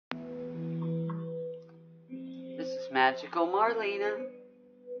Magical Marlena.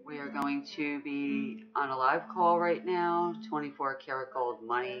 We are going to be on a live call right now, 24 karat gold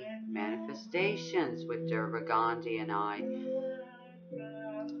money manifestations with Durga Gandhi and I.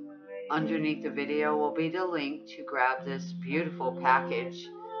 Underneath the video will be the link to grab this beautiful package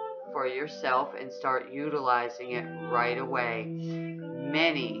for yourself and start utilizing it right away.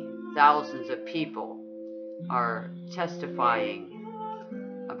 Many thousands of people are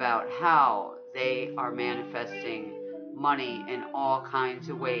testifying about how they are manifesting money in all kinds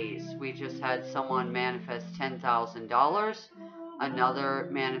of ways. We just had someone manifest $10,000, another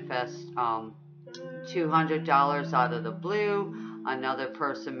manifest $200 out of the blue, another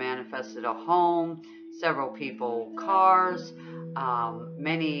person manifested a home, several people cars,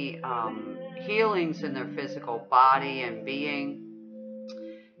 many healings in their physical body and being.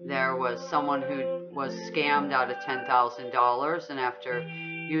 There was someone who was scammed out of $10,000, and after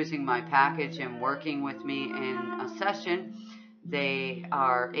using my package and working with me in a session, they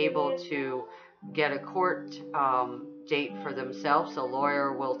are able to get a court date for themselves. A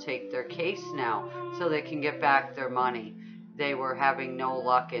lawyer will take their case now so they can get back their money. They were having no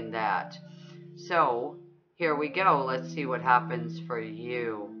luck in that. So here we go. Let's see what happens for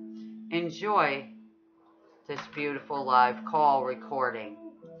you. Enjoy this beautiful live call recording.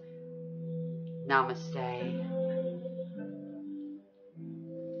 Namaste.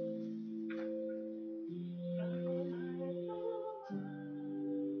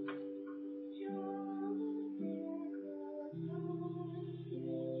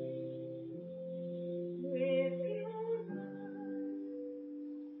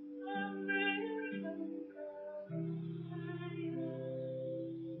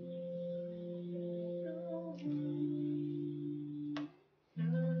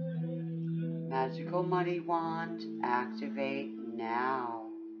 Magical Money Wand, activate now.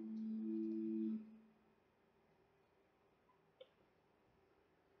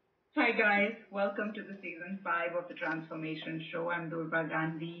 Hi guys, welcome to the season 5 of the Transformation Show. I'm Durga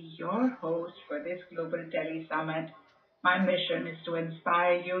Gandhi, your host for this Global Tele Summit. My mission is to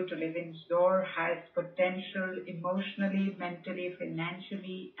inspire you to live in your highest potential emotionally, mentally,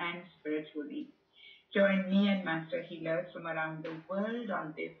 financially, and spiritually. Join me and master healers from around the world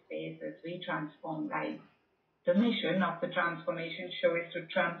on this space as we transform lives. The mission of the Transformation Show is to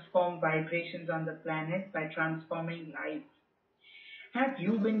transform vibrations on the planet by transforming lives. Have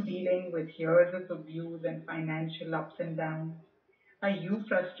you been dealing with years of abuse and financial ups and downs? Are you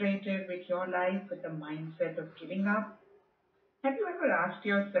frustrated with your life with the mindset of giving up? Have you ever asked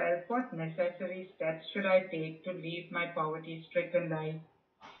yourself, what necessary steps should I take to leave my poverty-stricken life?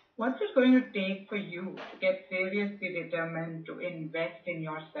 What's it going to take for you to get seriously determined to invest in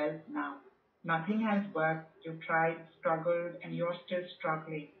yourself now? Nothing has worked. You've tried, struggled, and you're still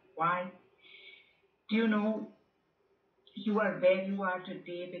struggling. Why? Do you know you are where you are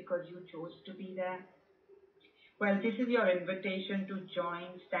today because you chose to be there? Well, this is your invitation to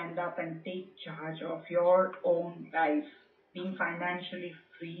join, stand up, and take charge of your own life. Being financially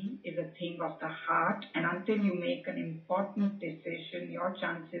free is a thing of the heart, and until you make an important decision, your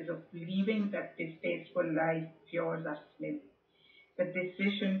chances of leaving that distasteful life of yours are slim. The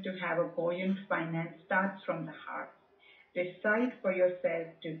decision to have a buoyant finance starts from the heart. Decide for yourself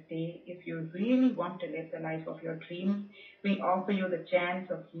today if you really want to live the life of your dreams. We offer you the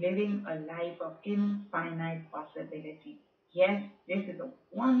chance of living a life of infinite possibility. Yes, this is a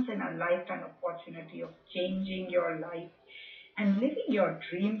once-in-a-lifetime opportunity of changing your life and living your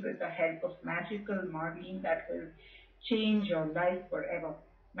dreams with the help of Magical Marlene that will change your life forever.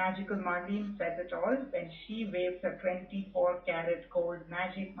 Magical Marlene says it all when she waves her 24 karat gold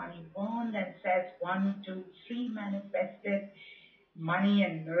magic money wand and says 1, 2, 3 manifested. Money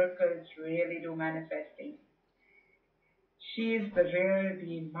and miracles really do manifesting. She is the real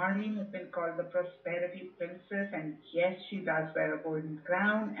deal. Marlene has been called the prosperity princess, and yes, she does wear a golden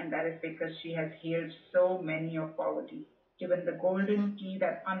crown, and that is because she has healed so many of poverty. Given the golden key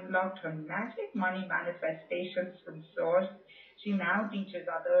that unlocked her magic money manifestations from source, she now teaches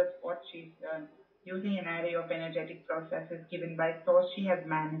others what she's learned. Using an array of energetic processes given by source, she has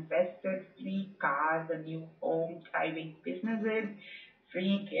manifested free cars, a new home, thriving businesses,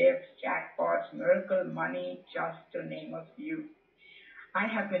 free gifts, jackpots, miracle money, just to name a few. I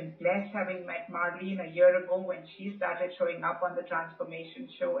have been blessed having met Marlene a year ago when she started showing up on the Transformation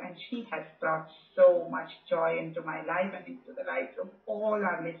Show, and she has brought so much joy into my life and into the lives of all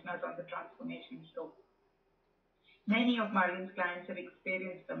our listeners on the Transformation Show. Many of Marlene's clients have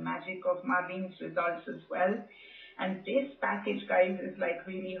experienced the magic of Marlene's results as well. And this package, guys, is like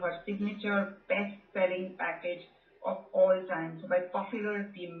really her signature best-selling package of all time. So by popular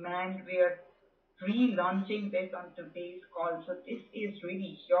demand, we are relaunching this on today's call. So this is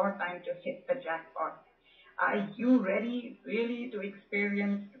really your time to hit the jackpot. Are you ready really to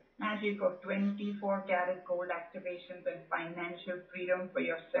experience the magic of 24 karat gold activations and financial freedom for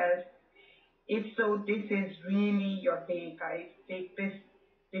yourself? If so, this is really your day, guys. Take this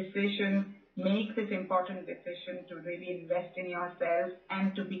decision, make this important decision to really invest in yourself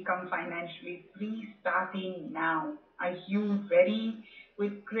and to become financially free starting now. Are you ready?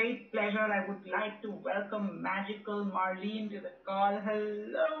 With great pleasure, I would like to welcome Magical Marlene to the call.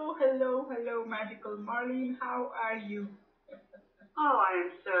 Hello, hello, hello, Magical Marlene. How are you? Oh, I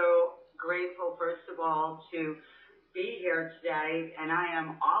am so grateful, first of all, to be here today, and I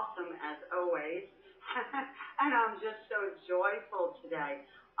am awesome as always. And I'm just so joyful today.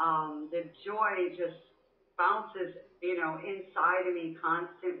 The joy just bounces, inside of me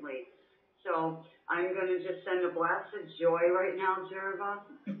constantly. So I'm going to just send a blast of joy right now, Jerva.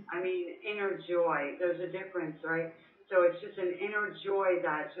 I mean, inner joy. There's a difference, right? So it's just an inner joy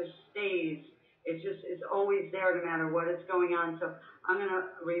that just stays. It just is always there no matter what is going on. So I'm going to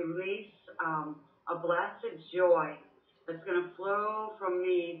release a blast of joy that's going to flow from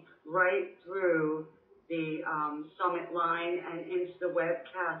me right through the summit line and into the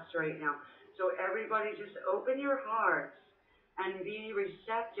webcast right now. So everybody just open your hearts and be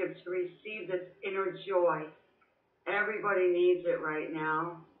receptive to receive this inner joy. Everybody needs it right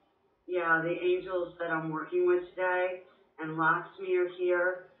now. Yeah, the angels that I'm working with today and Lakshmi are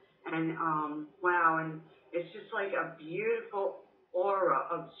here. And wow, and it's just like a beautiful aura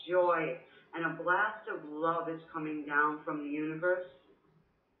of joy and a blast of love is coming down from the universe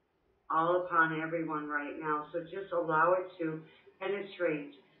all upon everyone right now. So just allow it to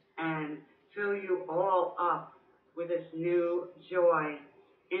penetrate and fill you all up with this new joy,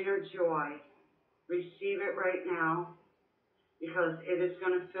 inner joy. Receive it right now because it is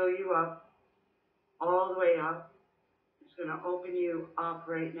going to fill you up all the way up. It's going to open you up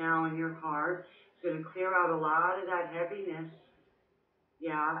right now in your heart. It's going to clear out a lot of that heaviness.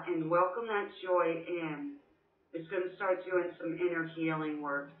 Yeah, and welcome that joy in. It's going to start doing some inner healing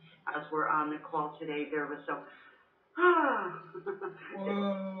work as we're on the call today, Derva. So,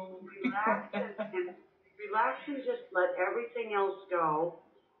 Whoa. relax and just let everything else go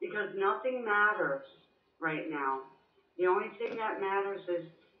because nothing matters right now. The only thing that matters is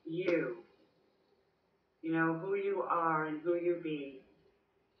you. You know, who you are and who you be.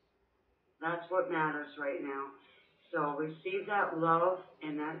 That's what matters right now. So receive that love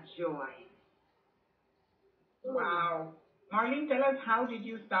and that joy. Wow. Marlene, tell us, how did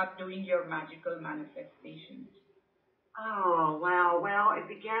you start doing your magical manifestations? Oh, wow. Well, it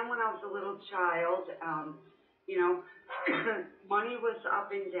began when I was a little child. You know, money was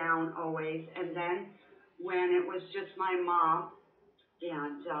up and down always. And then when it was just my mom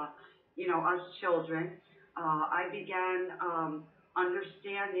and, us children, I began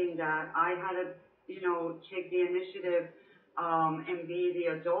understanding that I had to, take the initiative and be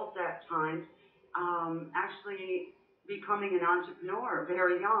the adult at times, actually becoming an entrepreneur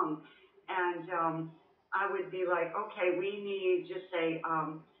very young. And I would be like, okay, we need just say,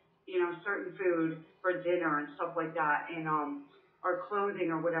 certain food for dinner and stuff like that, and or clothing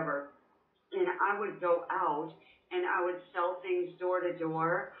or whatever. And I would go out and I would sell things door to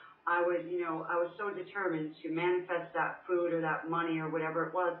door. I was so determined to manifest that food or that money or whatever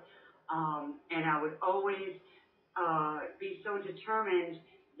it was. And I would always be so determined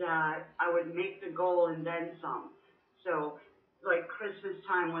that I would make the goal and then some. So, like Christmas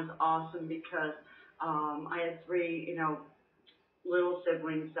time was awesome because I had three, little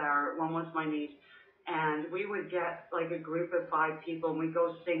siblings there. One was my niece, and we would get like a group of 5 people, and we'd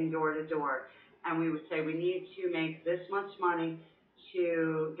go sing door to door, and we would say we need to make this much money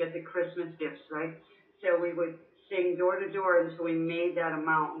to get the Christmas gifts, right? So we would sing door to door until we made that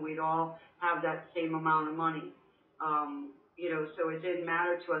amount, and we'd all have that same amount of money. So it didn't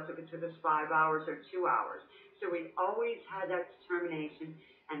matter to us if it took us 5 hours or 2 hours. So we always had that determination,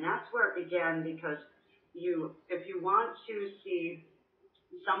 and that's where it began because if you want to see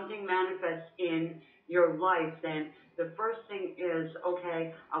something manifest in your life, then the first thing is,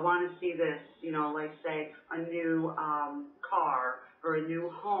 okay, I want to see this, like say a new car or a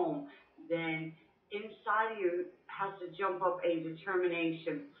new home. Then inside of you has to jump up a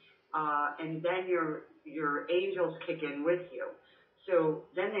determination, and then your angels kick in with you. So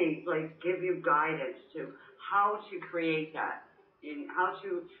then they like give you guidance to how to create that and how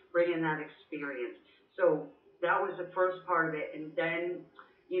to bring in that experience. So that was the first part of it. And then,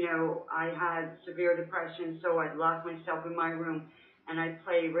 I had severe depression, so I'd lock myself in my room and I'd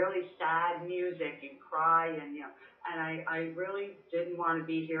play really sad music and cry and, and I really didn't want to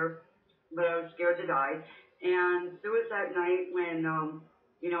be here. but I was scared to die. And there was that night when,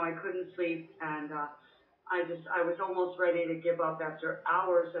 I couldn't sleep, and I was almost ready to give up after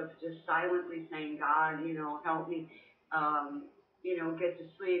hours of just silently saying, God, help me, get to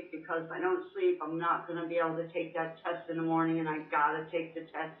sleep, because if I don't sleep, I'm not going to be able to take that test in the morning, and I got to take the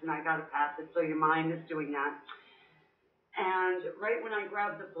test, and I got to pass it. So your mind is doing that. And right when I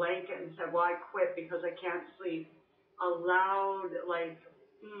grabbed the blanket and said, well, I quit because I can't sleep, a loud,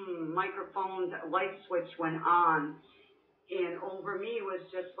 microphone light switch went on, and over me was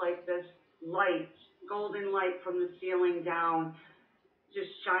just like this light, golden light from the ceiling down, just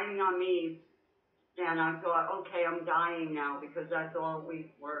shining on me. And I thought, okay, I'm dying now, because that's all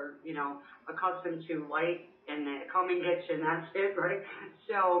we were, accustomed to, light, and then come and get you, and that's it, right?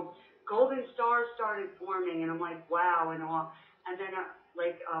 So golden stars started forming, and I'm like, wow, and all. And then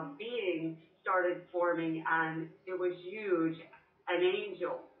being started forming, and it was huge, an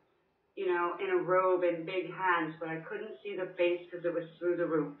angel, in a robe and big hands, but I couldn't see the face because it was through the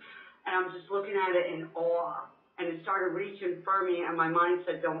roof. And I'm just looking at it in awe. And it started reaching for me, and my mind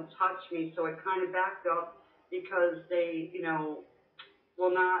said, don't touch me. So it kind of backed up, because they,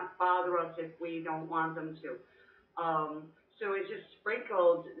 will not bother us if we don't want them to. So it just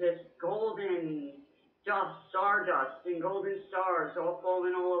sprinkled this golden dust, stardust, and golden stars all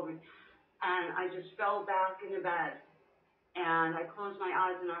falling all over me. And I just fell back in the bed. And I closed my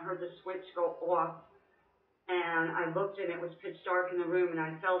eyes, and I heard the switch go off. And I looked, and it was pitch dark in the room, and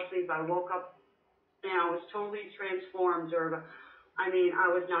I fell asleep. I woke up, and I was totally transformed. I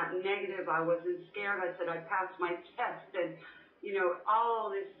was not negative. I wasn't scared. I said I passed my test, and all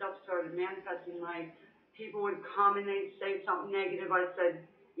this stuff started manifesting. Like, people would come and they'd say something negative. I said,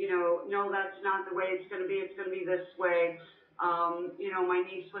 no, that's not the way it's going to be. It's going to be this way. My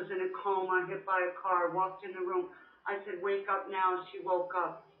niece was in a coma, hit by a car, walked in the room. I said, wake up now. She woke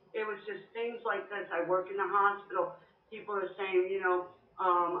up. It was just things like this. I work in the hospital. People are saying,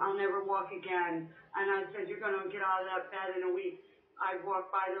 I'll never walk again. And I said, you're going to get out of that bed in a week. I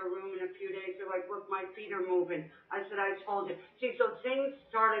walked by their room in a few days. They're like, look, my feet are moving. I said, I told you. See, so things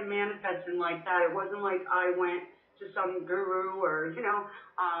started manifesting like that. It wasn't like I went to some guru or, did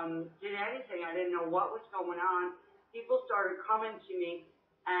anything. I didn't know what was going on. People started coming to me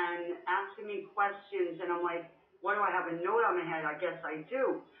and asking me questions. And I'm like, what do I have a note on my head? I guess I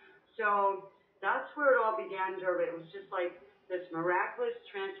do. So that's where it all began, Derba. It was just like this miraculous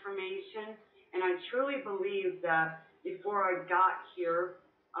transformation. And I truly believe that before I got here,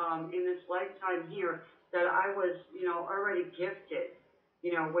 in this lifetime here, that I was, already gifted,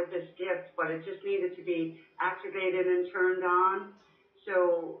 with this gift, but it just needed to be activated and turned on.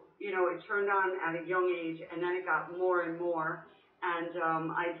 So, it turned on at a young age, and then it got more and more. And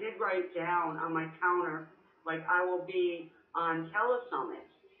I did write down on my counter, like, I will be on telesummits.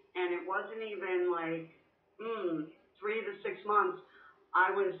 And it wasn't even like, 3 to 6 months,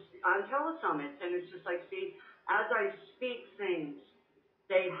 I was on telesummits. And it's just like, see, as I speak things,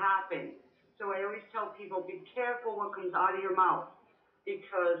 they happen. So I always tell people, be careful what comes out of your mouth,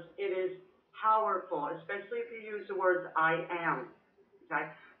 because it is powerful, especially if you use the words I am. Okay?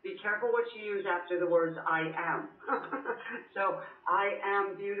 Be careful what you use after the words I am. So I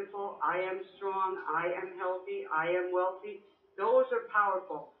am beautiful, I am strong, I am healthy, I am wealthy. Those are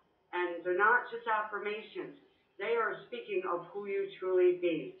powerful. And they're not just affirmations. They are speaking of who you truly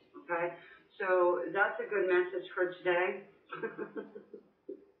be. Okay? So that's a good message for today.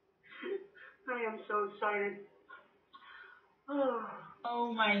 I am so excited.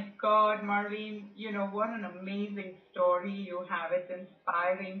 Oh my God, Marlene, what an amazing story you have. It's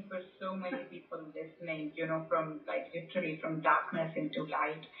inspiring for so many people listening, from literally from darkness into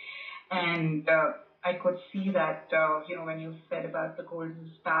light. And I could see that, when you said about the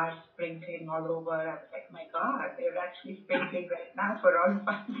golden stars sprinkling all over, I was like, my God, they're actually sprinkling right now for all of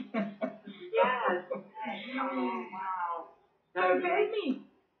us. Yes. Oh, wow. So tell me,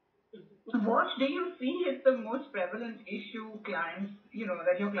 what do you see is the most prevalent issue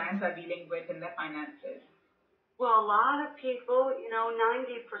that your clients are dealing with in their finances? Well, a lot of people,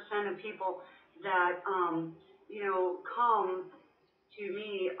 90% of people that, come to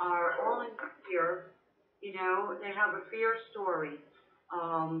me are all in fear. They have a fear story,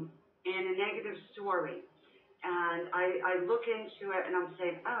 and a negative story. And I look into it and I'm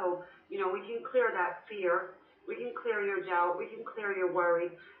saying, we can clear that fear. We can clear your doubt. We can clear your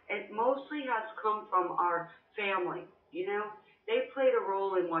worry. It mostly has come from our family. They played a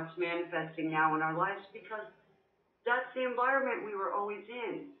role in what's manifesting now in our lives, because that's the environment we were always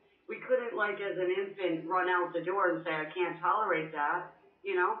in. We couldn't, as an infant, run out the door and say, I can't tolerate that.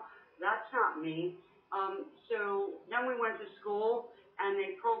 That's not me. So then we went to school, and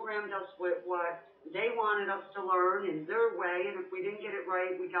they programmed us with what they wanted us to learn in their way, and if we didn't get it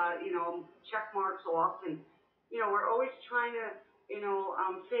right, we got, check marks off, and, we're always trying to,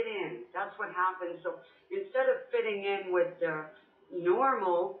 fit in. That's what happens. So instead of fitting in with the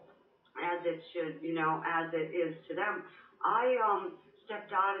normal, as it should, as it is to them, I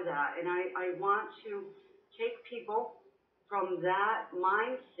stepped out of that, and I want to take people from that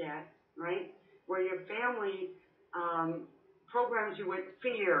mindset, right, where your family programs you with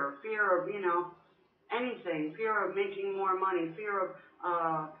fear of, anything, fear of making more money, fear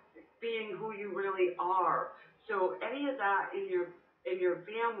of being who you really are. So any of that in your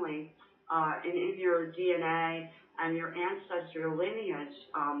family and in your DNA and your ancestral lineage,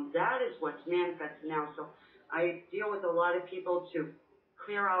 that is what's manifested now. So I deal with a lot of people to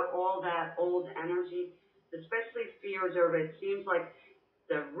clear out all that old energy, especially fears of it. Seems like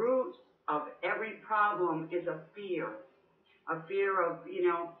the root of every problem is a fear of,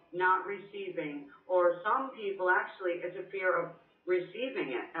 not receiving. Or some people actually, it's a fear of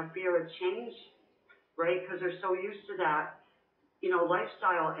receiving it, a fear of change, right? Because they're so used to that,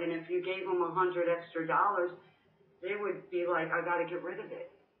 lifestyle. And if you gave them $100 extra, they would be like, I got to get rid of it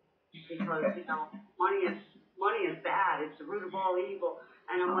because, money is bad. It's the root of all evil.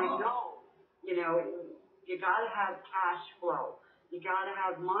 And I'm like, no, you got to have cash flow. You got to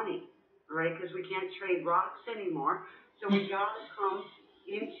have money, right? Because we can't trade rocks anymore. So we got to come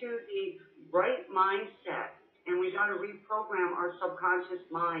into the right mindset, and we got to reprogram our subconscious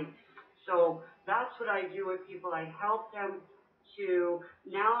mind. So that's what I do with people. I help them to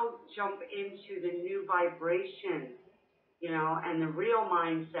now jump into the new vibration, and the real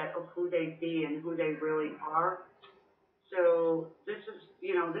mindset of who they be and who they really are. So this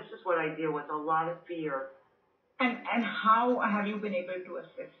is what I deal with, a lot of fear. And how have you been able to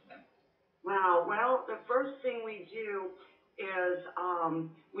assist them? Wow. Well, the first thing we do is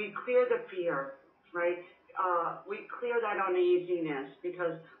we clear the fear, right? We clear that uneasiness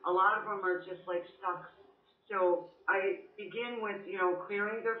because a lot of them are just like stuck. So I begin with,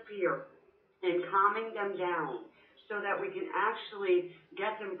 clearing their fear and calming them down so that we can actually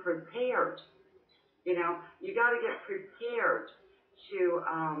get them prepared. You got to get prepared to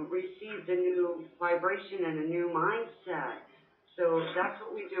receive the new vibration and a new mindset. So that's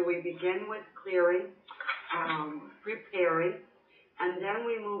what we do. We begin with clearing, preparing, and then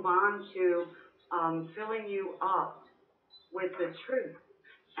we move on to filling you up with the truth.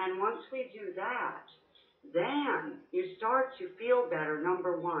 And once we do that, then you start to feel better,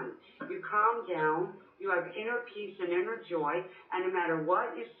 number one. You calm down, you have inner peace and inner joy, and no matter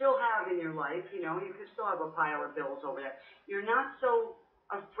what you still have in your life, you could still have a pile of bills over there. You're not so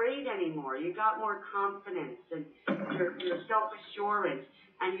afraid anymore. You got more confidence and your self-assurance,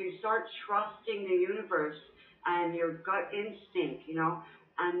 and you start trusting the universe and your gut instinct,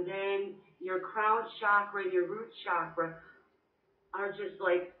 and then your crown chakra and your root chakra are just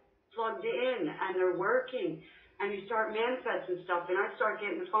like plugged in and they're working, and you start manifesting stuff, and I start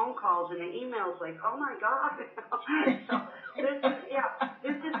getting the phone calls and the emails like, oh my God. So this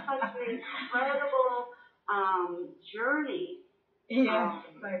is such an incredible journey. Yes.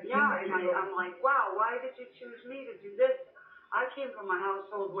 And I'm like, wow, why did you choose me to do this? I came from a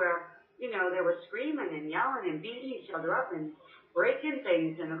household where, they were screaming and yelling and beating each other up and breaking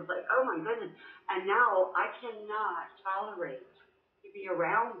things, and it was like, oh my goodness. And now I cannot tolerate to be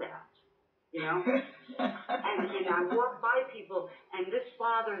around that, and I walk by people, and this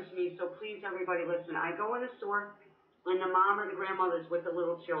bothers me, so please, everybody, listen. I go in the store, and the mom or the grandmother's with the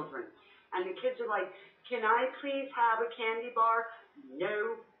little children, and the kids are like, can I please have a candy bar?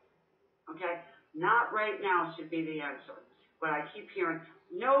 No. Okay? Not right now should be the answer. But I keep hearing,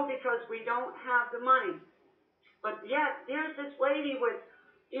 no, because we don't have the money. But yet, there's this lady with,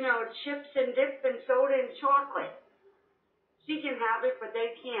 chips and dip and soda and chocolate. She can have it, but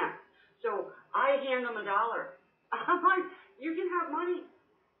they can't. So I hand them $1. I'm like, you can have money.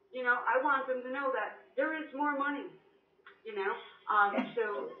 I want them to know that there is more money.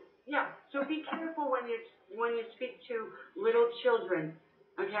 So be careful when you speak to little children.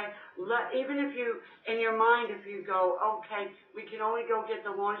 Okay, even if you, in your mind, if you go, okay, we can only go get the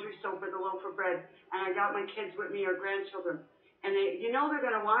laundry soap or the loaf of bread, and I got my kids with me or grandchildren, and they're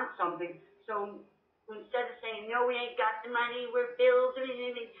gonna want something. So instead of saying, no, we ain't got the money, we're bills,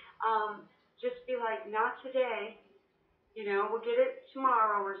 just be like, not today, we'll get it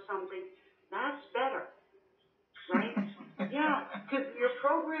tomorrow or something. That's better, right? Yeah, because you're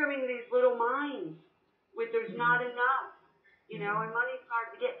programming these little minds with there's not enough, and money's hard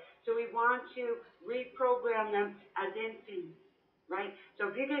to get. So we want to reprogram them as infants, right?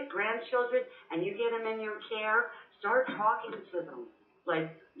 So if you get grandchildren and you get them in your care, start talking to them.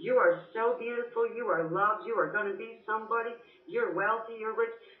 Like, you are so beautiful, you are loved, you are going to be somebody, you're wealthy, you're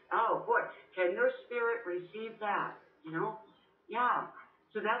rich. Oh boy, can their spirit receive that? You know? Yeah.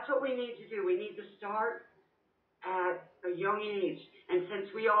 So that's what we need to do. We need to start at a young age. And since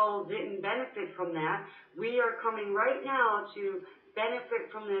we all didn't benefit from that, we are coming right now to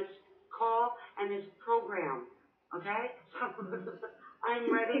benefit from this call and this program. Okay?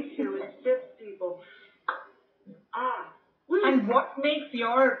 I'm ready to assist people. And what makes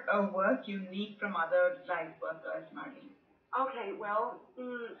your work unique from other light workers, Marlene? Okay, well,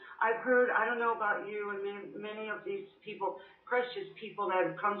 I've heard, I don't know about you, and many of these people, precious people that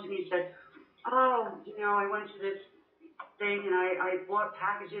have come to me said, oh, I went to this thing and I bought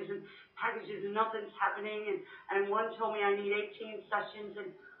packages and nothing's happening, and one told me I need 18 sessions,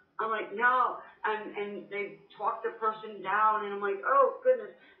 and I'm like, no, and they talked the person down, and I'm like, oh,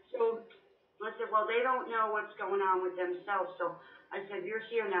 goodness. So I said, well, they don't know what's going on with themselves. So I said, you're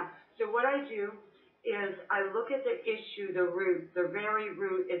here now. So what I do is I look at the issue, the root, the very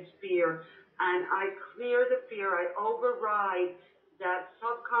root is fear, and I clear the fear. I override that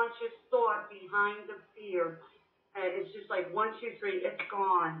subconscious thought behind the fear. And it's just like 1, 2, 3, it's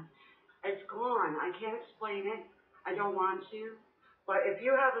gone. It's gone. I can't explain it. I don't want to. But if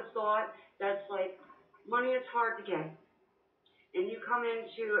you have a thought that's like, money is hard to get, and you come in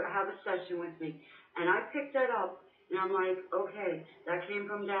to have a session with me, and I pick that up, and I'm like, okay, that came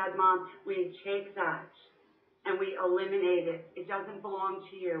from Dad, Mom. We take that, and we eliminate it. It doesn't belong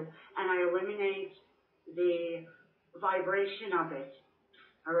to you. And I eliminate the vibration of it,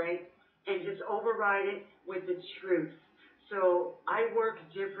 all right? And just override it with the truth. So I work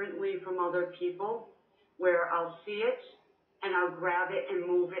differently from other people, where I'll see it, and I'll grab it and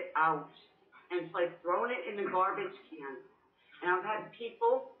move it out. And it's like throwing it in the garbage can. And I've had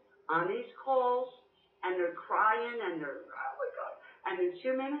people on these calls, and they're crying, and they're, oh my God. And in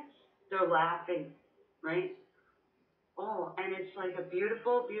 2 minutes, they're laughing, right? Oh, and it's like a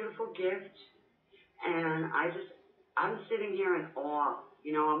beautiful, beautiful gift. And I'm sitting here in awe.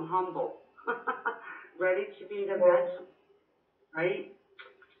 I'm humble. Ready to be the best, right?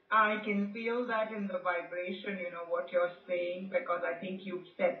 I can feel that in the vibration, what you're saying, because I think you've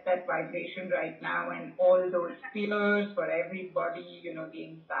set that vibration right now, and all those fears for everybody, the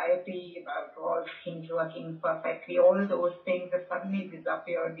anxiety about all things working perfectly, all those things have suddenly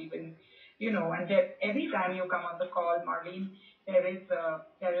disappeared even, and that every time you come on the call, Marlene, there is a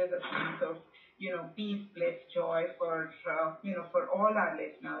sense of peace, bliss, joy for all our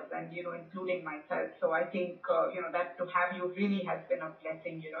listeners, and, including myself. So I think, that to have you really has been a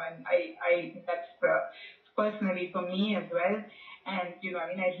blessing, and that's personally for me as well. And,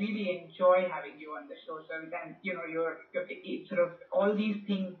 I really enjoy having you on the show. So then, it sort of all these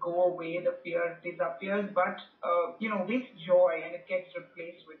things go away, the fear disappears, but, with joy, and it gets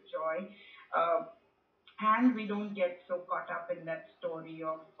replaced with joy. And we don't get so caught up in that story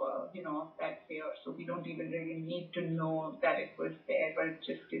of, of that fear. So we don't even really need to know that it was there, but it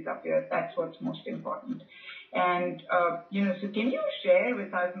just disappears. That's what's most important. And, so can you share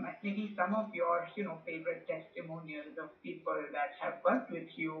with us maybe some of your, favorite testimonials of people that have worked with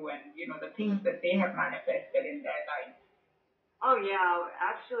you, and, the things that they have manifested in their lives? Oh, yeah.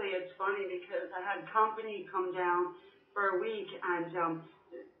 Actually, it's funny because I had company come down for a week, and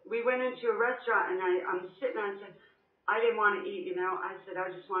we went into a restaurant, and I'm sitting there, and I said, I didn't want to eat, I said, I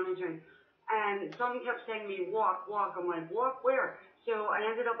just want to drink. And someone kept saying to me, walk, walk. I'm like, walk where? So I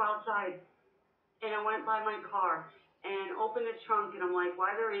ended up outside, and I went by my car and opened the trunk, and I'm like,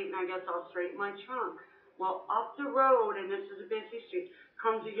 while they're eating, I guess I'll straighten my trunk. Well, up the road, and this is a busy street,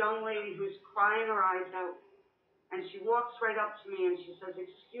 comes a young lady who's crying her eyes out. And she walks right up to me, and she says,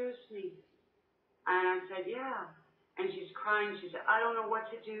 excuse me. And I said, yeah. And she's crying. She said, I don't know what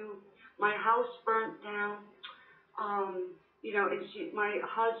to do. My house burnt down. And my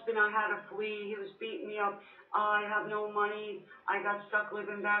husband, I had to flee. He was beating me up. I have no money. I got stuck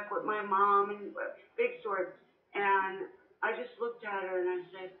living back with my mom, and big story. And I just looked at her and I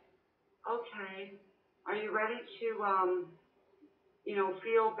said, okay, are you ready to,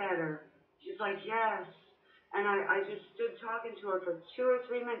 feel better? She's like, yes. And I just stood talking to her for 2 or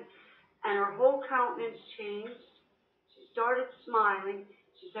 3 minutes, and her whole countenance changed. She started smiling.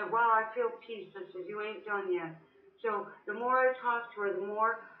 She said, wow, I feel peace. I said, you ain't done yet. So the more I talked to her, the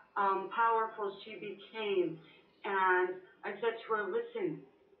more powerful she became. And I said to her, listen,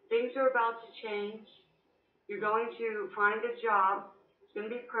 things are about to change. You're going to find a job. It's going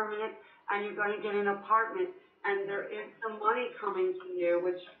to be permanent, and you're going to get an apartment. And there is some money coming to you,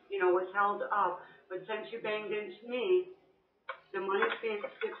 which, was held up. But since you banged into me, the money's being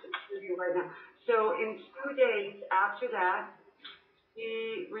shipped to you right now. So in 2 days after that,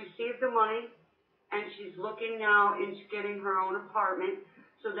 She received the money, and she's looking now into getting her own apartment.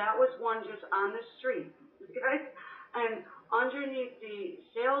 So that was one just on the street. Okay? And underneath the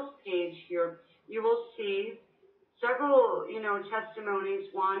sales page here, you will see several,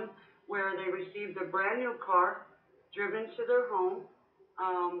 testimonies. One where they received a brand new car driven to their home.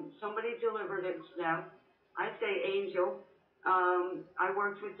 Somebody delivered it to them. I say angel. I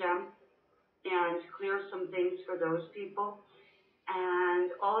worked with them and clear some things for those people.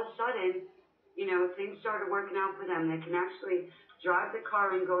 And all of a sudden, things started working out for them. They can actually drive the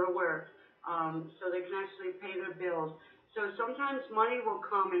car and go to work. So they can actually pay their bills. So sometimes money will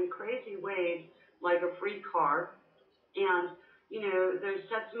come in crazy ways, like a free car. And, there's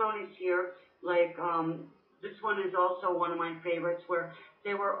testimonies here, like, this one is also one of my favorites, where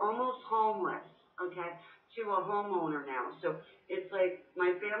they were almost homeless, okay, to a homeowner now. So it's like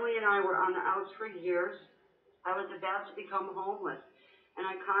my family and I were on the outs for years. I was about to become homeless. And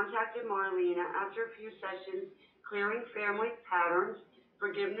I contacted Marlena after a few sessions clearing family patterns,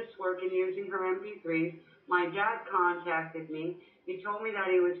 forgiveness work, and using her MP3s. My dad contacted me. He told me that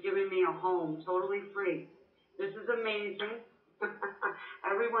he was giving me a home totally free. This is amazing.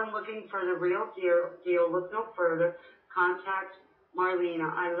 Everyone looking for the real deal, look no further. Contact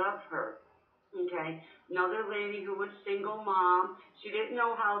Marlena. I love her. Okay. Another lady who was single mom. She didn't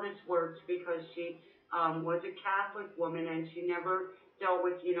know how this worked because she was a Catholic woman and she never dealt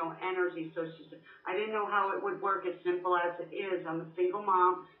with, energy. So she said, I didn't know how it would work as simple as it is. I'm a single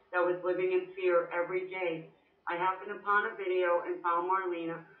mom that was living in fear every day. I happened upon a video and found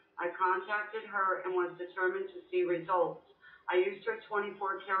Marlena. I contacted her and was determined to see results. I used her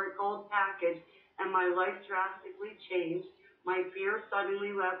 24 karat gold package and my life drastically changed. My fear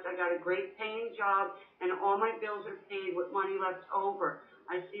suddenly left. I got a great paying job and all my bills are paid with money left over.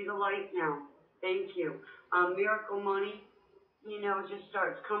 I see the light now. Thank you. Miracle money, just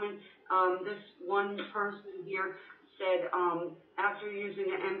starts coming. This one person here said, after using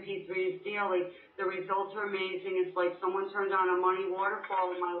the MP3s daily, the results are amazing. It's like someone turned on a money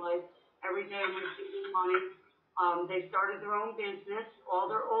waterfall in my life. Every day I'm receiving money. They started their own business. All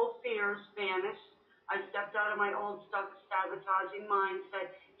their old fears vanished. I stepped out of my old stuck sabotaging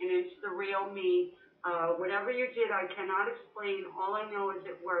mindset and into the real me. Whatever you did, I cannot explain. All I know is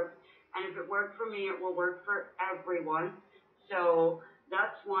it worked. And if it worked for me, it will work for everyone. So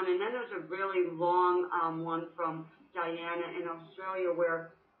that's one. And then there's a really long one from Diana in Australia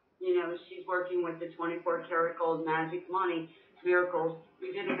where, she's working with the 24 karat gold magic money miracles.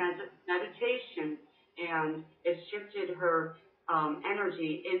 We did a meditation and it shifted her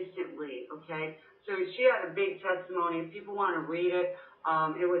energy instantly, okay? So she had a big testimony. If people want to read it,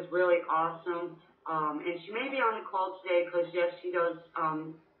 it was really awesome. And she may be on the call today because, yes, she does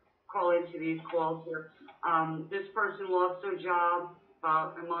call into these calls here. This person lost their job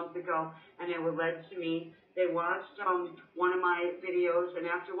about a month ago, and they were led to me. They watched one of my videos, and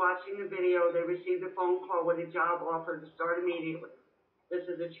after watching the video, they received a phone call with a job offer to start immediately. This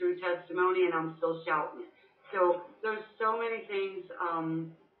is a true testimony, and I'm still shouting it. So there's so many things,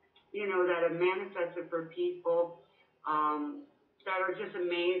 that have manifested for people that are just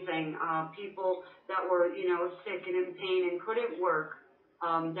amazing. People that were, sick and in pain and couldn't work.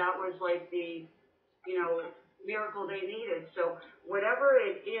 That was like the, miracle they needed. So whatever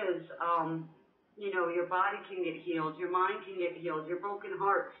it is, your body can get healed, your mind can get healed, your broken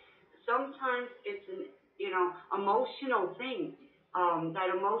heart. Sometimes it's an, emotional thing, that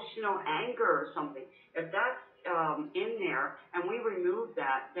emotional anger or something. If that's in there and we remove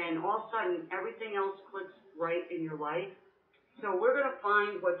that, then all of a sudden everything else clicks right in your life. So we're going to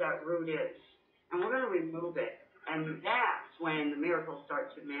find what that root is and we're going to remove it. And that's when the miracles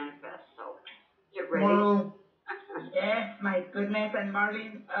start to manifest. So get ready. Whoa. Yes, my goodness. And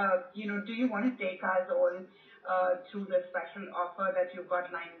Marlene, do you want to take us all through the special offer that you've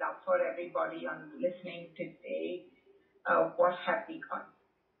got lined up for everybody on listening today? What have we got?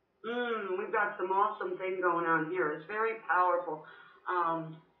 We've got some awesome thing going on here. It's very powerful.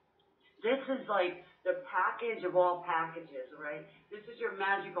 This is like the package of all packages, right? This is your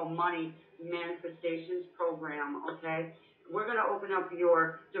magical money manifestations program, okay? We're going to open up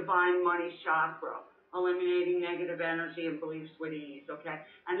your divine money chakra, eliminating negative energy and beliefs with ease, okay?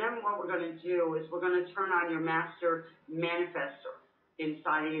 And then what we're going to do is we're going to turn on your master manifestor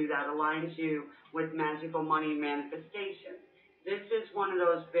inside of you that aligns you with magical money manifestation. This is one of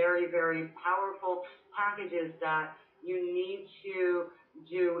those very, very powerful packages that you need to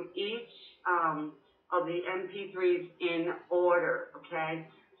do each of the MP3s in order, okay?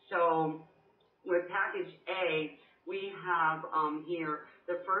 So with package A, we have here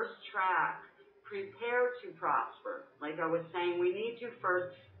the first track, prepare to prosper. Like I was saying, we need to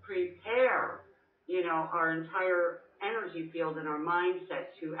first prepare, our entire energy field and our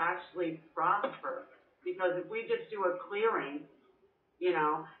mindset to actually prosper. Because if we just do a clearing,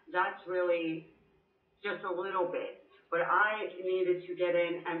 that's really just a little bit. But I needed to get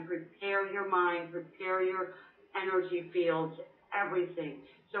in and prepare your mind, prepare your energy fields, everything.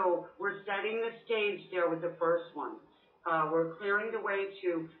 So we're setting the stage there with the first one. We're clearing the way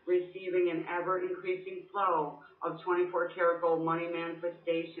to receiving an ever-increasing flow of 24-karat gold money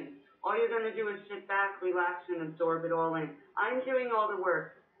manifestation. All you're going to do is sit back, relax, and absorb it all in. I'm doing all the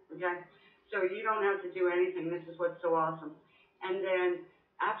work, okay? So you don't have to do anything. This is what's so awesome. And then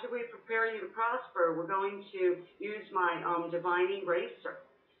after we prepare you to prosper, we're going to use my divine eraser.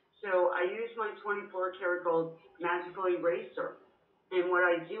 So I use my 24-karat gold magical eraser. And what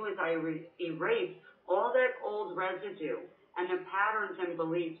I do is I erase all that old residue and the patterns and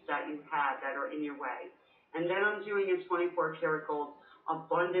beliefs that you've had that are in your way. And then I'm doing a 24-karat gold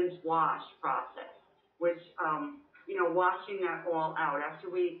abundance wash process, which, washing that all out. After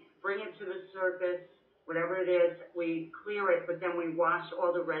we bring it to the surface, whatever it is, we clear it, but then we wash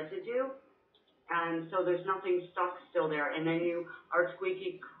all the residue. And so there's nothing stuck still there. And then you are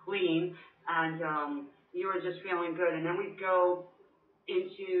squeaky clean, and you are just feeling good. And then we go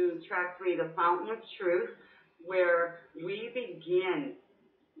into track 3, the Fountain of Truth, where we begin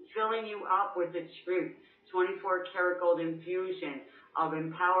filling you up with the truth, 24-karat gold infusion of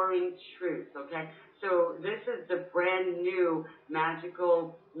empowering truth, okay? So this is the brand new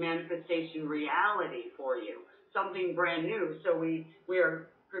magical manifestation reality for you, something brand new. So we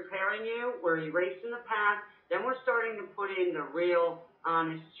are preparing you, we're erasing the past, then we're starting to put in the real,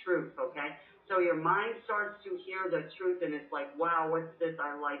 honest truth, okay? So your mind starts to hear the truth, and it's like, wow, what's this?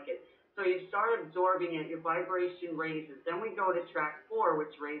 I like it. So you start absorbing it, your vibration raises. Then we go to track 4,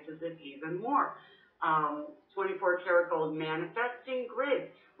 which raises it even more. 24-karat gold manifesting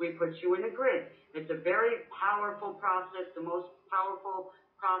grid. We put you in a grid. It's a very powerful process, the most powerful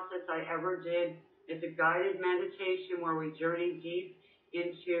process I ever did. It's a guided meditation where we journey deep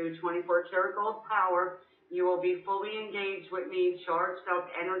into 24-karat gold power. You will be fully engaged with me, charged up,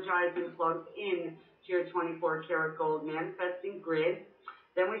 energized, and plugged in to your 24-karat gold manifesting grid.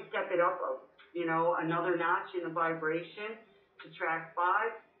 Then we step it up, another notch in the vibration to track 5.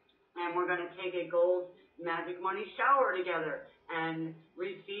 And we're going to take a gold magic money shower together and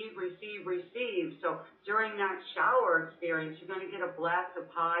receive, receive, receive. So during that shower experience, you're going to get a blast of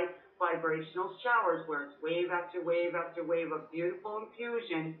high vibrational showers where it's wave after wave after wave of beautiful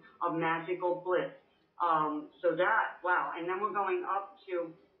infusion of magical bliss. So that, wow. And then we're going up to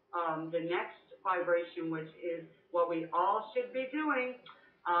the next vibration, which is what we all should be doing.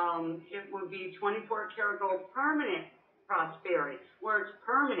 It would be 24-karat gold permanent prosperity, where it's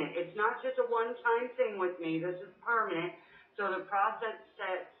permanent. It's not just a one-time thing with me. This is permanent. So the process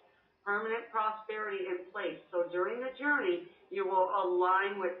sets permanent prosperity in place. So during the journey, you will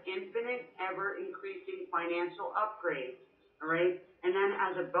align with infinite, ever-increasing financial upgrades. All right? And then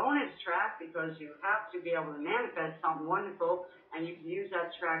as a bonus track, because you have to be able to manifest something wonderful, and you can use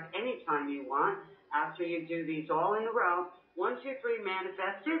that track anytime you want, after you do these all in a row, 1, 2, 3,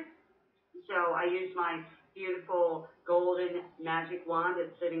 manifest it. So I use my beautiful golden magic wand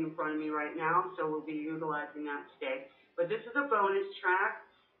that's sitting in front of me right now, so we'll be utilizing that today. But this is a bonus track,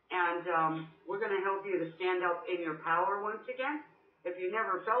 and we're going to help you to stand up in your power once again. If you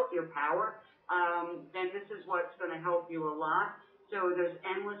never felt your power, then this is what's going to help you a lot. So there's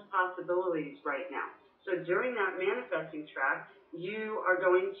endless possibilities right now. So during that manifesting track, you are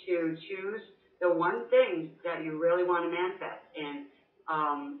going to choose the one thing that you really want to manifest, and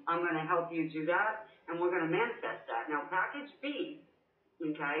I'm going to help you do that, and we're going to manifest that. Now, package B,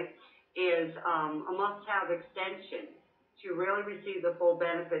 okay, is a must-have extension to really receive the full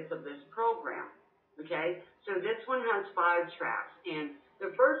benefits of this program, okay? So this one has 5 tracks, and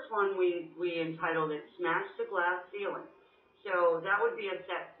the first one we entitled it Smash the Glass Ceiling. So that would be a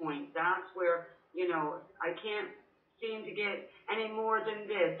set point. That's where, I can't seem to get any more than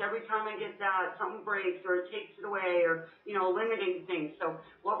this. Every time I get that, something breaks or it takes it away or, limiting things. So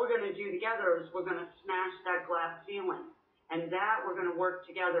what we're going to do together is we're going to smash that glass ceiling. And that we're going to work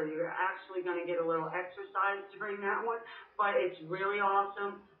together. You're actually going to get a little exercise during that one, but it's really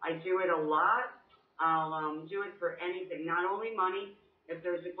awesome. I do it a lot. I'll do it for anything, not only money. If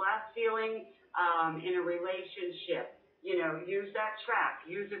there's a glass ceiling in a relationship, use that track.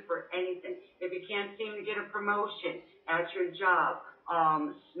 Use it for anything. If you can't seem to get a promotion at your job,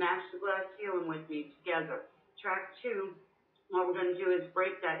 smash the glass ceiling with me together. Track 2, what we're going to do is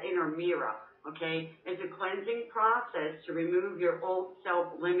break that inner mirror. okay? It's a cleansing process to remove your old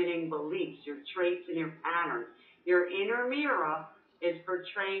self-limiting beliefs, your traits and your patterns. Your inner mirror is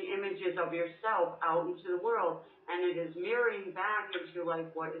portraying images of yourself out into the world, and it is mirroring back into your life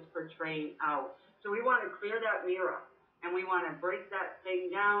what is portraying out. So we want to clear that mirror, and we want to break that thing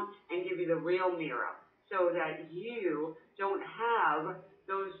down and give you the real mirror so that you don't have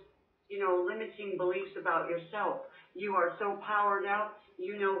those, limiting beliefs about yourself. You are so powered up,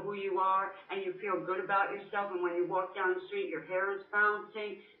 you know who you are, and you feel good about yourself, and when you walk down the street, your hair is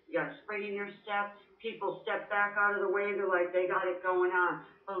bouncing, you got a spring in your step, people step back out of the way, they're like, they got it going on.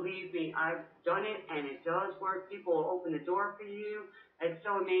 Believe me, I've done it, and it does work. People will open the door for you. It's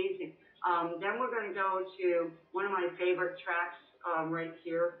so amazing. Then we're going to go to one of my favorite tracks right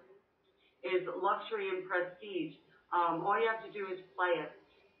here is Luxury and Prestige. All you have to do is play it.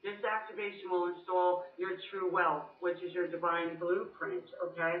 This activation will install your true wealth, which is your divine blueprint,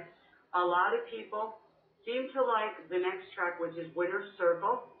 okay? A lot of people seem to like the next track, which is Winner's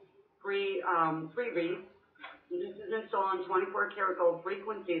Circle, free read. This is installing 24 karat gold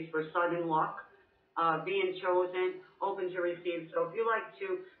frequencies for sudden luck, being chosen, open to receive. So if you like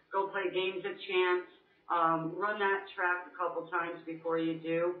to go play games of chance, run that track a couple times before you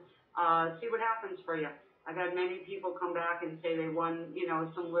do. See what happens for you. I've had many people come back and say they won,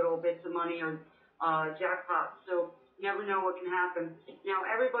 some little bits of money or jackpot. So you never know what can happen. Now,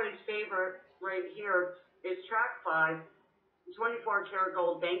 everybody's favorite right here is track 5, 24 karat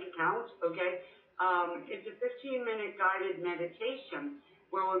gold bank account, okay? It's a 15-minute guided meditation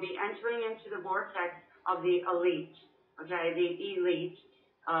where we'll be entering into the vortex of the elite, okay, the elite,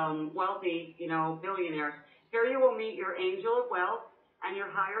 wealthy, billionaires. Here you will meet your angel of wealth and your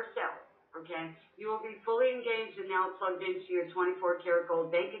higher self, okay? You will be fully engaged and now plugged into your 24 karat gold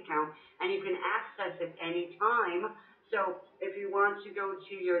bank account, and you can access it any time. So if you want to go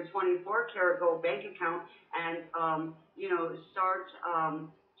to your 24 karat gold bank account and, start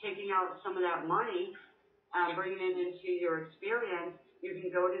taking out some of that money, bringing it into your experience, you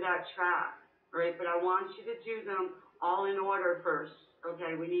can go to that track, right? But I want you to do them all in order first,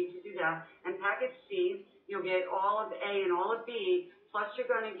 okay? We need to do that. And package C, you'll get all of A and all of B, plus you're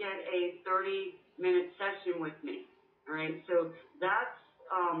going to get a 30-minute session with me, all right? So that's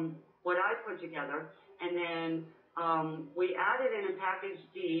what I put together. And then we added in a package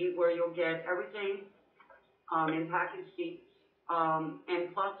D where you'll get everything in package C,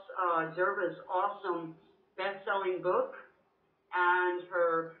 and plus Derva's awesome best-selling book and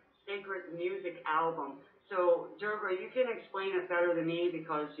her sacred music album. So, Derva, you can explain it better than me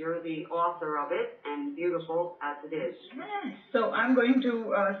because you're the author of it, and beautiful as it is. Yes. So I'm going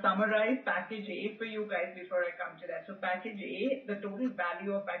to summarize package A for you guys before I come to that. So package A, the total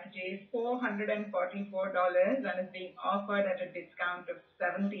value of package A is $444 and is being offered at a discount of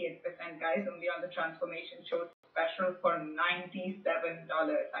 78%, guys, only on the Transformation Show special for $97.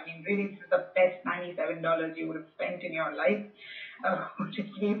 I mean, really, this is the best $97 you would have spent in your life. Would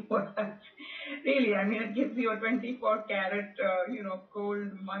it be worth? Really, I mean, it gives you a 24 karat,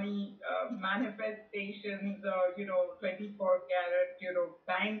 gold money manifestations, 24 karat,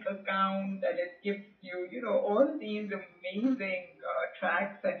 bank account, and it gives you, all these amazing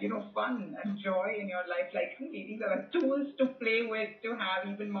tracks and, fun and joy in your life. Like, really, these are tools to play with to have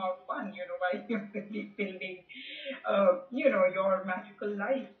even more fun, while you're really building, your magical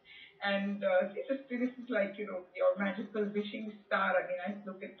life. And this is like, your magical wishing star. I mean, I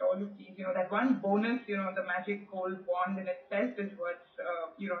look at all of these, that one bonus, the magic gold wand in itself is worth,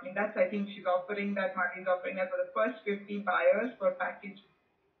 I mean, that's, I think she's offering that, Marty's offering that for the first 50 buyers for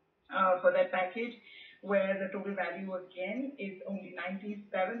for that package, where the total value again is only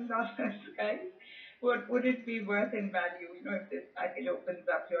 $97, guys. What would it be worth in value, if this package opens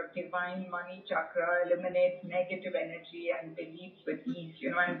up your divine money chakra, eliminates negative energy and beliefs with ease,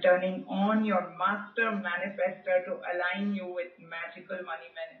 and turning on your master manifestor to align you with magical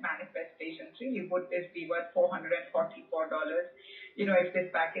money manifestations? Really, would this be worth $444? If this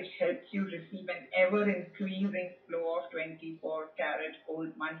package helps you receive an ever-increasing flow of 24 karat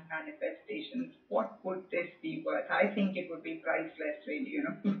gold money manifestations, what would this be worth? I think it would be priceless, really,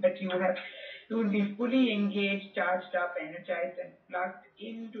 but you would be fully engaged, charged up, energized, and plugged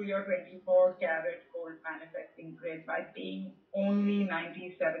into your 24 karat gold manifesting grid by paying only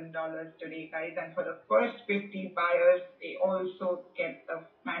 $97 today, guys. And for the first 50 buyers, they also get the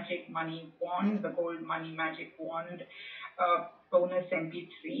magic money wand, the gold money magic wand bonus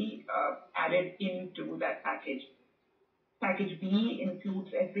MP3 added into that package. Package B includes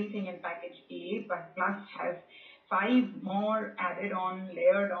everything in package A, but plus has 5 more added on,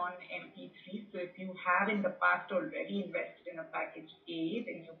 layered on MP3. So if you have in the past already invested in a package A,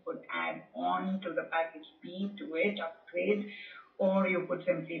 then you could add on to the package B to it, upgrade, or you could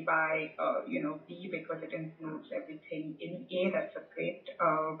simply buy, B because it includes everything in A. That's a great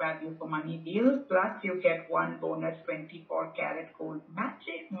value for money deal. Plus, you get one bonus 24 karat gold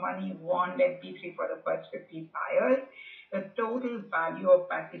magic money wand MP3 for the first 50 buyers. The total value of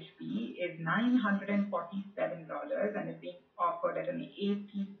package B is $947 and is being offered at an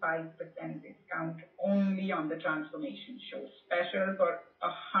 85% discount only on the Transformation Show special for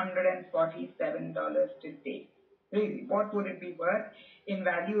 $147 today. Really, what would it be worth in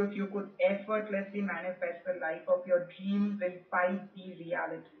value if you could effortlessly manifest the life of your dreams in 5D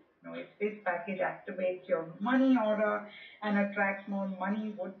reality? If this package activates your money aura and attracts more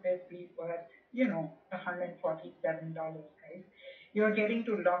money, would this be worth, $147, guys? You're getting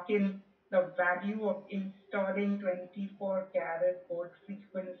to lock in the value of installing 24 karat gold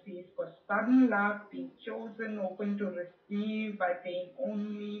frequencies for sudden luck, being chosen, open to receive by paying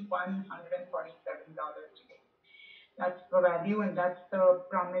only $147 today. That's the value and that's the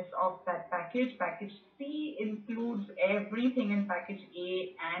promise of that package. Package C includes everything in package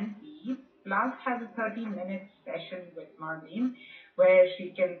A and B, plus has a 30-minute session with Marlene where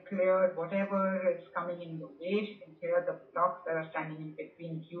she can clear whatever is coming in the way. She can clear the blocks that are standing in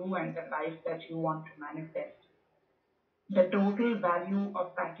between you and the life that you want to manifest. The total value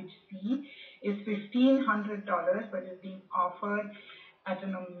of package C is $1,500, but is being offered at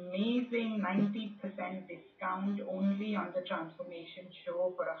an amazing 90% discount only on the Transformation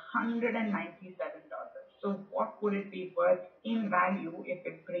Show for $197. So what would it be worth in value if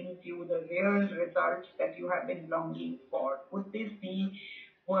it brings you the real results that you have been longing for? Would this be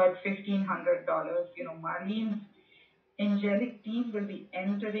worth $1,500? Marlene's angelic team will be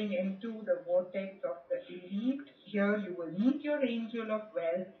entering into the vortex of the elite. Here you will meet your angel of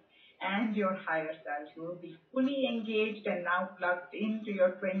wealth and your higher self. You will be fully engaged and now plugged into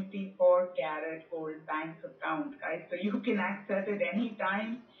your 24 karat gold bank account, guys. So you can access it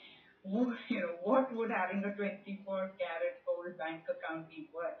anytime. What would having a 24 karat gold bank account be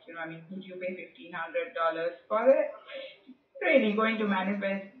worth? Would you pay $1,500 for it? Really going to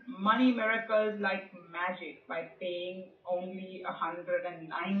manifest money miracles like magic by paying only $197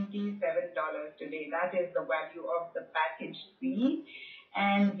 today. That is the value of the package C.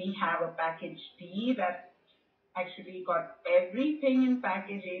 And we have a package D that actually got everything in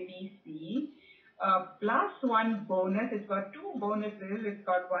package A, B, C, plus one bonus. It's got two bonuses. It's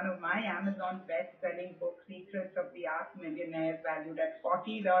got one of my Amazon best-selling book, Secrets of the Art Millionaire, valued at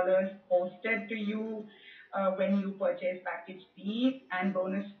 $40, posted to you when you purchase package B. And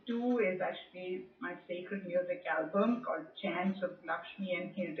bonus two is actually my sacred music album called Chants of Lakshmi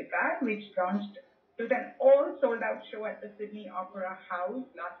and Hildegard, which launched with an all-sold-out show at the Sydney Opera House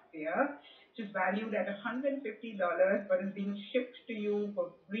last year, which is valued at $150, but is being shipped to you for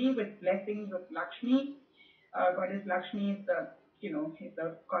free with blessings of Lakshmi. Goddess Lakshmi is is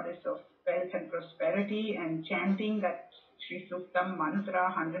the goddess of wealth and prosperity, and chanting that Sri Suktam mantra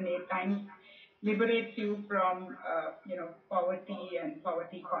 108 times liberates you from, poverty and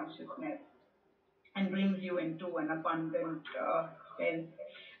poverty consciousness and brings you into an abundant wealth,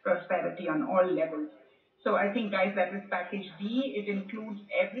 prosperity on all levels. So I think, guys, that is package D. It includes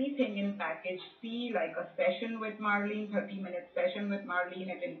everything in package C, like a session with Marlene, 30-minute session with Marlene.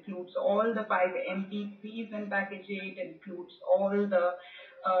 It includes all the 5 MP3s in package A. It includes all the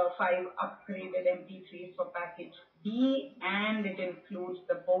 5 upgraded MP3s for package B, and it includes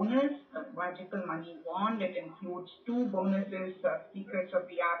the bonus, the magical money wand. It includes 2 bonuses, Secrets of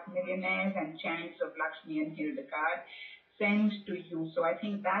the Art Millionaires and Chants of Lakshmi and Hildegard, sent to you. So I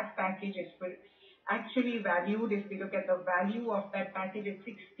think that package is actually valued. If we look at the value of that package, it's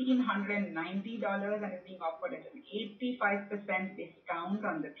 $1,690 and is being offered at an 85% discount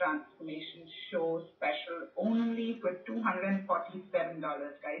on the Transformation Show special only for $247,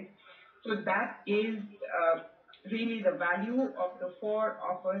 guys. So that is really the value of the 4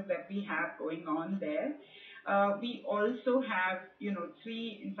 offers that we have going on there. We also have,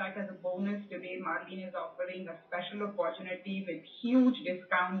 3, in fact, as a bonus today, Marlene is offering a special opportunity with huge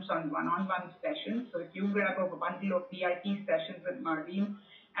discounts on one-on-one sessions. So if you grab a bundle of VIP sessions with Marlene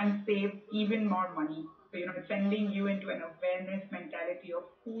and save even more money, so, it's sending you into an awareness mentality of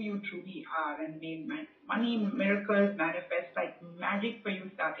who you truly are and made money miracles manifest like magic for you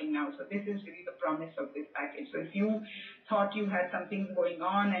starting now. So this is really the promise of this package. So if you thought you had something going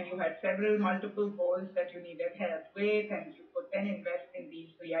on and you had multiple goals that you needed help with, and you could then invest in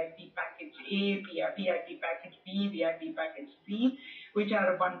these VIP package A, VIP package B, VIP package C, which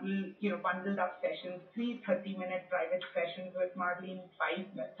are a bundled up sessions, three 30-minute private sessions with Marlene, five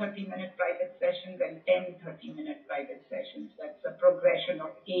 30-minute private sessions, and 10 30-minute private sessions. That's a progression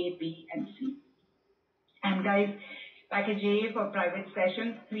of A, B, and C. And guys, package A for private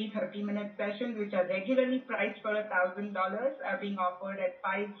sessions, three 30-minute sessions, which are regularly priced for $1,000, are being offered at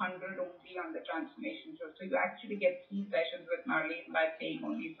 $500 only on the transformation show. So you actually get 3 sessions with Marlene by paying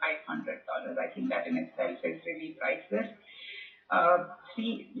only $500. I think that in itself is really priceless.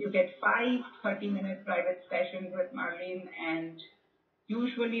 You get 5 30-minute private sessions with Marlene, and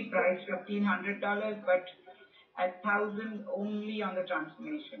usually priced $1,500, but at $1,000 only on the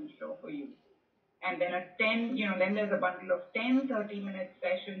transformation show for you. And then then there's a bundle of 10 30-minute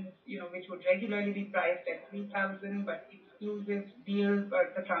sessions, which would regularly be priced at $3,000, but exclusive deal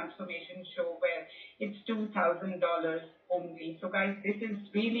for the transformation show where it's $2,000 only. So guys, this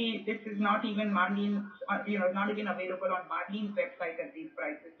is not even Marlene's, not even available on Marlene's website at these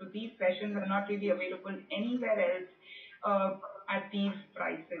prices. So these sessions are not really available anywhere else at these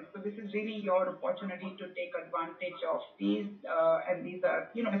prices. So this is really your opportunity to take advantage of these. And these are,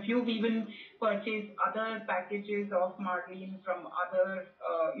 if you've even purchased other packages of Marlene from other,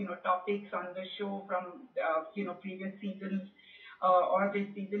 topics on the show from, previous seasons, or this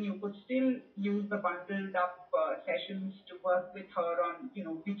season, you could still use the bundled up sessions to work with her on,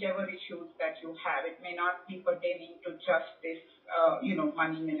 whichever issues that you have. It may not be pertaining to just this,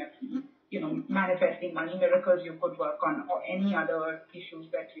 money minutes, manifesting money miracles. You could work on or any other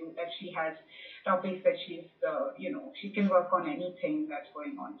issues that she has, topics that she's, she can work on anything that's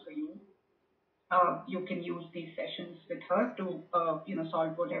going on for you. You can use these sessions with her to,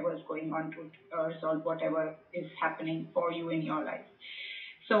 solve whatever is going on, to resolve whatever is happening for you in your life.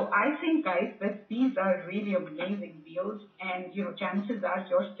 So I think, guys, that these are really amazing deals, and chances are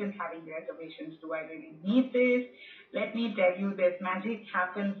you're still having reservations. Do I really need this? Let me tell you, this magic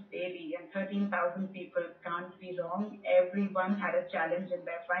happens daily, and 13,000 people can't be wrong. Everyone had a challenge in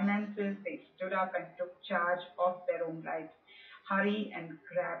their finances. They stood up and took charge of their own lives. Hurry and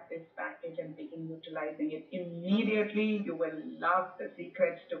grab this package and begin utilizing it immediately. You will love the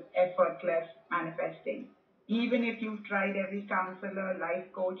secrets to effortless manifesting. Even if you've tried every counselor, life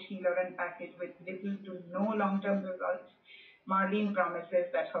coach, healer, and package with little to no long-term results, Marlene promises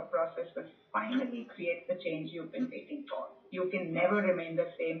that her process will finally create the change you've been waiting for. You can never remain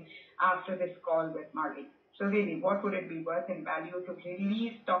the same after this call with Marlene. So really, what would it be worth in value to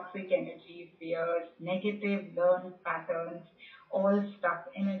release toxic energy, fears, negative learned patterns, all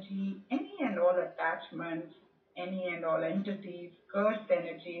stuck energy, any and all attachments, any and all entities, cursed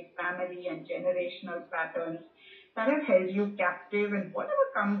energies, family and generational patterns that have held you captive, and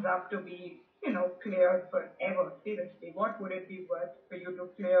whatever comes up to be, cleared forever. Seriously, what would it be worth for you to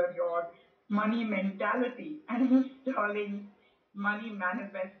clear your money mentality and installing money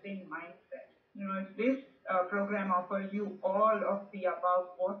manifesting mindset? If this program offers you all of the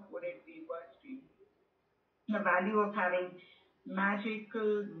above, what would it be worth to you? The value of having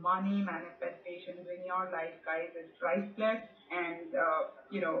magical money manifestations in your life, guys, is priceless. And,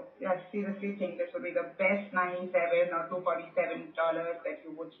 I seriously think this would be the best $97 or $247 that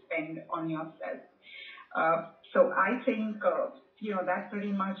you would spend on yourself. So I think, that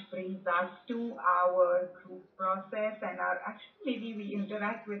pretty much brings us to our group process and maybe we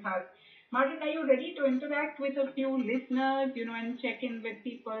interact with our Marlene, are you ready to interact with a few listeners, and check in with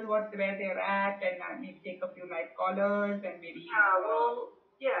people, where they're at, and maybe take a few live callers and maybe...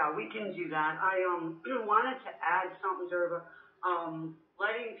 Yeah, we can do that. I wanted to add something, Durga,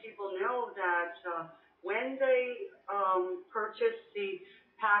 letting people know that when they purchase the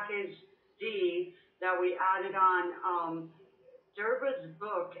package D that we added on, Durga's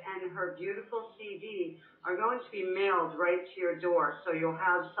book and her beautiful CD are going to be mailed right to your door, so you'll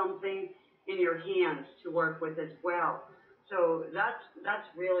have something in your hands to work with as well. So that's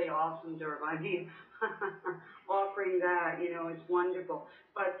really awesome, Durga. I mean, offering that, is wonderful.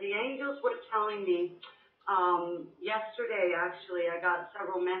 But the angels were telling me yesterday, actually, I got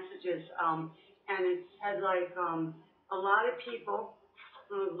several messages, and it said a lot of people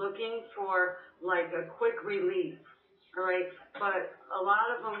looking for a quick relief. All right, but a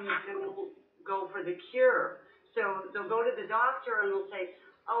lot of them do go for the cure. So they'll go to the doctor and they'll say,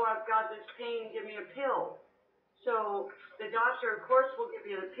 "Oh, I've got this pain, give me a pill." So the doctor, of course, will give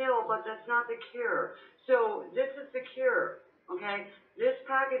you the pill, but that's not the cure. So this is the cure, okay? This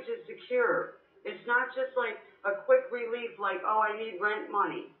package is the cure. It's not just a quick relief "Oh, I need rent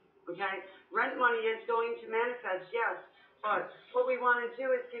money," okay? Rent money is going to manifest, yes, but what we want to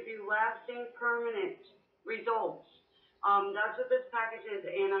do is give you lasting, permanent results. That's what this package is.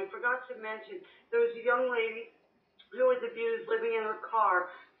 And I forgot to mention, there was a young lady who was abused living in her car.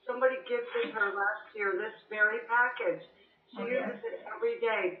 Somebody gifted her last year this very package. She uses it every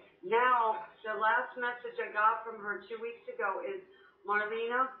day. Now, the last message I got from her 2 weeks ago is,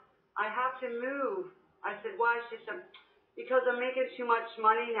 Marlena, I have to move. I said, why? She said, because I'm making too much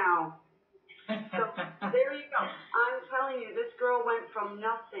money now. So there you go. I'm telling you, this girl went from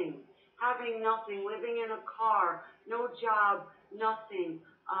nothing, having nothing, living in a car, no job, nothing.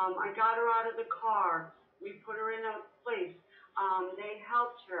 I got her out of the car. We put her in a place. They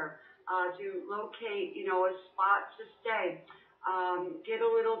helped her to locate, a spot to stay, get a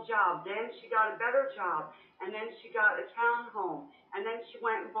little job. Then she got a better job, and then she got a townhome, and then she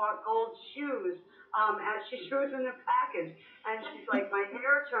went and bought gold shoes. As she was in the package, and she's like, my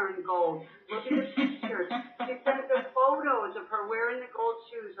hair turned gold. Look at the pictures. She sent the photos of her wearing the gold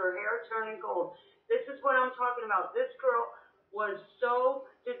shoes, her hair turning gold. This is what I'm talking about. This girl was so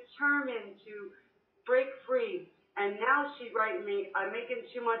determined to break free, and now she's writing me, I'm making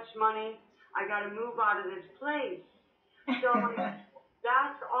too much money. I got to move out of this place. So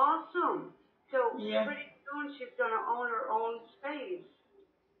that's awesome. So pretty soon she's going to own her own space,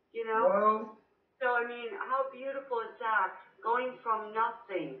 Whoa. So, I mean, how beautiful is that? Going from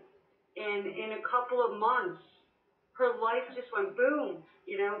nothing in a couple of months, her life just went boom,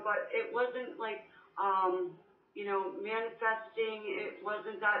 but it wasn't like, manifesting. It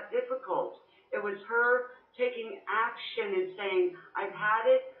wasn't that difficult. It was her taking action and saying, I've had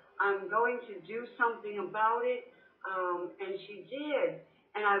it. I'm going to do something about it. And she did.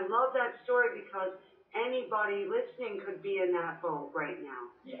 And I love that story because anybody listening could be in that boat right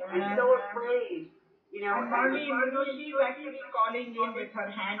now. And so afraid, And Marlene, she's actually calling in with her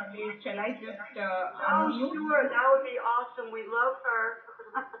hand raised. Shall I just unmute? Sure, that would be awesome. We love her.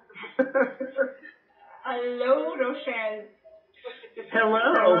 Hello, Rochelle.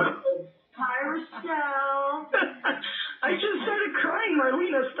 Hello. Hi, Rochelle. I just started crying,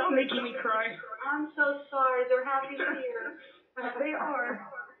 Marlena. Stop making me cry. I'm so sorry. They're happy here. They are.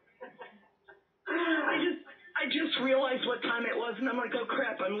 I just realized what time it was, and I'm like, oh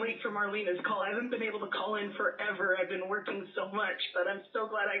crap, I'm late for Marlena's call. I haven't been able to call in forever. I've been working so much, but I'm so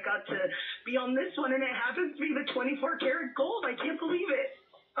glad I got to be on this one, and it happens to be the 24 karat gold. I can't believe it.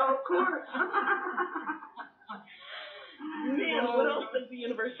 Of course. Man, what else does the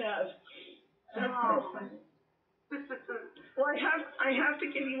universe have? Well, I have to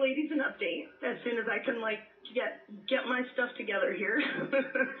give you ladies an update as soon as I can get my stuff together here.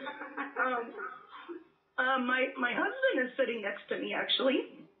 My husband is sitting next to me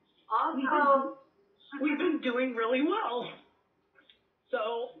actually. Awesome. We've been doing really well. So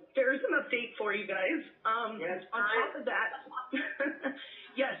there's an update for you guys. Yes, on top of that,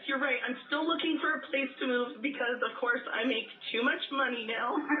 yes, you're right. I'm still looking for a place to move because, of course, I make too much money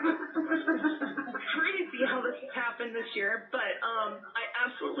now. Crazy how this has happened this year, but I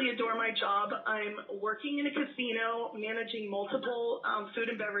absolutely adore my job. I'm working in a casino, managing multiple food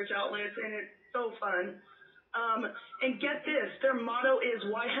and beverage outlets, and it's so fun. And get this, their motto is,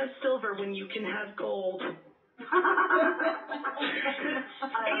 why have silver when you can have gold? And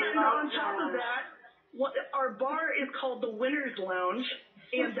on top of that, our bar is called the Winners Lounge,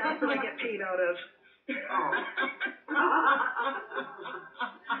 and that's what I get paid out of.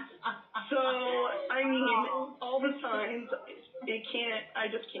 So, I mean, all the signs, I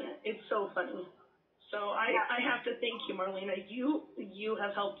just can't. It's so funny. So I have to thank you, Marlena. You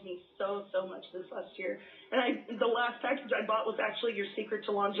have helped me so much this last year. And the last package I bought was actually your Secret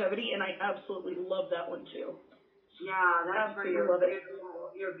to Longevity, and I absolutely love that one too. Yeah, that's for your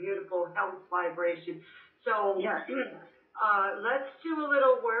beautiful health vibration. So let's do a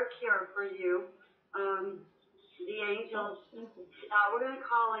little work here for you. The angels. We're going to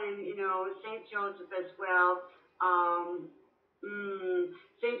call in, St. Joseph as well.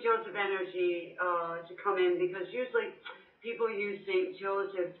 St. Joseph energy to come in, because usually people use St.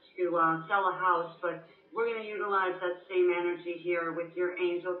 Joseph to sell a house, but we're going to utilize that same energy here with your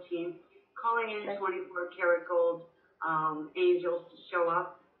angel team, calling in 24 karat gold angels to show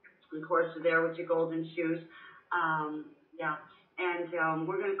up. Of course, they're there with your golden shoes. And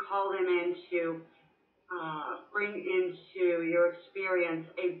we're going to call them in to bring into your experience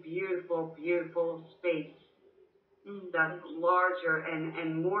a beautiful, beautiful space that's larger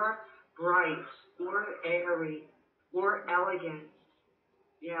and more bright, more airy, more elegant.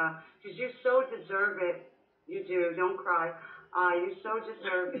 Yeah, because you so deserve it. You do. Don't cry. You so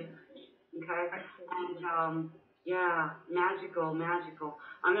deserve it. Okay? And, magical, magical.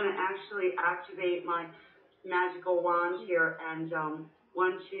 I'm going to actually activate my magical wand here, and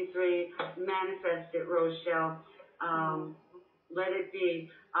 1, 2, 3, manifest it, Rochelle. let it be.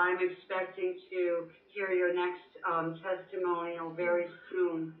 I'm expecting to hear your next testimonial very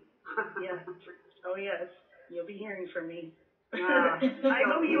soon. Yes. Oh, yes. You'll be hearing from me. Yeah. I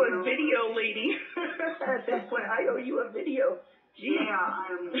owe you a video, lady. At this point, I owe you a video. Jeez. Yeah,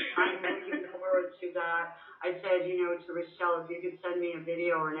 I'm looking forward to that. I said, to Rochelle, if you could send me a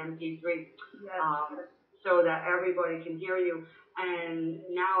video or an MP3, Yes. so that everybody can hear you. And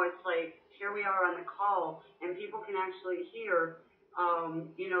now it's like, here we are on the call, and people can actually hear,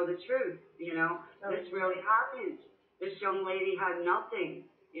 the truth, This really happened. This young lady had nothing,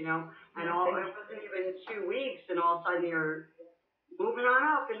 and it wasn't even 2 weeks, and all of a sudden you're moving on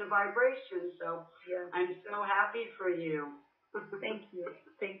up in the vibration. So Yes. I'm so happy for you. Thank you.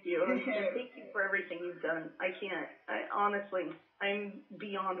 Thank you. And thank you for everything you've done. Honestly, I'm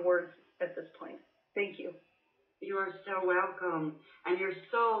beyond words at this point. Thank you. You are so welcome, and you're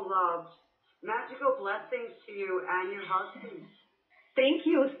so loved. Magical blessings to you and your husband. Thank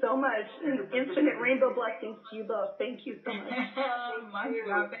you so much, and infinite rainbow blessings to you both. Thank you so much. Much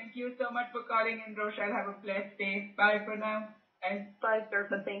love. Thank you so much for calling in, Rochelle. Have a blessed day. Bye for now. And Bye,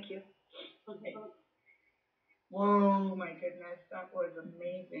 Zerpa. Thank you. okay. Whoa, my goodness, that was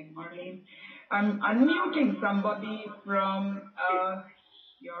amazing, Marlene. I'm unmuting somebody from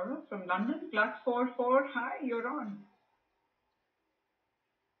Europe, from London, +44. Hi, you're on.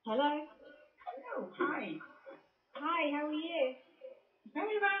 Hello. Hello, hi. Hi, how are you?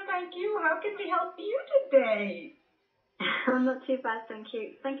 Very well, thank you. How can we help you today? I'm not too bad, thank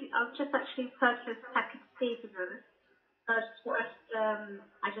you. Thank you. I've just actually purchased package tea, to be honest.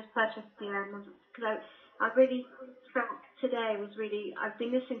 I just purchased because I really felt today was really. I've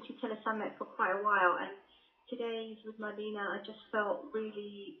been listening to Telesummit for quite a while, and today's with Marlena, I just felt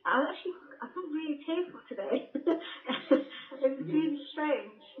really. I felt really tearful today. It was really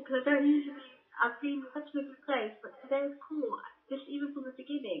strange because I don't usually. I've been such a good place, but today was cool. Just even from the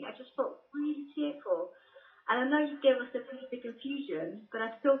beginning, I just felt really tearful. And I know you gave us a really big infusion, but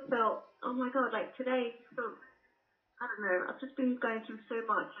I still felt, oh my god, like today, I don't know, I've just been going through so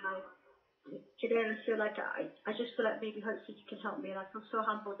much, and today I feel like I just feel like maybe hopefully you can help me, and I feel so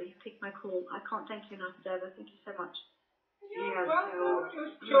humbled that you picked my call. I can't thank you enough, Deva. Thank you so much. You're welcome.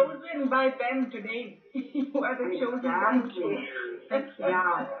 You're chosen by them today. You are the chosen one. Thank you.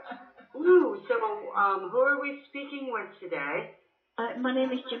 Yeah. Ooh, so who are we speaking with today? My name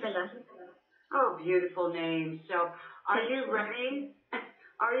is Jamila. Oh, beautiful name. So are you ready?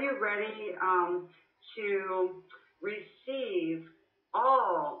 Are you ready to receive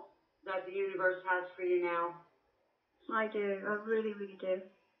all that the universe has for you now? I do. I really, really do.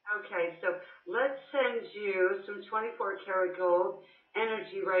 Okay, so let's send you some 24 karat gold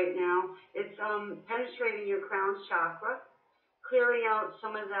energy right now. It's penetrating your crown chakra, clearing out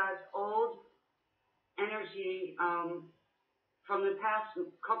some of that old energy from the past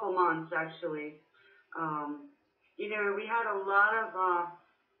couple months, actually. We had a lot of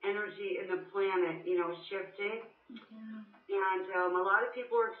energy in the planet, shifting. And a lot of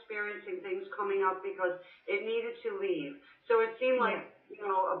people were experiencing things coming up because it needed to leave. So it seemed like,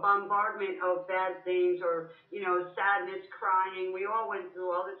 a bombardment of bad things or, sadness, crying. We all went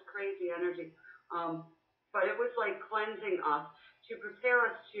through all this crazy energy. But it was like cleansing us to prepare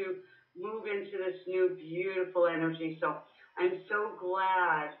us to move into this new beautiful energy. So I'm so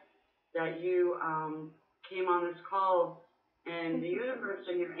glad that you came on this call, and the universe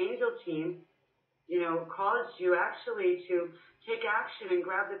and your angel team caused you actually to take action and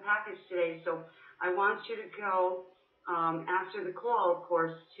grab the package today. So I want you to go, after the call, of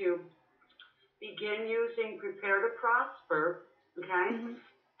course, to begin using Prepare to Prosper, okay? Mm-hmm.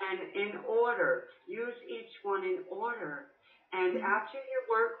 And in order. Use each one in order. And after you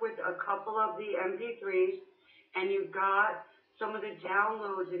work with a couple of the MP3s and you got some of the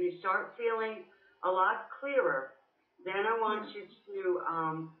downloads and you start feeling a lot clearer, then I want you to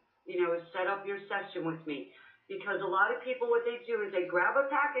set up your session with me. Because a lot of people, what they do is they grab a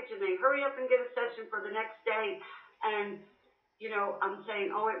package and they hurry up and get a session for the next day. And, I'm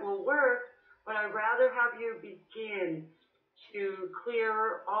saying, it will work, but I'd rather have you begin to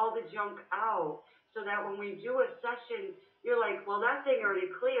clear all the junk out so that when we do a session, you're like, well, that thing already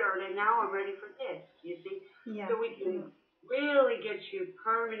cleared and now I'm ready for this, you see? Yeah. So we can really get you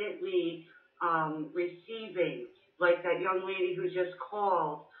permanently receiving, like that young lady who just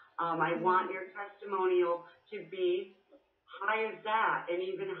called. I want your testimonial to be high as that and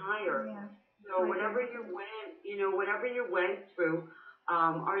even higher. Yeah. So whatever you went through,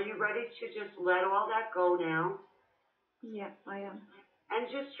 are you ready to just let all that go now? Yeah, I am. And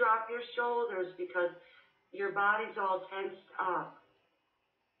just drop your shoulders because your body's all tensed up.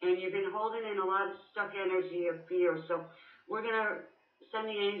 And you've been holding in a lot of stuck energy of fear. So we're going to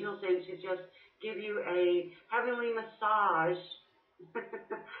send the angels in to just give you a heavenly massage.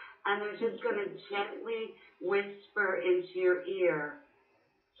 And they're just going to gently whisper into your ear.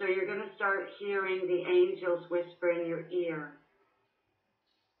 So you're going to start hearing the angels whisper in your ear.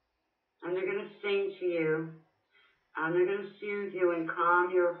 And they're going to sing to you. And they're going to soothe you and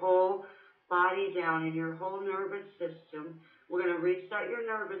calm your whole body down and your whole nervous system. We're going to reset your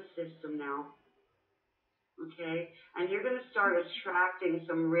nervous system now. Okay? And you're going to start attracting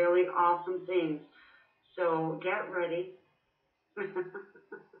some really awesome things. So get ready.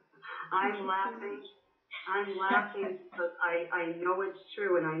 I'm laughing because I know it's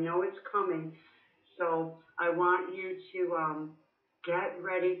true and I know it's coming. So I want you to get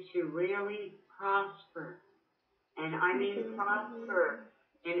ready to really prosper. And I mean prosper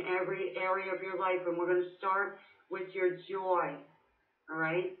in every area of your life. And we're going to start with your joy, all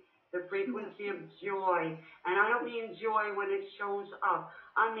right? The frequency of joy. And I don't mean joy when it shows up.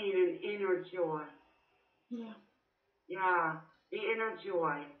 I mean an inner joy. Yeah. Yeah, the inner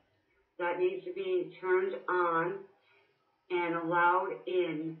joy that needs to be turned on and allowed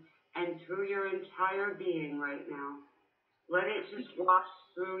in and through your entire being right now. Let it just wash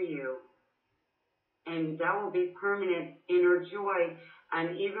through you. And that will be permanent inner joy.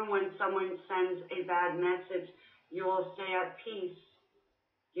 And even when someone sends a bad message, you will stay at peace.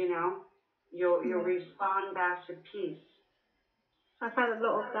 You know, you'll respond back to peace. I've had a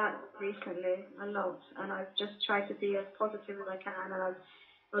lot of that recently, a lot, and I've just tried to be as positive as I can. And I've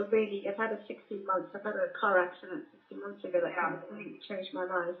had a 16 months. I've had a car accident 16 months ago that completely changed my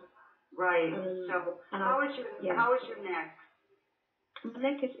life. Right. How is your neck? My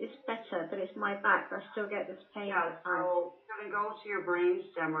neck is better, but it's my back. I still get this pain. Yeah, so I'm going to go to your brain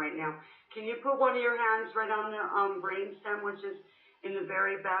stem right now. Can you put one of your hands right on the brain stem, which is in the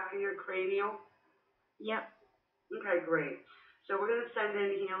very back of your cranial? Yep. Okay, great. So we're going to send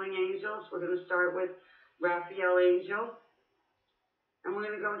in healing angels. We're going to start with Raphael Angel. And we're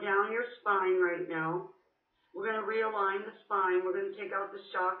going to go down your spine right now. We're going to realign the spine. We're going to take out the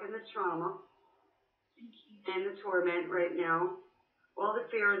shock and the trauma and the torment right now. All the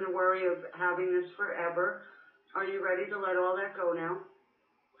fear and the worry of having this forever. Are you ready to let all that go now?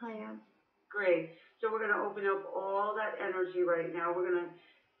 I am. Great. So we're going to open up all that energy right now. We're going to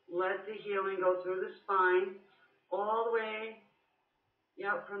let the healing go through the spine, all the way,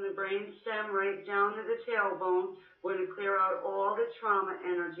 from the brain stem right down to the tailbone. We're going to clear out all the trauma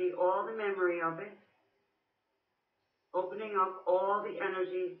energy, all the memory of it. Opening up all the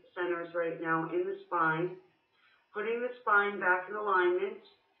energy centers right now in the spine. Putting the spine back in alignment,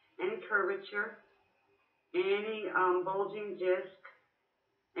 any curvature, any bulging disc,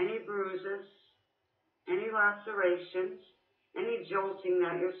 any bruises, any lacerations, any jolting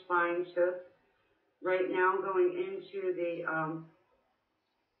that your spine took. Right now going into the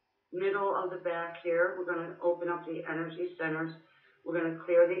middle of the back here, we're going to open up the energy centers. We're going to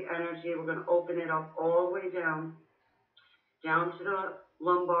clear the energy. We're going to open it up all the way down to the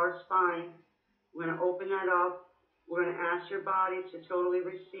lumbar spine. We're going to open that up. We're going to ask your body to totally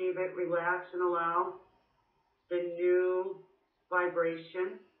receive it, relax, and allow the new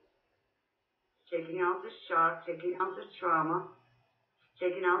vibration, taking out the shock, taking out the trauma,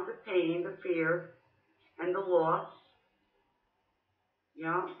 taking out the pain, the fear, and the loss,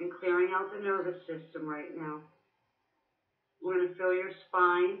 and clearing out the nervous system right now. We're going to fill your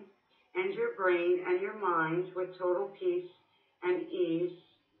spine and your brain and your mind with total peace and ease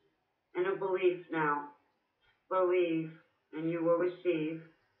and a belief now. Believe, and you will receive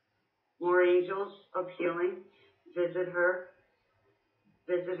more angels of healing. Visit her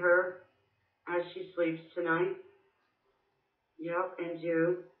as she sleeps tonight. And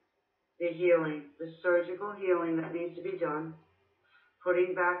do the healing, the surgical healing that needs to be done.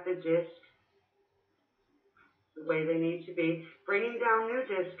 Putting back the disc the way they need to be. Bringing down new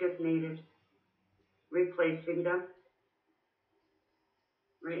discs if needed. Replacing them.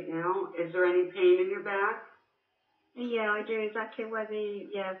 Right now, is there any pain in your back? Yeah, I do exactly where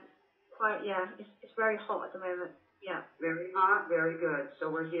it's very hot at the moment. Yeah. Very hot, very good. So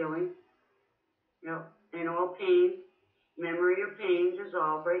we're healing. And all pain, memory of pain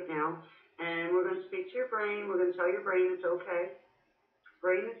dissolve right now. And we're going to speak to your brain. We're going to tell your brain it's okay.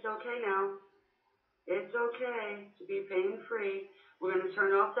 Brain, it's okay now. It's okay to be pain-free. We're going to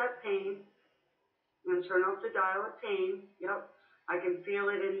turn off that pain. I'm going to turn off the dial of pain. I can feel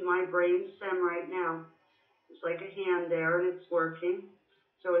it in my brain stem right now. It's like a hand there, and it's working.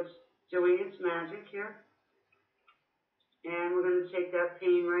 So it's doing its magic here. And we're going to take that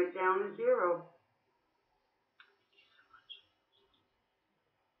pain right down to zero.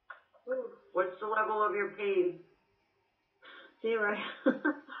 What's the level of your pain? 0.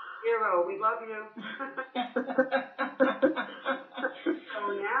 Zero. We love you.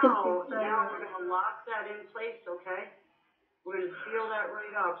 So now we're going to lock that in place, okay? We're going to seal that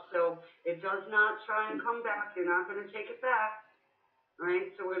right up. So it does not try and come back. You're not going to take it back. All right?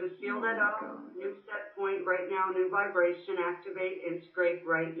 So we're going to seal that up. New set point right now, new vibration, activate, integrate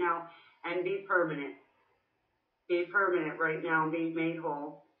right now, and be permanent. Be permanent right now and be made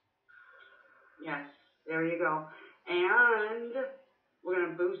whole. Yes, there you go. And we're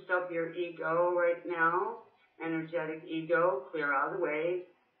going to boost up your ego right now. Energetic ego, clear out of the way.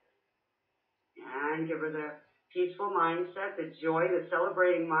 And give her the peaceful mindset, the joy, the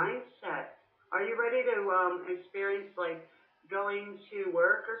celebrating mindset. Are you ready to experience like going to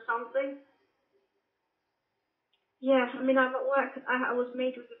work or something? Yeah, I mean, I'm at work. I was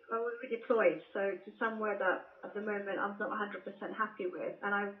redeployed, so to somewhere that at the moment I'm not 100% happy with, and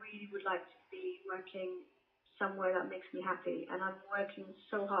I really would like to be working somewhere that makes me happy, and I'm working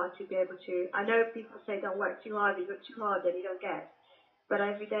so hard to be able to. I know people say don't work too hard, you work too hard, then you don't get. But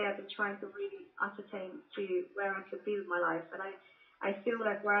every day I've been trying to really ascertain to where I could be with my life, and I feel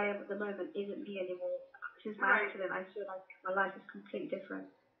like where I am at the moment isn't me anymore. Since my accident, I feel like my life is completely different.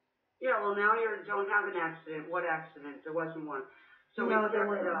 Yeah, well now you don't have an accident. What accident? There wasn't one. So No, we there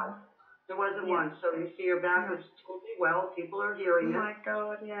cleared it wasn't out. one. There wasn't one. So you see your back is totally well. People are hearing Oh it. my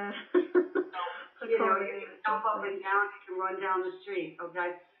God, yeah. You know, you can jump up and down, you can run down the street,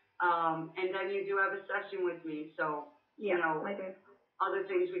 okay? And then you do have a session with me, so, you know, I do. other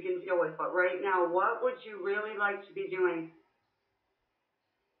things we can deal with. But right now, what would you really like to be doing?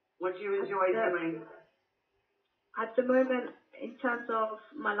 What do you enjoy doing? At the moment, in terms of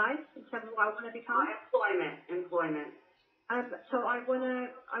my life, in terms of what I want to become, Employment. So I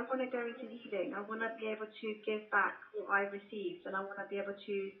wanna go into healing. I wanna be able to give back what I received, and I wanna be able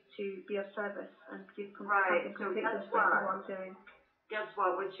to be of service and do something completely different from what I'm doing. Guess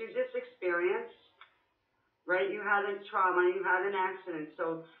what? What you just experienced, right? You had a trauma, you had an accident,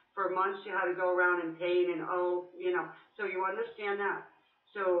 so for months you had to go around in pain and so you understand that.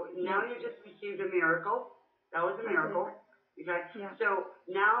 So now you just received a miracle. That was a miracle. Okay? Yeah. So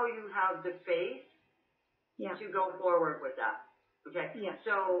now you have the faith to go forward with that. Okay? Yeah.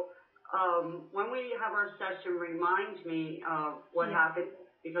 So when we have our session, remind me of what happened,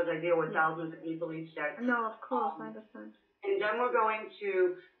 because I deal with thousands of people each day. No, of course, I understand. And then we're going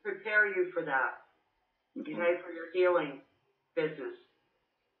to prepare you for that. Okay, for your healing business.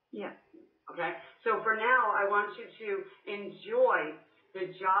 Yeah. Okay? So for now, I want you to enjoy the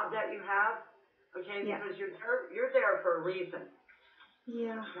job that you have, okay? Because you're there for a reason.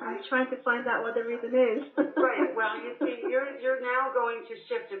 Yeah, okay? I'm trying to find out what the reason is. Right. Well, you see, you're now going to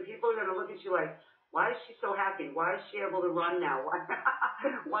shift, and people are going to look at you like, why is she so happy? Why is she able to run now?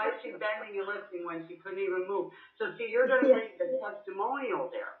 Why is she bending and lifting when she couldn't even move? So see, you're going to bring the testimonial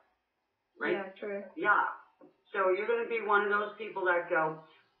there. Right? Yeah, true. Yeah. So you're going to be one of those people that go,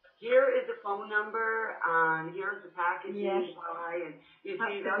 here is the phone number, and here's the package you need to buy, and you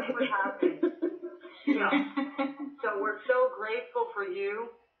see, that's what happens. Yeah. So we're so grateful for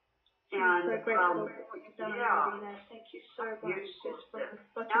you. And I'm so grateful for what you've done, Marlena. Thank you so much. Just from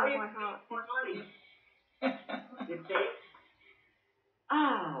the bottom of my heart. Thank you. You see?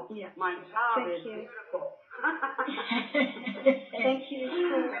 Oh, my job is beautiful. Thank you.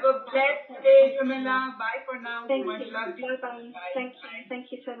 Have a blessed day, Jamila. Bye for now. Thank Much you. love to you. Bye-bye. Thank you. Thank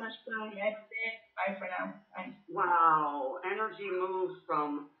you so much. Bye. Blessed day. Bye for now. Bye. Wow. Energy moves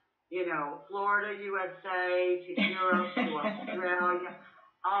from, Florida, USA to Europe to Australia.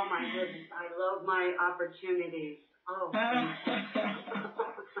 Oh, my goodness. I love my opportunities. Oh,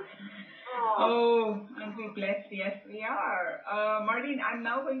 Oh, aren't we blessed? Yes, we are. Marlene, I'm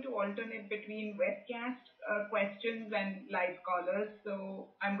now going to alternate between webcast questions and live callers. So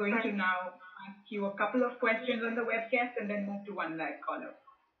I'm going to now ask you a couple of questions on the webcast and then move to one live caller.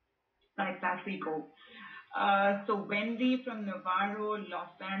 Like that we go. So Wendy from Navarro,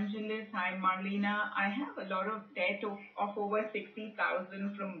 Los Angeles. Hi, Marlena. I have a lot of debt of over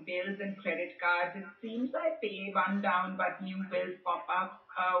 60,000 from bills and credit cards. It seems I pay one down, but new bills pop up.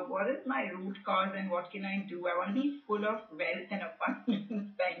 What is my root cause and what can I do? I want to be full of wealth and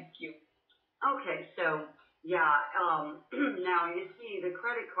abundance. Thank you. Okay, so now you see the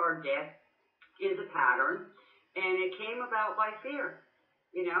credit card debt is a pattern, and it came about by fear.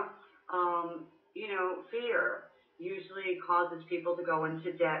 Fear usually causes people to go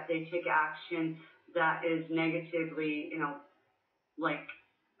into debt. They take action that is negatively, like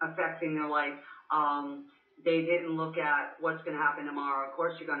affecting their life. They didn't look at what's going to happen tomorrow. Of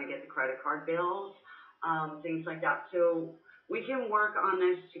course, you're going to get the credit card bills, things like that. So we can work on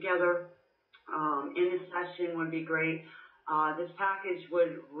this together. In a session would be great. This package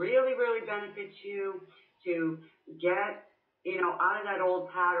would really, really benefit you to get, out of that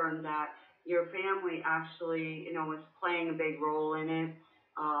old pattern that your family actually, is playing a big role in it,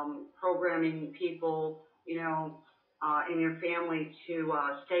 programming people, in your family to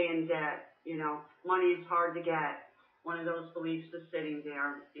stay in debt. Money is hard to get. One of those beliefs is sitting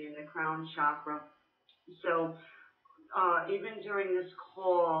there in the crown chakra. So even during this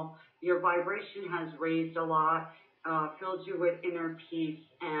call, your vibration has raised a lot, filled you with inner peace,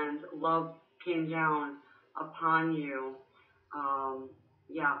 and love came down upon you.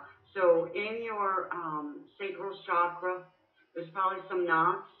 Yeah. So in your sacral chakra, there's probably some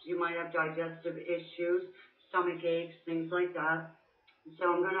knots. You might have digestive issues, stomach aches, things like that.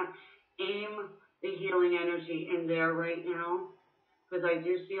 So I'm going to aim the healing energy in there right now, because I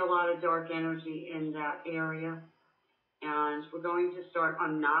do see a lot of dark energy in that area. And we're going to start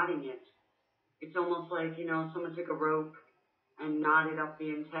unknotting it. It's almost like, someone took a rope and knotted up the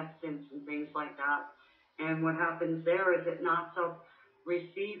intestines and things like that. And what happens there is it knots up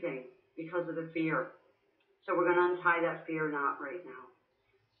receiving because of the fear. So we're going to untie that fear knot right now.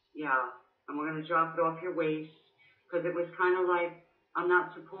 Yeah. And we're going to drop it off your waist, because it was kind of like, I'm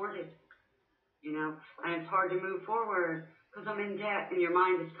not supported, and it's hard to move forward because I'm in debt, and your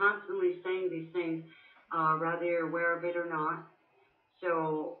mind is constantly saying these things, whether you're aware of it or not.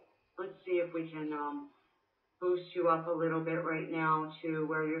 So let's see if we can boost you up a little bit right now to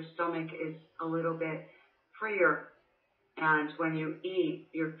where your stomach is a little bit freer. And when you eat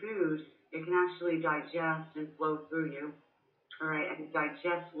your food, it can actually digest and flow through you. All right, and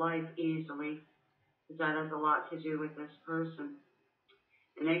digest life easily, because that has a lot to do with this person.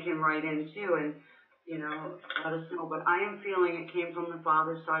 And they can write in too and, let us know. But I am feeling it came from the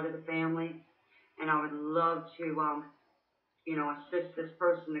father's side of the family, and I would love to, assist this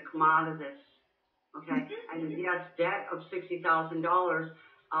person to come out of this. Okay, and yes, debt of $60,000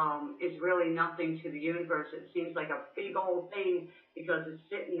 is really nothing to the universe. It seems like a big old thing because it's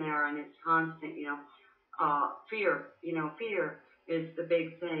sitting there and it's constant. Fear. Fear is the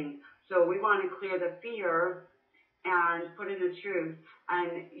big thing. So we want to clear the fear and put in the truth,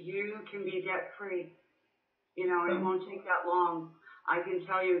 and you can be debt free. It won't take that long. I can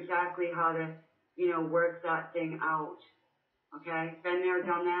tell you exactly how to, work that thing out. Okay, been there,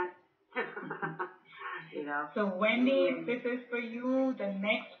 done that. So Wendy, if this is for you, the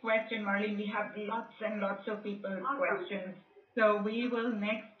next question, Marlene, we have lots and lots of people's questions. So we will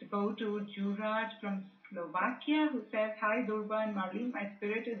next go to Juraj from Slovakia, who says, "Hi Durba and Marlene, my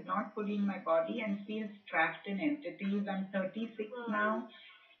spirit is not fully in my body and feels trapped in entities. I'm 36 now,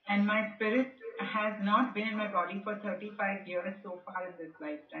 and my spirit has not been in my body for 35 years so far in this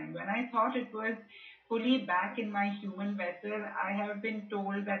lifetime. When I thought it was fully back in my human vessel, I have been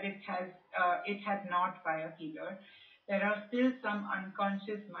told that it had not by a healer. There are still some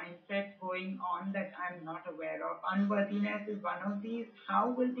unconscious mindsets going on that I'm not aware of. Unworthiness is one of these.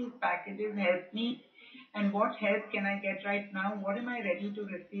 How will these packages help me? And what help can I get right now? What am I ready to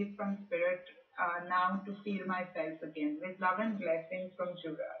receive from Spirit now to feel myself again? With love and blessings from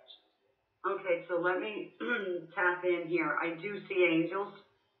Juraj." Okay, so let me tap in here. I do see angels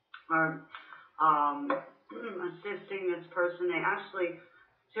are assisting this person. They actually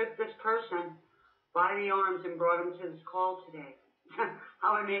took this person by the arms and brought him to this call today.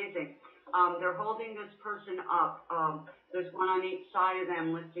 How amazing. They're holding this person up. There's one on each side of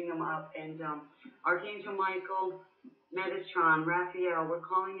them, lifting them up. And Archangel Michael, Metatron, Raphael, we're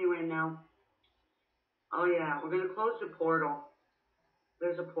calling you in now. Oh, yeah, we're going to close the portal.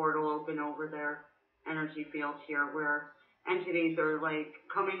 There's a portal open over there, energy field here, where entities are like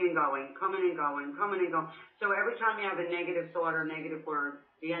coming and going, coming and going, coming and going. So every time you have a negative thought or negative word,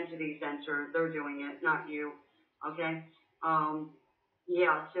 the entities enter. They're doing it, not you. Okay?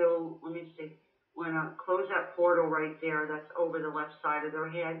 Yeah, so let me see. We're going to close that portal right there. That's over the left side of their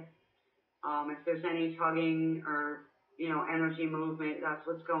head. If there's any tugging or, energy movement, that's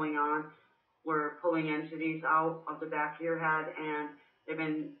what's going on. We're pulling entities out of the back of your head, and they've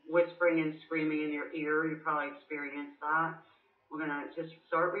been whispering and screaming in your ear. You probably experienced that. We're going to just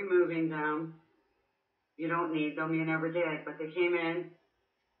start removing them. You don't need them. You never did. But they came in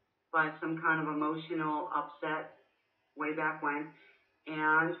by some kind of emotional upset way back when.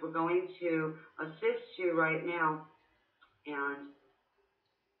 And we're going to assist you right now. And,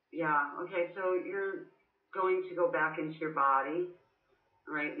 yeah, okay, so you're going to go back into your body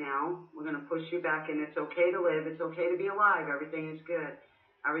right now. We're going to push you back in. It's okay to live. It's okay to be alive. Everything is good.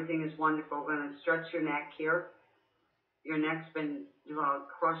 Everything is wonderful. We're going to stretch your neck here. Your neck's been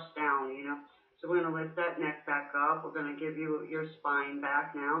crushed down, So we're going to lift that neck back up. We're going to give you your spine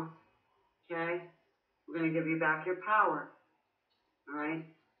back now. Okay? We're going to give you back your power. All right?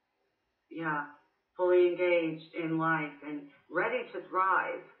 Yeah. Fully engaged in life and ready to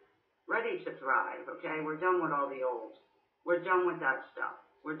thrive. Ready to thrive, okay? We're done with all the old. We're done with that stuff.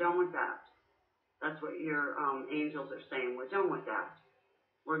 We're done with that. That's what your angels are saying. We're done with that.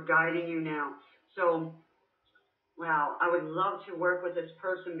 We're guiding you now. So, wow, I would love to work with this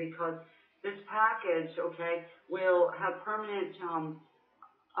person because this package, okay, will have permanent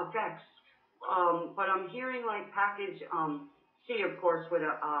effects. But I'm hearing like package C, of course, with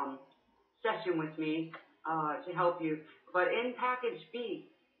a session with me to help you. But in package B,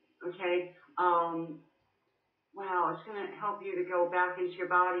 okay, wow, it's going to help you to go back into your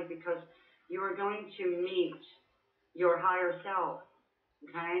body because you are going to meet your higher self,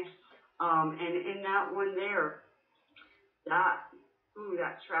 okay? And in that one there, that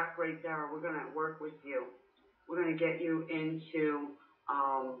track right there, we're going to work with you. We're going to get you into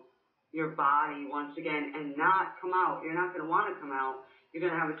your body once again and not come out. You're not going to want to come out. You're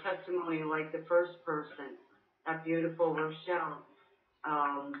going to have a testimony like the first person, that beautiful Rochelle.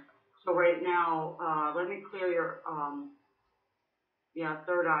 So right now, let me clear your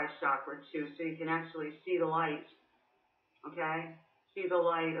third eye chakra too, so you can actually see the light. Okay, see the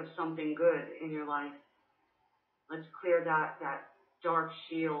light of something good in your life. Let's clear that dark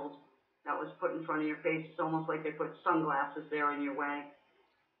shield that was put in front of your face. It's almost like they put sunglasses there in your way.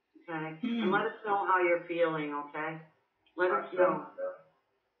 Okay, and let us know how you're feeling. Okay, let us know.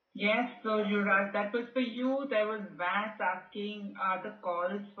 Yes, so Yuvraj, that was for you. There was Vas asking, are the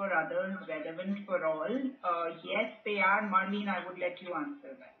calls for others relevant for all? Yes, they are. Marlene, I would let you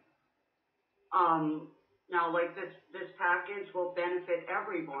answer that. Now, like this package will benefit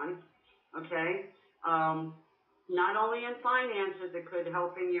everyone, okay? Not only in finances, it could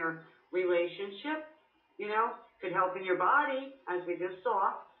help in your relationship, could help in your body, as we just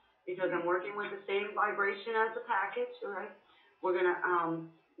saw, because I'm working with the same vibration as the package, all right? We're going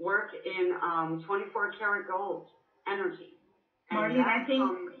to work in 24 karat gold energy. And Marlene, that I think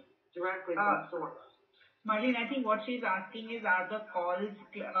comes directly from source. Marlene, I think what she's asking is, are the calls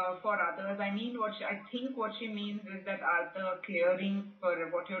for others? I think what she means is that are the clearings for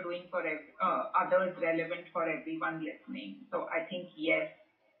what you're doing for others relevant for everyone listening? So I think yes.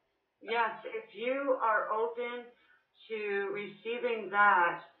 Yes, if you are open to receiving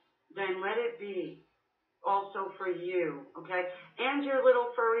that, then let it be also for you, okay? And your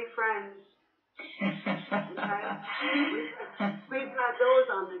little furry friends. Okay? We've got those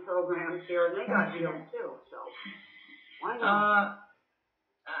on the programs here, and they got healed too, so why not?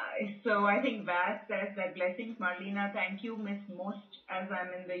 So I think Vas says that blessings, Marlena. Thank you, Miss Most. As I'm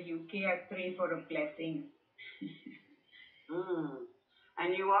in the UK, I pray for a blessing.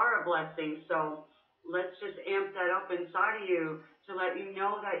 And you are a blessing, so let's just amp that up inside of you to let you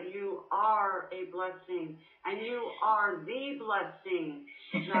know that you are a blessing, and you are the blessing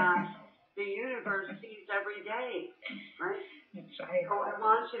that the universe sees every day, right? That's right. So I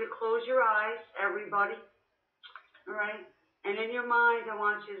want you to close your eyes, everybody, all right? And in your mind, I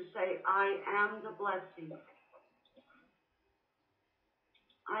want you to say, I am the blessing.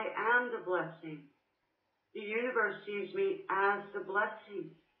 I am the blessing. The universe sees me as the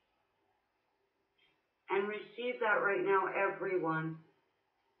blessing. And receive that right now, everyone.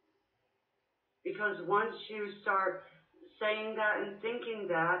 Because once you start saying that and thinking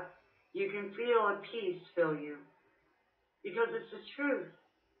that, you can feel a peace fill you. Because it's the truth.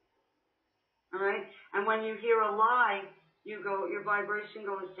 All right? And when you hear a lie, your vibration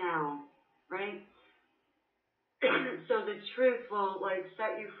goes down. Right? So the truth will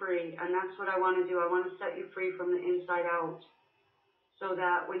set you free. And that's what I want to do. I want to set you free from the inside out. So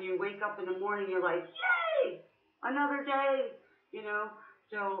that when you wake up in the morning, you're like, yay! Another day!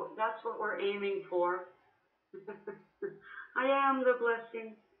 So that's what we're aiming for. I am the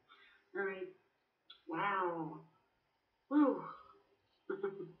blessing. All right. Wow. Whew.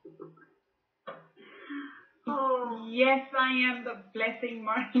 Oh. Yes, I am the blessing,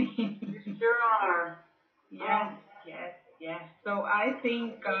 Marlene. You sure are. Yes. So I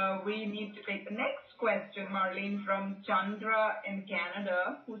think we need to take the next question, Marlene, from Chandra in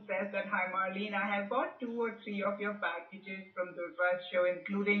Canada, who says that, hi, Marlene, I have bought 2 or 3 of your packages from Durga's show,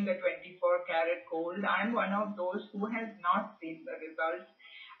 including the 24 karat gold. I'm one of those who has not seen the results.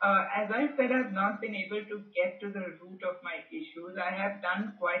 As I said, I've not been able to get to the root of my issues. I have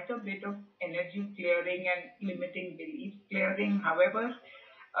done quite a bit of energy clearing and limiting beliefs clearing. However,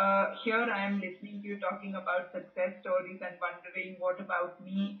 here I am listening to you talking about success stories and wondering, what about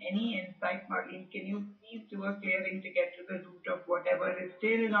me? Any insight, Marlene? Can you please do a clearing to get to the root of whatever is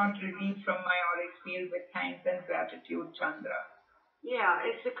still not released from my auric field? With thanks and gratitude, Chandra. Yeah,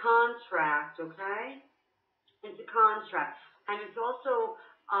 it's a contract, okay? It's a contract. And it's also,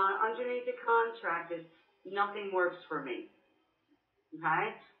 underneath the contract is nothing works for me.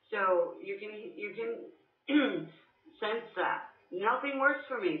 Okay? So you can sense that. Nothing works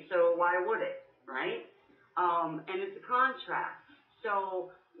for me, so why would it? Right? And it's a contract.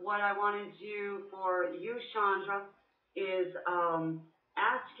 So what I want to do for you, Chandra, is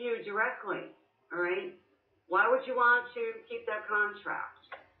ask you directly, all right? Why would you want to keep that contract,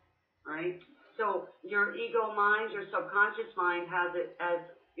 right? So your ego mind, your subconscious mind has it as,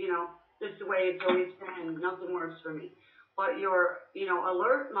 this is the way it's always been, nothing works for me. But your,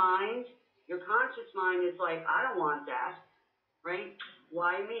 alert mind, your conscious mind is like, I don't want that, right?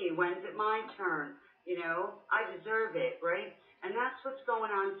 Why me? When's it my turn? I deserve it, right? And that's what's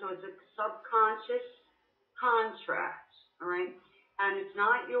going on. So it's a subconscious contract, all right? And it's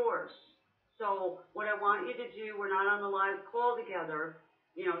not yours. So what I want you to do, we're not on the live call together,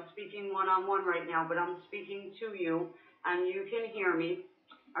 speaking one-on-one right now, but I'm speaking to you, and you can hear me,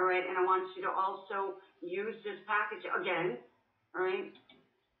 all right? And I want you to also use this package again, all right?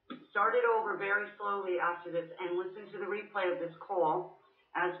 Start it over very slowly after this and listen to the replay of this call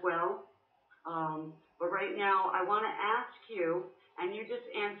as well. But right now, I want to ask you, and you just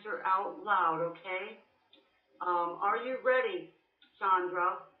answer out loud, okay? Are you ready,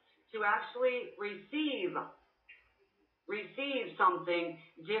 Chandra, to actually receive something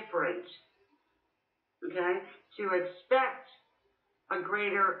different, okay? To expect a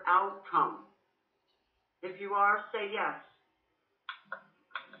greater outcome? If you are, say yes.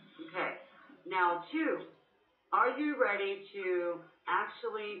 Okay. Now, 2, are you ready to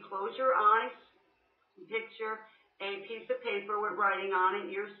actually close your eyes, picture a piece of paper with writing on it,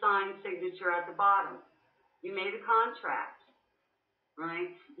 your signed signature at the bottom? You made a contract,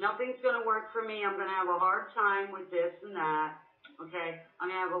 right? Nothing's going to work for me. I'm going to have a hard time with this and that, okay?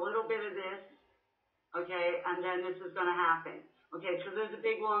 I'm going to have a little bit of this, okay? And then this is going to happen. Okay, so there's a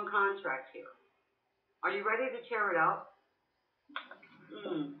big, long contract here. Are you ready to tear it up?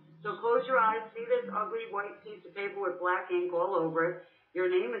 So close your eyes. See this ugly white piece of paper with black ink all over it? Your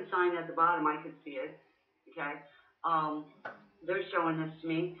name is signed at the bottom. I can see it. Okay? They're showing this to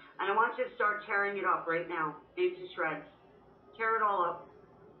me. And I want you to start tearing it up right now into shreds. Tear it all up.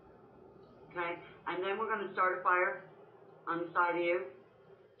 Okay? And then we're going to start a fire on the side of you.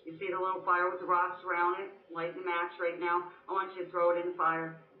 You see the little fire with the rocks around it? Light the match right now. I want you to throw it in the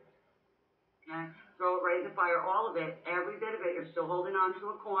fire. Okay? Throw it right in the fire. All of it. Every bit of it. You're still holding on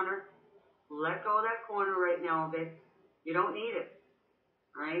to a corner. Let go of that corner right now of it. You don't need it.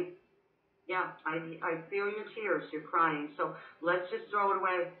 All right? Yeah, I feel your tears. You're crying. So let's just throw it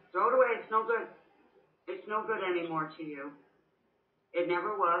away. Throw it away. It's no good. It's no good anymore to you. It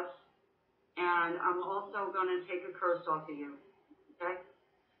never was. And I'm also going to take a curse off of you. Okay?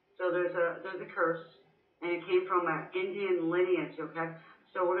 So there's a curse. And it came from an Indian lineage. Okay?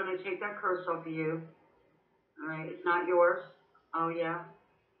 So we're going to take that curse off of you. All right? It's not yours. Oh, yeah.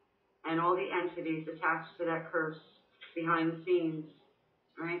 And all the entities attached to that curse behind the scenes.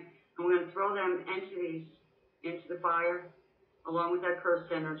 All right? And we're going to throw them entities into the fire along with that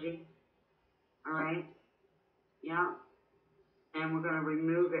cursed energy. All right? Yeah. And we're going to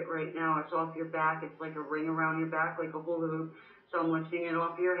remove it right now. It's off your back. It's like a ring around your back, like a hula hoop. So I'm lifting it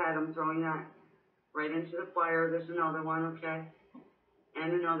off your head. I'm throwing that right into the fire. There's another one, okay?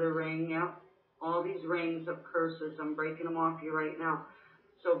 And another ring, yep. All these rings of curses, I'm breaking them off you right now.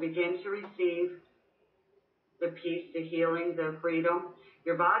 So begin to receive the peace, the healing, the freedom.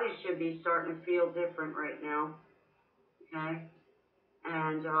 Your body should be starting to feel different right now, okay?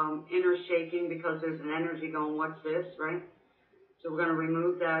 And inner shaking because there's an energy going, what's this, right? So we're going to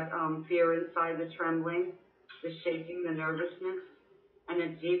remove that fear inside, the trembling, the shaking, the nervousness, and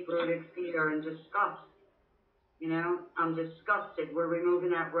the deep-rooted fear and disgust. I'm disgusted. We're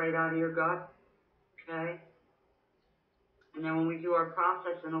removing that right out of your gut, okay? And then when we do our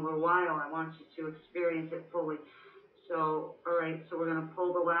process in a little while, I want you to experience it fully. So, all right, so we're going to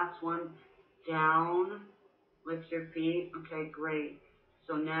pull the last one down. Lift your feet. Okay, great.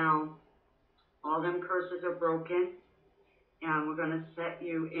 So now all them curses are broken. And we're going to set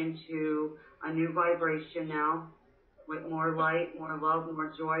you into a new vibration now with more light, more love,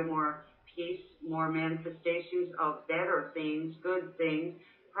 more joy, more peace, more manifestations of better things, good things,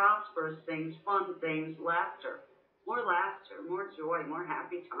 prosperous things, fun things, laughter. More joy, more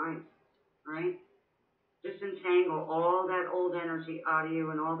happy times, right? Disentangle all that old energy out of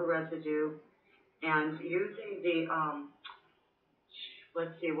you and all the residue. And using the,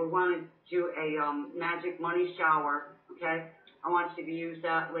 let's see, we want to do a magic money shower, okay? I want you to use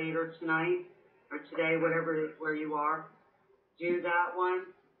that later tonight or today, whatever it is where you are. Do that one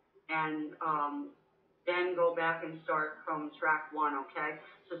and then go back and start from track 1, okay?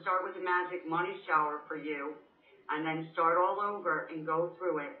 So start with the magic money shower for you, and then start all over and go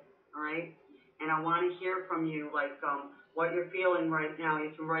through it, all right? And I want to hear from you, like, what you're feeling right now.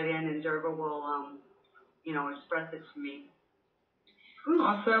 You can write in, and Durga will, express it to me.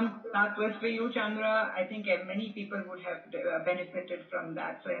 Awesome. That was for you, Chandra. I think many people would have benefited from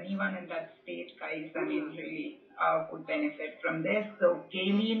that. So anyone in that state, guys, I mean, really would benefit from this. So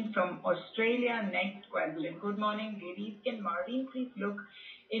Gayleen from Australia, next question. Good morning, ladies. Can Marlene please look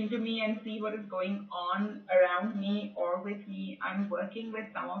into me and see what is going on around me or with me? I'm working with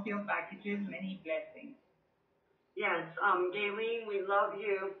some of your packages. Many blessings. Yes, Gayleen, we love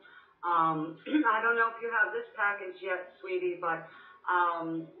you. I don't know if you have this package yet, sweetie, but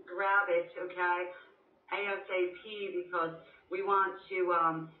grab it, okay, ASAP, because we want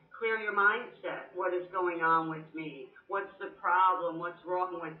to clear your mindset. What is going on with me? What's the problem? What's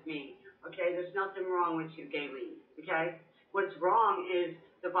wrong with me? Okay, there's nothing wrong with you, Gayleen, okay? What's wrong is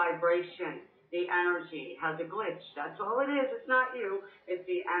the vibration, the energy has a glitch. That's all it is. It's not you. It's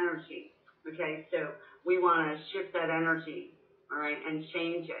the energy, okay? So we want to shift that energy, all right, and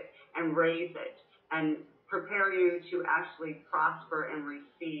change it and raise it and prepare you to actually prosper and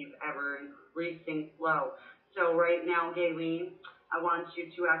receive ever-increasing flow. So right now, Gayleen, I want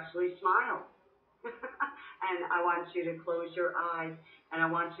you to actually smile. And I want you to close your eyes, and I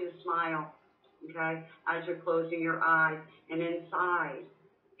want you to smile, okay, as you're closing your eyes. And inside,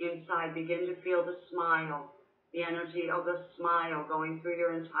 begin to feel the smile, the energy of the smile going through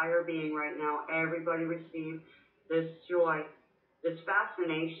your entire being right now. Everybody receive this joy, this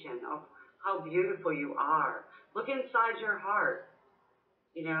fascination of how beautiful you are. Look inside your heart,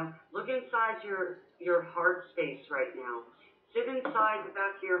 look inside your heart space right now. Sit inside the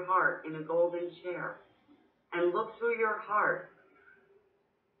back of your heart in a golden chair and look through your heart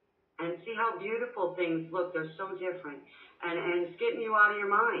and see how beautiful things look. They're so different. And it's getting you out of your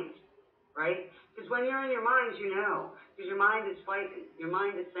mind, right? Because when you're in your mind, because your mind is fighting. Your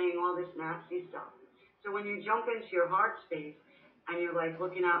mind is saying all this nasty stuff. So when you jump into your heart space, and you're like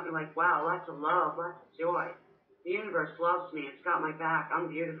looking out, you're like, wow, lots of love, lots of joy. The universe loves me. It's got my back. I'm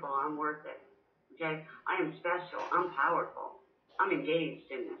beautiful. I'm worth it. Okay? I am special. I'm powerful. I'm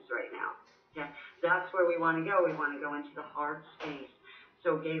engaged in this right now. Okay? That's where we want to go. We want to go into the heart space.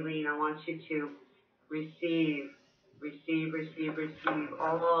 So, Gayleen, I want you to receive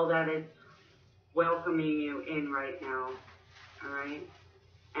all that is welcoming you in right now. All right?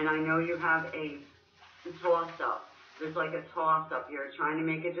 And I know you have a toss-up. There's like a toss-up. You're trying to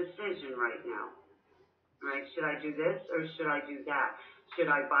make a decision right now. Right? Should I do this or should I do that? Should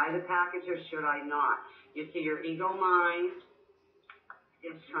I buy the package or should I not? You see, your ego mind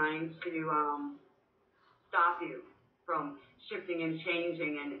is trying to stop you from shifting and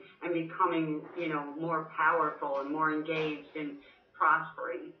changing and becoming, more powerful and more engaged in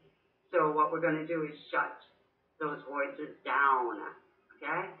prospering. So what we're going to do is shut those voices down,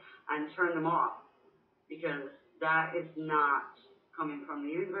 okay? And turn them off, because that is not coming from the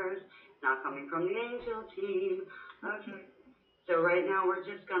universe, not coming from the angel team. Okay. So right now we're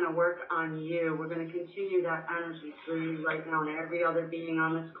just going to work on you. We're going to continue that energy through you right now and every other being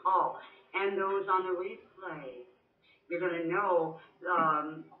on this call and those on the replay. You're going to know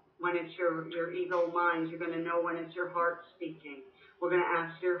when it's your ego mind. You're going to know when it's your heart speaking. We're going to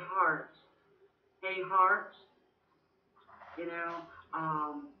ask your heart, hey heart,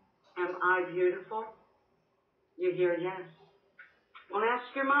 am I beautiful? You hear yes. Well,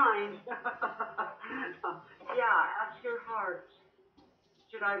 ask your mind. Yeah, ask your heart.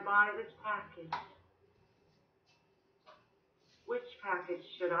 Should I buy this package? Which package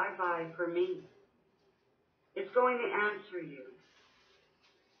should I buy for me? It's going to answer you.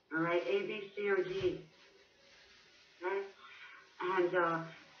 All right, A, B, C, or D. Okay? And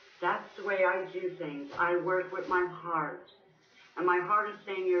that's the way I do things. I work with my heart. And my heart is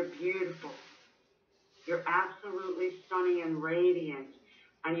saying you're beautiful. You're absolutely stunning and radiant.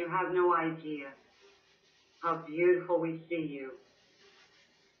 And you have no idea how beautiful we see you.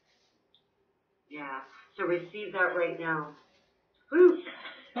 Yeah. So receive that right now. Woo!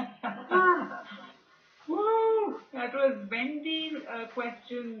 Woo! That was Wendy's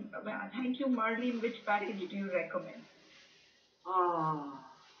question. Thank you, Marlene. Which package do you recommend? Oh,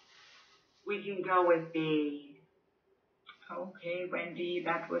 we can go with B. Okay, Wendy,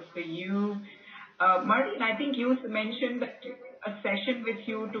 that was for you. Marlene, I think you mentioned that a session with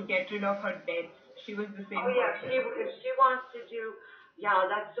you to get rid of her debts. She was the same Oh, yeah, person. if she wants to do, yeah,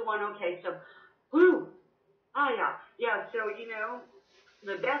 that's the one. Okay, so, woo! Oh, yeah. Yeah, so,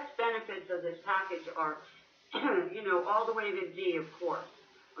 the best benefits of this package are, all the way to D, of course.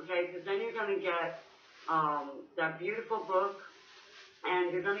 Okay, because then you're going to get that beautiful book,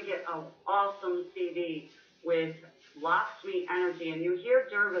 and you're going to get an awesome CD with Lock Sweet Energy. And you hear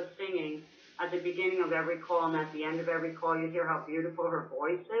Durga singing at the beginning of every call, and at the end of every call, you hear how beautiful her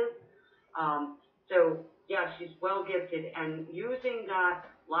voice is. So, yeah, she's well gifted, and using that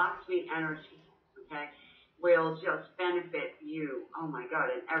Lock Sweet Energy, okay, will just benefit you. Oh, my God,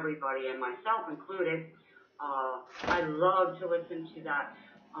 and everybody, and myself included. I love to listen to that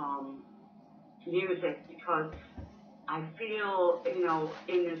music because I feel,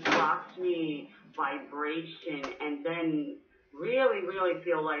 in this Lock Sweet vibration, and then really, really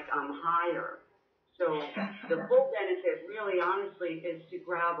feel like I'm higher. So the full benefit, really, honestly, is to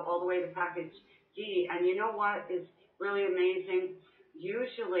grab all the way to package D. And you know what is really amazing?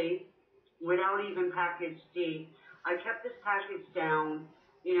 Usually, without even package D, I kept this package down,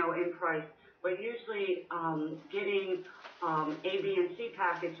 in price. But usually, getting A, B, and C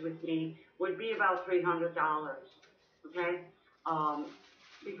package with me would be about $300. Okay?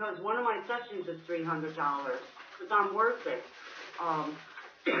 Because one of my sessions is $300 because I'm worth it.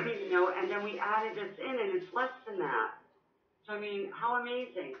 And then we added this in, and it's less than that. So, I mean, how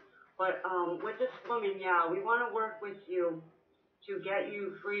amazing. But with this woman, yeah, we want to work with you to get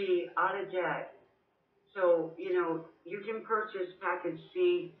you free out of debt. So, you can purchase package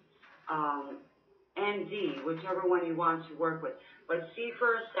C and D, whichever one you want to work with. But C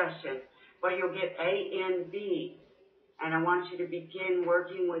for a session, but you'll get A and B. And I want you to begin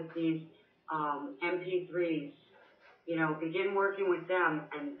working with these MP3s. Begin working with them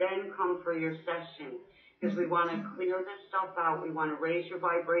and then come for your session. Because we want to clear this stuff out. We want to raise your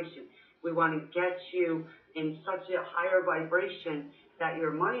vibration. We want to get you in such a higher vibration that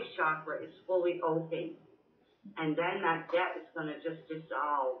your money chakra is fully open. And then that debt is going to just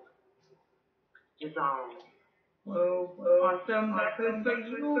dissolve. Whoa, awesome. That was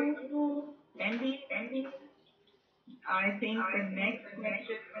for you, Andy. I think the next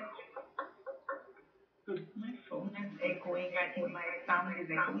question. My phone is echoing. I think my sound is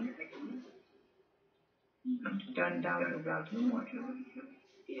echoing. Let's turn down the volume.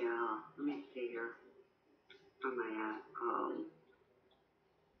 Yeah, let me see here. Where am I at?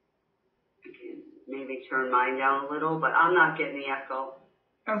 I can maybe turn mine down a little, but I'm not getting the echo.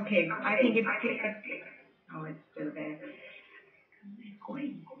 Okay, I think it's clear. Oh, it's still there.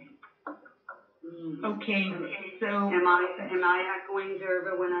 Echoing. Okay, so. Am I echoing,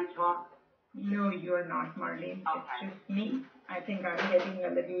 Durga, when I talk? No, you're not, Marlene. Okay. It's just me. I think I'm getting a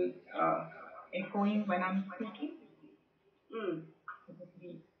little echoing when I'm speaking.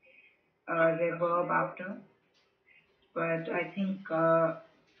 Reverb after. But I think.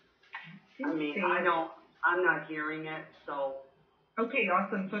 I'm not hearing it, so. Okay,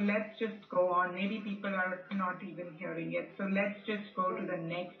 awesome. So let's just go on. Maybe people are not even hearing it. So let's just go to the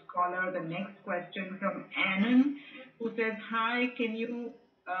next caller, the next question from Annan, who says, hi, can you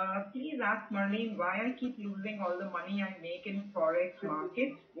please ask Marlene why I keep losing all the money I make in Forex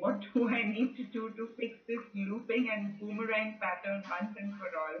markets? What do I need to do to fix this looping and boomerang pattern once and for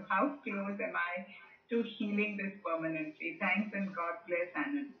all? How close am I to healing this permanently? Thanks and God bless,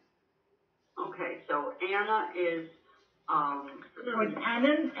 Annan. Okay, so Anna is it's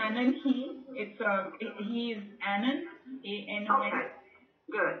Annan, he. He's Annan, A-N-O-N. Okay,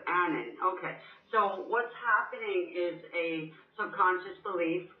 good, Annan. Okay, so what's happening is a subconscious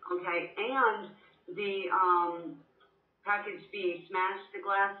belief, okay, and the package B, smash the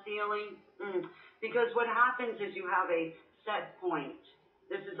glass ceiling, because what happens is you have a set point.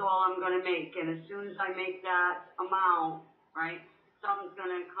 This is all I'm going to make, and as soon as I make that amount, right, something's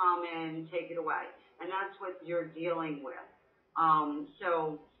going to come and take it away. And that's what you're dealing with.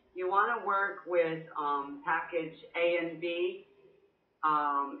 So you want to work with package A and B.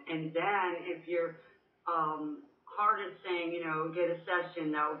 And then if your heart is saying, get a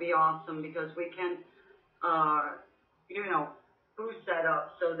session, that would be awesome because we can, boost that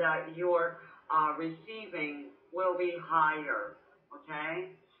up so that your receiving will be higher,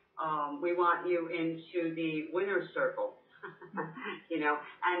 okay? We want you into the winner's circle,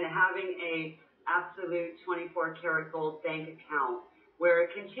 and having a absolute 24 karat gold bank account where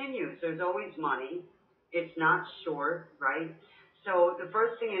it continues. There's always money. It's not short, right? So the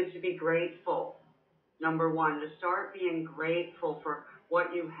first thing is to be grateful. Number one, to start being grateful for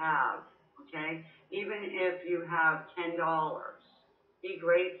what you have, okay? Even if you have $10, be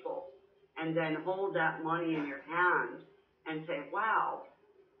grateful and then hold that money in your hand and say, wow,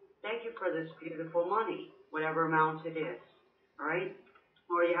 thank you for this beautiful money, whatever amount it is, all right?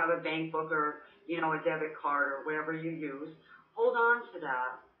 Or you have a bank book or, a debit card or whatever you use. Hold on to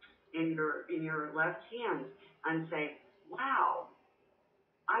that in your left hand and say, wow,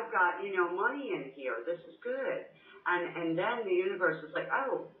 I've I've got, you know, money in here. This is good. And then the universe is like,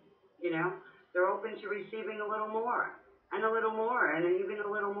 oh, you know, they're open to receiving a little more and a little more and even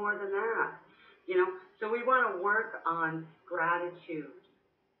a little more than that. You know, so we want to work on gratitude,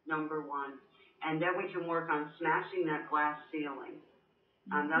 number one. And then we can work on smashing that glass ceiling.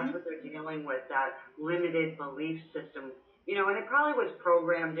 And that's what they're dealing with, that limited belief system. You know, and it probably was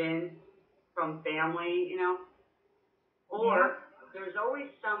programmed in from family, you know. Or there's always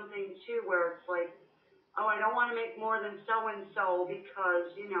something, too, where it's like, oh, I don't want to make more than so-and-so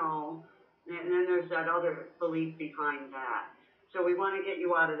because, you know, and then there's that other belief behind that. So we want to get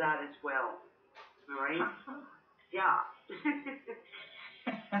you out of that as well. All right? Yeah.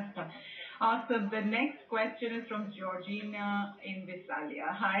 Awesome. The next question is from Georgina in Visalia.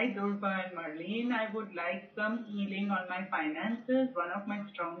 Hi, Durga and Marlene. I would like some healing on my finances. One of my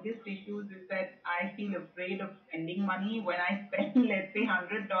strongest issues is that I feel afraid of spending money. When I spend, let's say,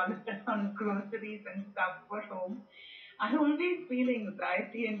 $100 on groceries and stuff for home, I always feel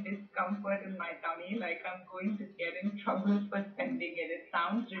anxiety and discomfort in my tummy, like I'm going to get in trouble for spending it. It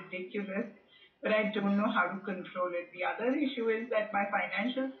sounds ridiculous, but I don't know how to control it. The other issue is that my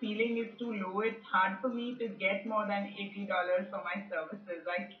financial ceiling is too low. It's hard for me to get more than $80 for my services.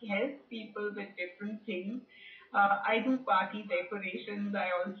 I help people with different things. I do party decorations.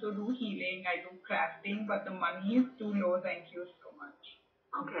 I also do healing. I do crafting, but the money is too low. Thank you so much.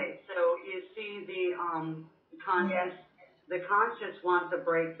 Okay, so you see the conscious, the conscious wants a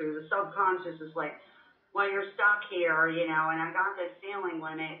breakthrough. The subconscious is like, well, you're stuck here, you know, and I got this ceiling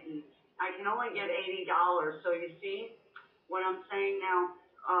limit, and I can only get $80. So you see what I'm saying now?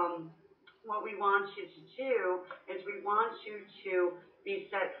 What we want you to do is we want you to be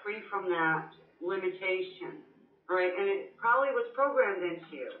set free from that limitation, all right? And it probably was programmed into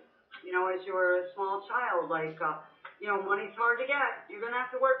you, you know, as you were a small child, like, you know, money's hard to get. You're going to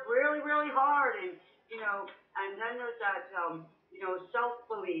have to work really, really hard. And, you know, and then there's that, you know,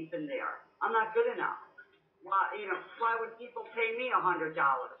 self-belief in there. I'm not good enough. Why, you know, why would people pay me $100?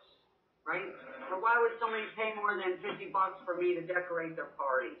 Right? Or why would somebody pay more than $50 for me to decorate their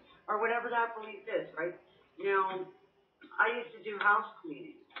party? Or whatever that belief is, right? You know, I used to do house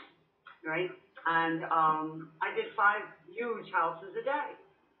cleaning, right? And I did 5 huge houses a day.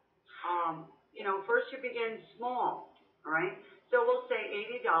 You know, first you begin small, all right? So we'll say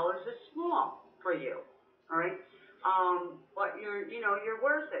 $80 is small for you, all right? But you're, you know, you're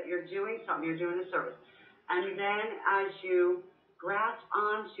worth it. You're doing something. You're doing a service. And then as you grasp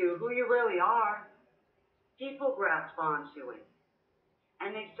onto who you really are, people grasp onto it.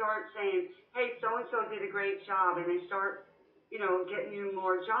 And they start saying, hey, so-and-so did a great job. And they start, you know, getting you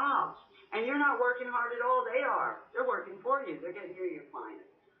more jobs. And you're not working hard at all. They are. They're working for you. They're getting you your clients.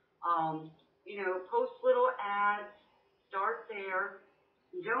 You know, post little ads. Start there.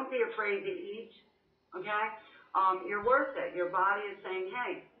 Don't be afraid to eat. Okay? You're worth it. Your body is saying,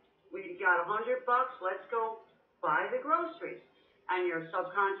 hey, we got $100. Let's go buy the groceries. And your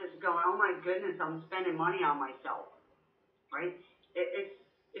subconscious is going, oh my goodness, I'm spending money on myself, right?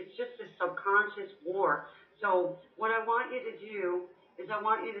 It's just a subconscious war. So what I want you to do is I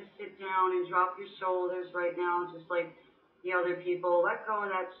want you to sit down and drop your shoulders right now, just like the other people. Let go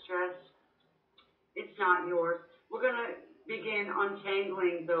of that stress. It's not yours. We're going to begin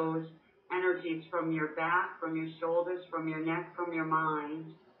untangling those energies from your back, from your shoulders, from your neck, from your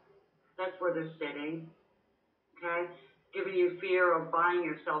mind. That's where they're sitting, okay? Giving you fear of buying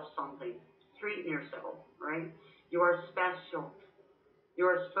yourself something, treating yourself, right? You are special. You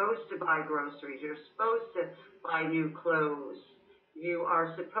are supposed to buy groceries. You're supposed to buy new clothes. You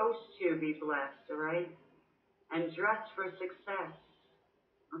are supposed to be blessed, all right? And dress for success,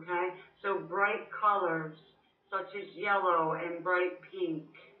 okay? So bright colors, such as yellow and bright pink,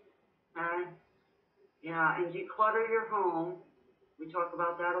 okay? Yeah, and declutter your home. We talk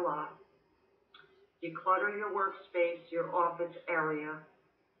about that a lot. Declutter your workspace, your office area.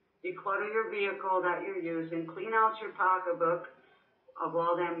 Declutter your vehicle that you're using. Clean out your pocketbook of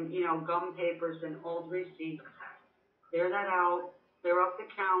all them, you know, gum papers and old receipts. Clear that out. Clear up the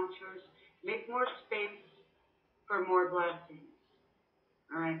counters. Make more space for more blessings.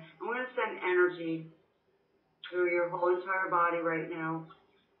 All right? I'm going to send energy through your whole entire body right now,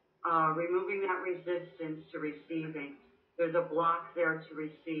 removing that resistance to receiving. There's a block there to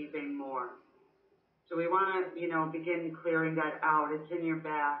receiving more. So we want to, you know, begin clearing that out. It's in your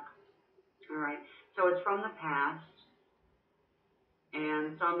back. All right. So it's from the past.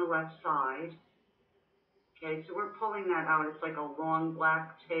 And it's on the left side. Okay. So we're pulling that out. It's like a long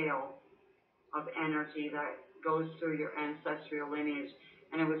black tail of energy that goes through your ancestral lineage.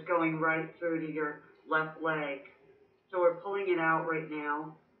 And it was going right through to your left leg. So we're pulling it out right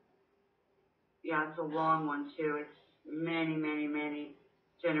now. Yeah, it's a long one too. It's many, many, many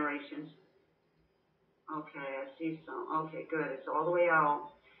generations. Okay, I see some. Okay, good. It's all the way out.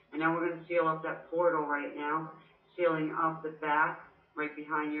 And now we're going to seal up that portal right now, sealing up the back, right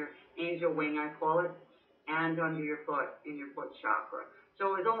behind your angel wing, I call it, and under your foot, in your foot chakra.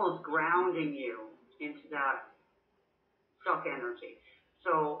 So it's almost grounding you into that stuck energy.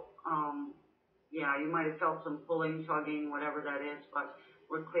 So, yeah, you might have felt some pulling, tugging, whatever that is, but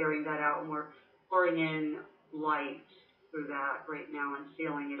we're clearing that out and we're pouring in light through that right now and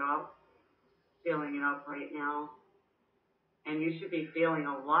sealing it up right now. And you should be feeling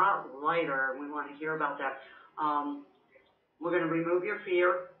a lot lighter. We want to hear about that. We're going to remove your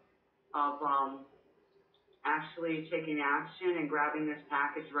fear of actually taking action and grabbing this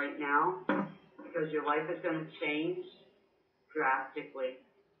package right now, because your life is going to change drastically.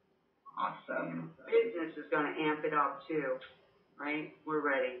 Awesome. Business is going to amp it up too, right? We're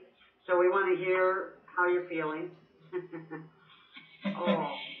ready. So we want to hear how you're feeling. Oh,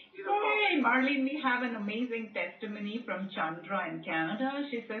 beautiful. Hey, Marlene, we have an amazing testimony from Chandra in Canada.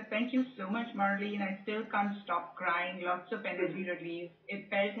 She says, thank you so much, Marlene. I still can't stop crying. Lots of energy release. It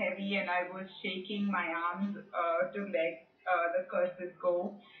felt heavy and I was shaking my arms to let the curses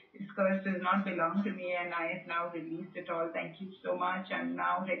go. This curse does not belong to me and I have now released it all. Thank you so much. I'm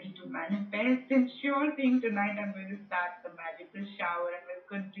now ready to manifest. And sure thing, tonight I'm going to start the magical shower and will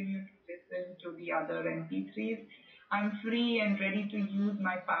continue to listen to the other MP3s. I'm free and ready to use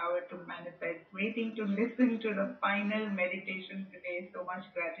my power to manifest. Waiting to listen to the final meditation today. So much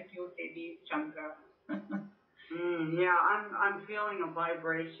gratitude, ladies. Chandra. Yeah, I'm feeling a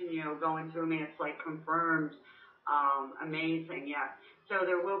vibration, going through me. It's like confirmed. Amazing, yeah. So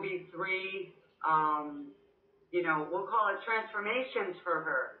there will be 3, we'll call it transformations for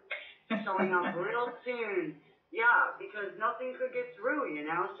her, showing up real soon. Yeah, because nothing could get through,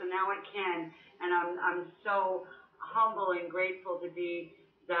 so now it can. And I'm so humble and grateful to be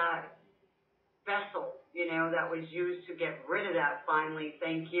that vessel, that was used to get rid of that finally.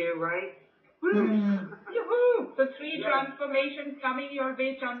 Thank you, right? Yoo-hoo! So 3 transformations coming your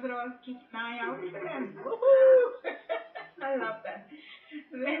way, Chandra. Keep an eye out for them. Woohoo! I love that.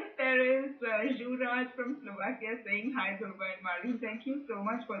 Then there is Juraj from Slovakia saying, hi Durga and Marlene, thank you so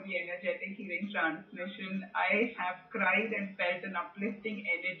much for the energetic healing transmission. I have cried and felt an uplifting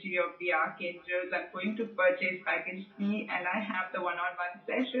energy of the archangels. I'm going to purchase package C and I have the one-on-one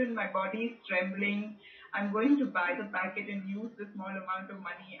session. My body is trembling. I'm going to buy the package and use the small amount of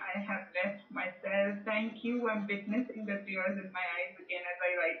money I have left myself. Thank you. I'm witnessing the tears in my eyes again as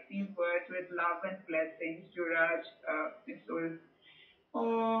I write these words with love and blessings. Juraj,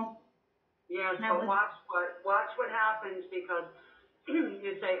 oh. Yes, but watch what happens, because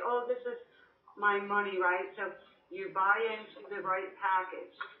you say, oh, this is my money, right? So you buy into the right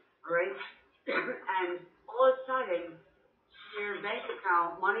package, right? And all of a sudden, your bank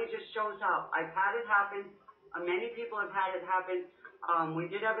account, money just shows up. I've had it happen. Many people have had it happen.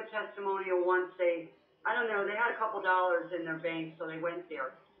 We did have a testimonial once. They had a couple dollars in their bank, so they went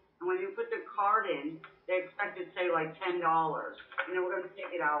there. And when you put the card in, they expected, say, like $10, and they were going to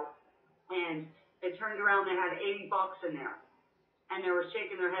take it out. And they turned around, they had $80 in there. And they were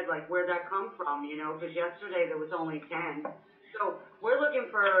shaking their head like, where'd that come from, because yesterday there was only 10. So we're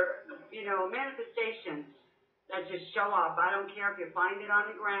looking for, manifestations that just show up. I don't care if you find it on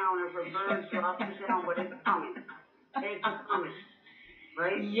the ground or if a bird drops it down, but it's coming. It's coming.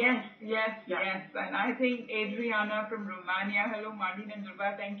 Right? Yes. And I think Adriana from Romania, hello Marlene and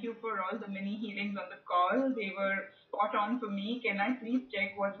Durga, thank you for all the mini healings on the call. They were spot on for me. Can I please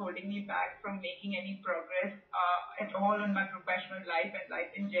check what's holding me back from making any progress at all in my professional life and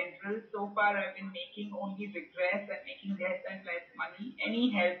life in general? So far I've been making only regrets and making less and less money.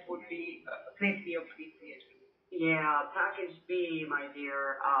 Any help would be greatly appreciated. Yeah, package B, my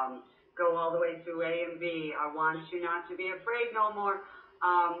dear. Go all the way through A and B. I want you not to be afraid no more.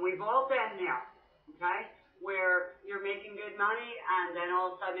 We've all been there, okay? Where you're making good money and then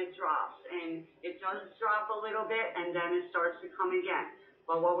all of a sudden it drops. And it does drop a little bit and then it starts to come again.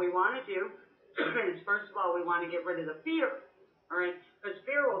 But what we want to do is, first of all, we want to get rid of the fear, all right? Because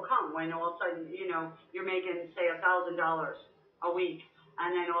fear will come when all of a sudden, you're making, say, $1,000 a week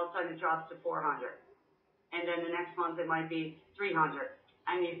and then all of a sudden it drops to 400. And then the next month it might be 300.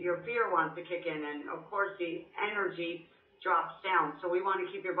 And your fear wants to kick in, and of course the energy drops down. So we want to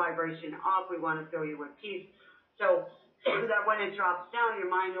keep your vibration up. We want to fill you with peace. So that when it drops down, your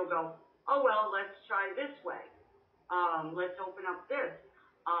mind will go, oh, well, let's try this way. Let's open up this.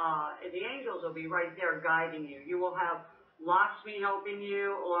 The angels will be right there guiding you. You will have Lakshmi helping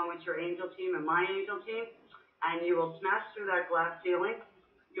you along with your angel team and my angel team, and you will smash through that glass ceiling.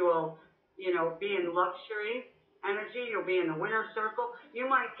 You will be in luxury energy. You'll be in the winner circle. You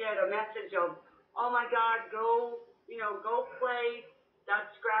might get a message of, oh my God, go play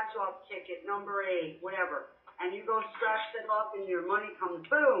that scratch off ticket, number 8, whatever. And you go scratch it off and your money comes,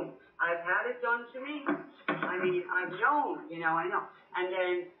 boom. I've had it done to me. I mean, I've known, I know. And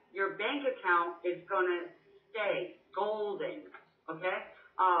then your bank account is going to stay golden, okay?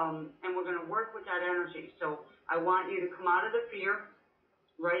 And we're going to work with that energy. So I want you to come out of the fear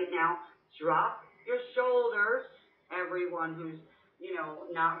right now. Drop your shoulders, everyone who's,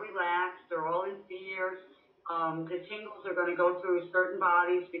 not relaxed. They're all in fear. The tingles are going to go through certain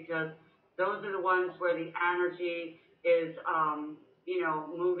bodies because those are the ones where the energy is,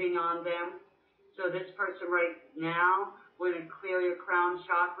 moving on them. So this person right now, we're going to clear your crown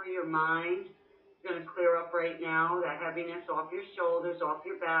chakra, your mind. It's going to clear up right now that heaviness off your shoulders, off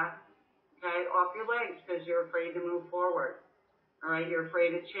your back, okay, off your legs because you're afraid to move forward. All right, you're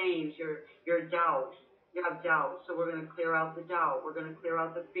afraid of change. You're doubt. You have doubt. So we're going to clear out the doubt. We're going to clear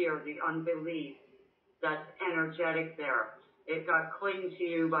out the fear, the unbelief that's energetic there. It got clinged to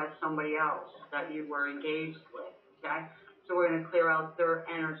you by somebody else that you were engaged with, okay? So we're going to clear out their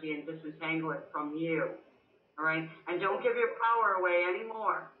energy and disentangle it from you, all right? And don't give your power away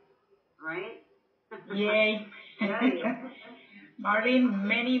anymore, all right? Yay. Yay. Marlene,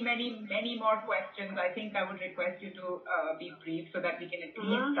 many, many, many more questions. I think I would request you to be brief so that we can at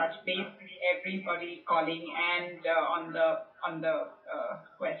least touch base with everybody calling and on the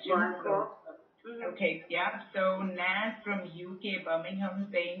questions. Okay, yeah. So Naz from UK, Birmingham,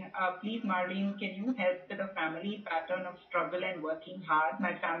 saying, please, Marlene, can you help with a family pattern of struggle and working hard?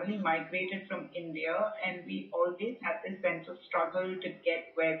 My family migrated from India, and we always had this sense of struggle to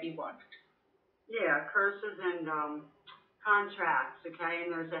get where we want. Yeah, curses and contracts, okay?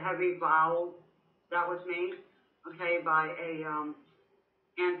 And there's a heavy vow that was made, okay, by a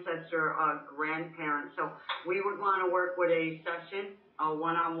ancestor, grandparent. So we would want to work with a session, a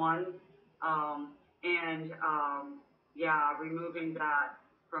one-on-one, removing that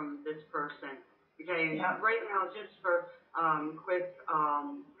from this person. Okay, Yeah. Right now, just for quick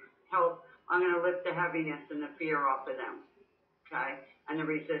help, I'm going to lift the heaviness and the fear off of them, okay, and the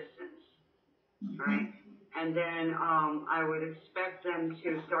resistance, all right? And then I would expect them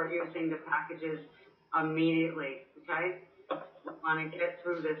to start using the packages immediately, okay? We want to get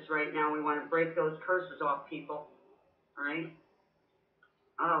through this right now. We want to break those curses off people, all right?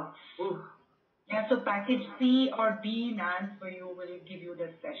 Oh, ooh. Yeah, so package C or D, Nance, for you will give you the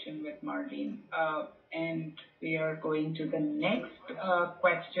session with Marlene. And we are going to the next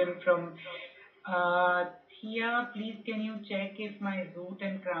question from Thea. Please, can you check if my root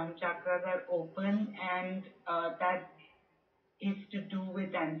and crown chakras are open? And that is to do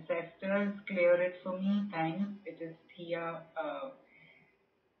with ancestors. Clear it for me. Thanks. It is Thea.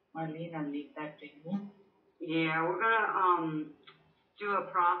 Marlene, I'll leave that to you. Yeah, we're going to do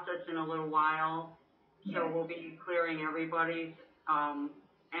a process in a little while. Yes. So we'll be clearing everybody's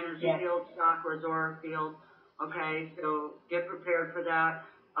energy Yes. field, chakras, aura field. Okay, so get prepared for that.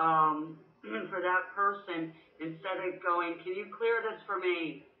 For that person, instead of going, can you clear this for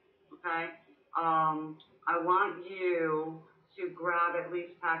me? Okay, I want you to grab at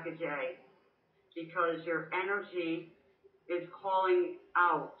least package A because your energy is calling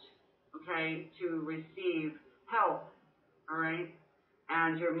out, okay, to receive help, all right?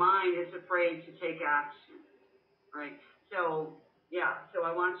 And your mind is afraid to take action, right? So, yeah, so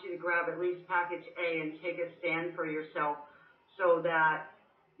I want you to grab at least package A and take a stand for yourself so that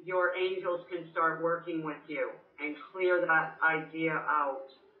your angels can start working with you and clear that idea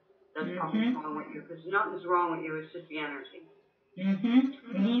out that something's wrong with you. Because nothing's wrong with you, it's just the energy.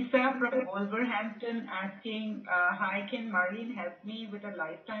 Lisa from Wolverhampton asking, hi, can Marlene help me with a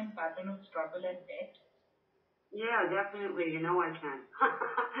lifetime pattern of struggle and debt? Yeah, definitely. You know I can.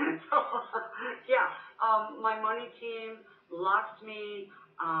 So, yeah, my money team, Lakshmi,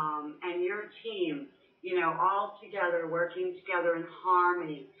 and your team, all together, working together in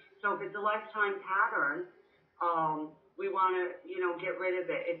harmony. So if it's a lifetime pattern, we want to, get rid of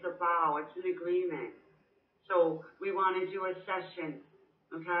it. It's a vow. It's an agreement. So we want to do a session,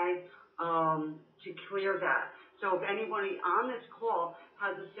 okay, to clear that. So if anybody on this call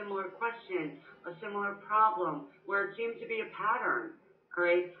has a similar question, a similar problem, where it seems to be a pattern, all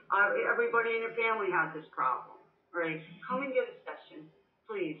right, everybody in your family has this problem, all right, come and get a session,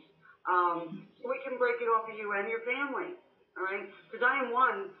 please, so we can break it off of you and your family, all right, because I am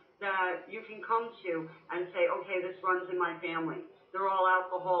one that you can come to and say, okay, this runs in my family. They're all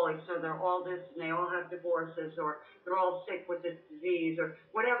alcoholics, or they're all this, and they all have divorces, or they're all sick with this disease, or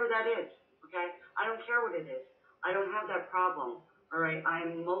whatever that is, okay? I don't care what it is. I don't have that problem. all right?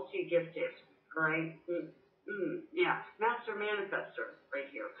 I'm multi-gifted, all right? Yeah, master manifester right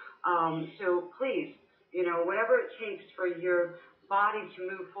here. So please, you know, whatever it takes for your body to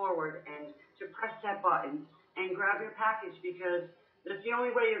move forward and to press that button and grab your package, because that's the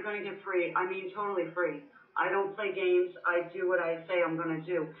only way you're going to get free. I mean, totally free. I don't play games. I do what I say I'm going to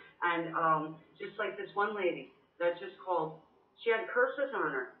do. And just like this one lady that just called, she had curses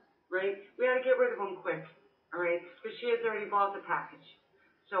on her, right? We had to get rid of them quick, all right? Because she has already bought the package.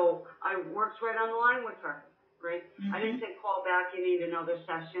 So I worked right on the line with her, right? I didn't say call back, you need another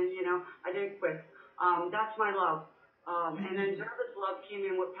session, you know. I did it quick. That's my love. And then Jarvis Love came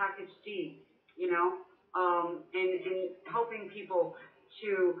in with package D, you know, and helping people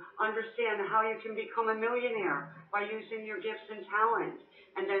to understand how you can become a millionaire by using your gifts and talents,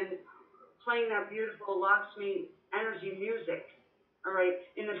 and then playing that beautiful Lakshmi energy music, all right,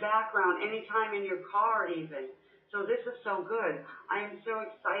 in the background, anytime in your car even. So this is so good. I am so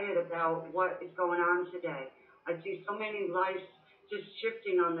excited about what is going on today. I see so many lives just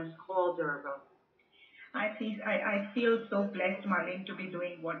shifting on this call, Durga. I feel so blessed, Marlene, to be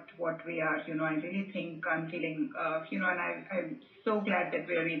doing what we are. You know, I really think I'm feeling, you know, and I'm so glad that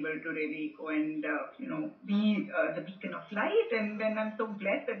we're able to really go and, you know, be the beacon of light. And then I'm so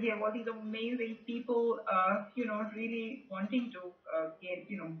blessed that we have all these amazing people, you know, really wanting to get,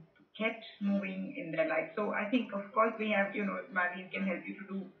 you know, get moving in their life. So I think, of course, we have, you know, Marlene can help you to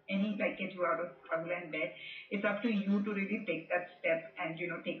do any, like, get you out of struggle and debt. It's up to you to really take that step and, you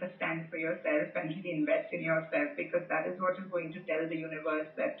know, take a stand for yourself and really invest in yourself, because that is what is going to tell the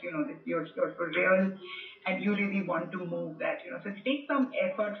universe that, you know, that you're for real and you really want to move that, you know. So it takes some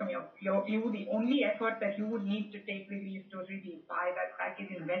effort from you. The only effort that you would need to take really is to really buy that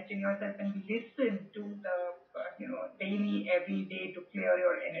package, invest in yourself, and listen to the, you know, daily, every day, to clear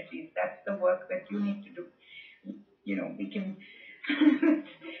your energies. That's the work that you need to do. You know, we can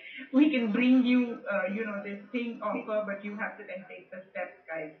we can bring you, you know, this thing offer, but you have to then take the steps,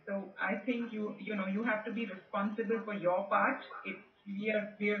 guys. So I think you know, you have to be responsible for your part. We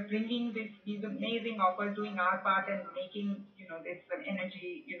are bringing these amazing offers, doing our part, and making, you know, this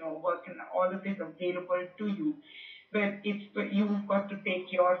energy, you know, work and all of this available to you. But you've got to take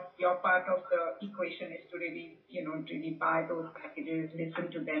your part of the equation is to really, you know, really buy those packages,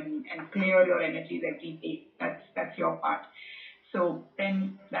 listen to them, and clear your energies every day. That's your part. So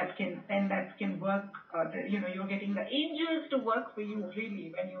then that can work. You know, you're getting the angels to work for you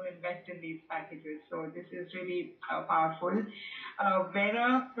really when you invest in these packages. So this is really powerful.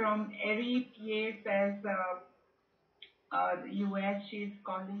 Vera from Erie, PA says. US, she's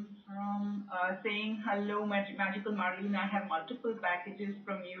calling from, saying, hello, Magical Marlene, I have multiple packages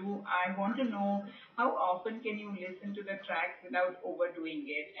from you. I want to know how often can you listen to the tracks without overdoing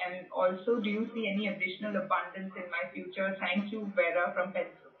it? And also, do you see any additional abundance in my future? Thank you, Vera from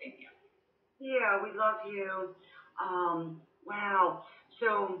Pennsylvania. Yeah, we love you. Wow.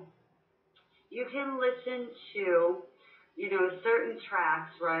 So you can listen to, you know, certain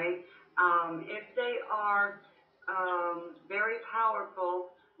tracks, right? If they are very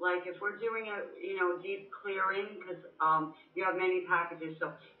powerful, like if we're doing a, you know, deep clearing, because you have many packages.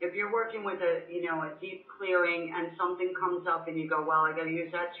 So if you're working with a, you know, a deep clearing and something comes up and you go, well, I got to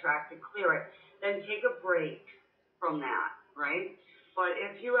use that track to clear it, then take a break from that, right? But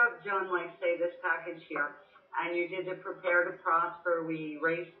if you have done, like, say, this package here, and you did the Prepare to Prosper, we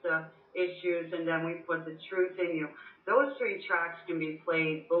erased the issues, and then we put the truth in you, those three tracks can be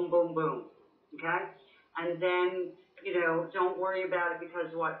played boom, boom, boom, okay? And then, you know, don't worry about it,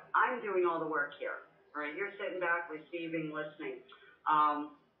 because what I'm doing all the work here, right? You're sitting back, receiving, listening.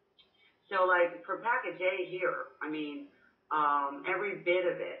 So, like, for package A here, I mean, every bit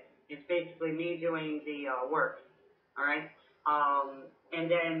of it is basically me doing the work, all right? And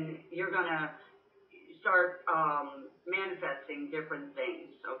then you're going to start manifesting different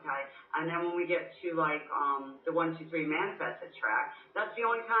things, okay? And then when we get to, like, the 1, 2, 3 manifested track, that's the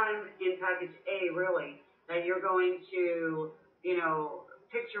only time in package A, really, that you're going to, you know,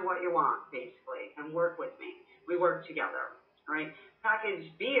 picture what you want, basically, and work with me. We work together, all right?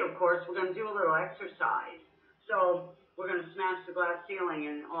 Package B, of course, we're going to do a little exercise. So we're going to smash the glass ceiling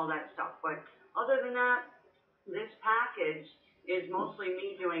and all that stuff. But other than that, this package is mostly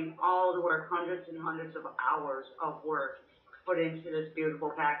me doing all the work, hundreds and hundreds of hours of work put into this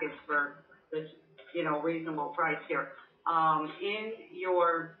beautiful package for this, you know, reasonable price here. In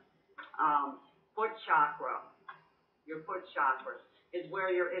your foot chakra, your foot chakras is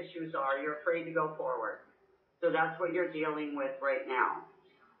where your issues are. You're afraid to go forward. So that's what you're dealing with right now.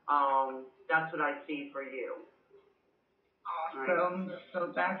 That's what I see for you. Awesome.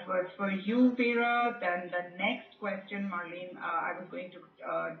 So that was for you, Vera. Then the next question, Marlene, I was going to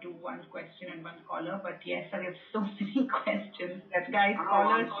do one question and one caller, but yes, I have so many questions. That guys, Oh,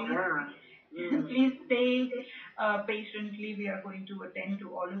 callers, I'm please sure. please stay patiently. We are going to attend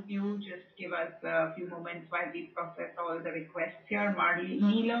to all of you. Just give us a few moments while we process all the requests here. Marlene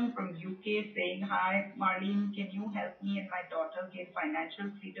Neelam from UK saying, hi, Marlene, can you help me and my daughter gain financial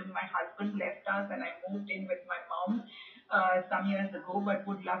freedom? My husband left us and I moved in with my mom some years ago, but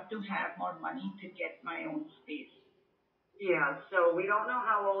would love to have more money to get my own space. Yeah, so we don't know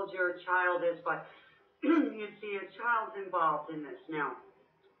how old your child is, but you see a child's involved in this now.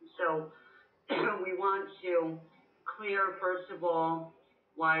 So we want to clear, first of all,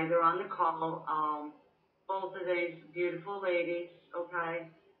 why they're on the call, both of these beautiful ladies, okay,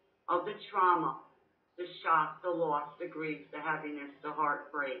 of the trauma, the shock, the loss, the grief, the heaviness, the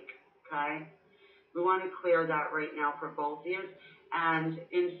heartbreak, okay? We want to clear that right now for both of you and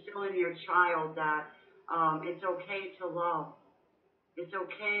instill in your child that it's okay to love. It's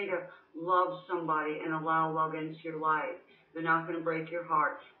okay to love somebody and allow love into your life. They're not going to break your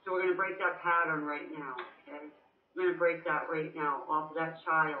heart. So we're going to break that pattern right now, okay? We're going to break that right now off of that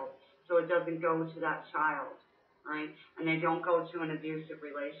child so it doesn't go to that child, right? And they don't go to an abusive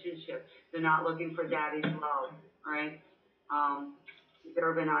relationship. They're not looking for daddy's love, right?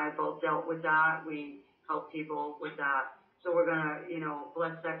 Derb and I both dealt with that. We help people with that. So we're going to,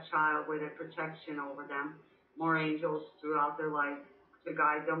 bless that child with a protection over them, more angels throughout their life to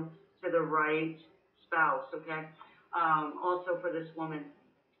guide them to the right spouse, okay? Also for this woman,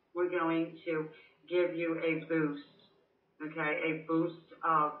 we're going to give you a boost, okay? A boost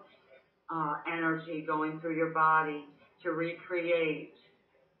of energy going through your body to recreate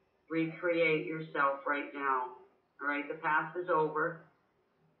yourself right now, all right? The past is over,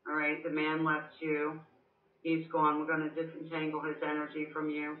 all right? The man left you. He's gone. We're going to disentangle his energy from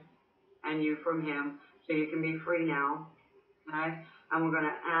you and you from him so you can be free now, okay? And we're going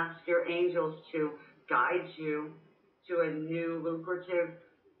to ask your angels to guide you to a new lucrative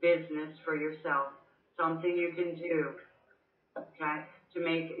business for yourself, something you can do, okay, to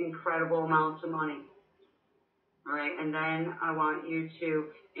make incredible amounts of money, all right? And then I want you to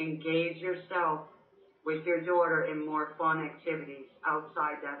engage yourself with your daughter in more fun activities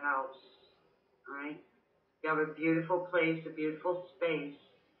outside that house, all right? You have a beautiful place, a beautiful space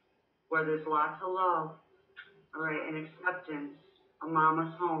where there's lots of love, all right, and acceptance, a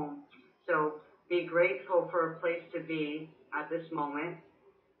mama's home. So be grateful for a place to be at this moment,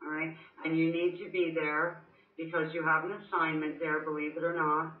 all right? And you need to be there because you have an assignment there, believe it or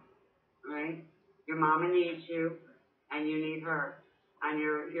not, all right? Your mama needs you and you need her. And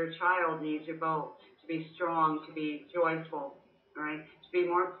your child needs you both to be strong, to be joyful, all right? To be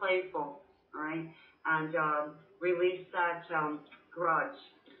more playful, all right? And release that grudge.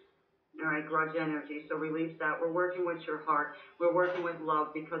 All right, grudge energy. So release that. We're working with your heart. We're working with love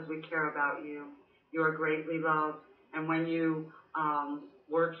because we care about you. You are greatly loved. And when you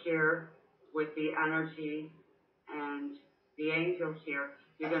work here with the energy and the angels here,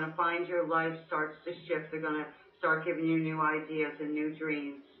 you're going to find your life starts to shift. They're going to start giving you new ideas and new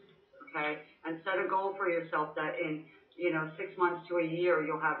dreams. Okay? And set a goal for yourself that in, 6 months to a year,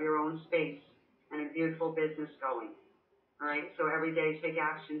 you'll have your own space and a beautiful business going. All right, so every day take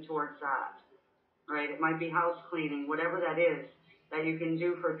action towards that. All right, it might be house cleaning, whatever that is that you can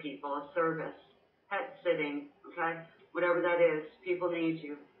do for people, a service, pet sitting, okay, whatever that is, people need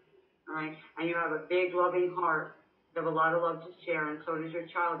you. All right, and you have a big loving heart. You have a lot of love to share, and so does your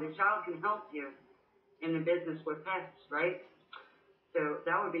child. Your child can help you in the business with pets, right? So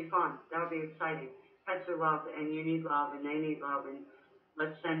that would be fun. That would be exciting. Pets are loved, and you need love, and they need love, and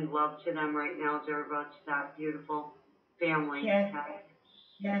let's send love to them right now, Derva, to that beautiful family. Yes. Okay?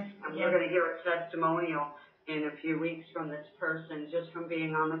 Yes. And Yes. we're going to hear a testimonial in a few weeks from this person just from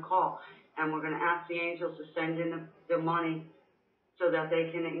being on the call. And we're going to ask the angels to send in the money so that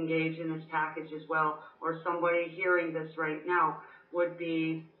they can engage in this package as well. Or somebody hearing this right now would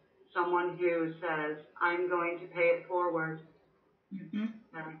be someone who says, I'm going to pay it forward. Mm-hmm.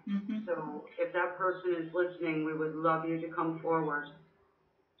 Okay? Mm-hmm. So if that person is listening, we would love you to come forward.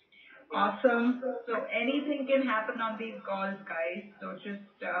 Awesome. So anything can happen on these calls, guys. So just,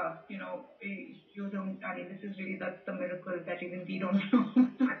 you don't, this is really, that's the miracle that even we don't know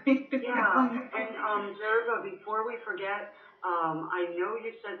what's going to Yeah, come. and Derva, before we forget, I know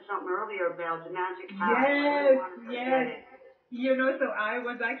you said something earlier about the magic hat. I Yes, really want to yes. forget it. So I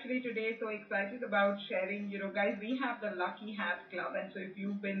was actually today so excited about sharing, guys, we have the Lucky Hat Club. And so if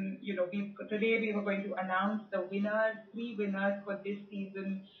you've been, today we were going to announce the winners, 3 winners for this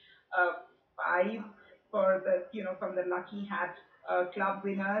season 5. for the, from the Lucky Hat Club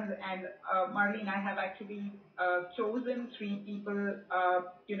winners. And Marlene, I have actually chosen 3 people,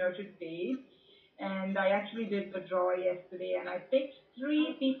 today. And I actually did the draw yesterday, and I picked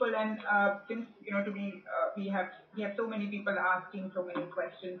 3 people. And since we have so many people asking so many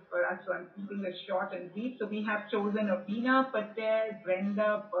questions for us, so I'm keeping this short and brief. So we have chosen Avina Patel,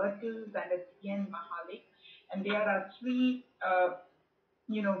 Brenda Bertels, and Etienne Mahalik, and there are 3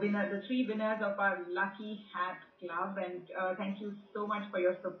 the 3 winners of our Lucky Hat Club. And thank you so much for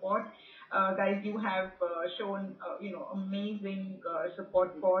your support. Guys, you have shown, amazing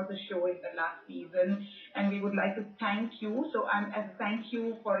support for the show in the last season, and we would like to thank you. So as a thank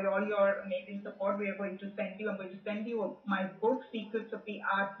you for all your amazing support, I'm going to send you my book, Secrets of the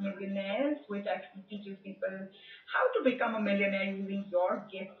Art Millionaires, which actually teaches people how to become a millionaire using your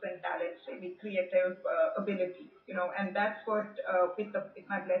gifts and talents, maybe creative ability, and that's what, with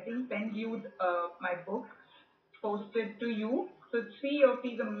my blessing, send you my book posted to you. So 3 of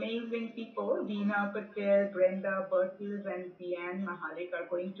these amazing people, Veena Patel, Brenda Bertels, and Diane Mahalik, are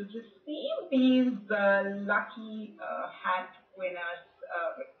going to receive these lucky hat winners,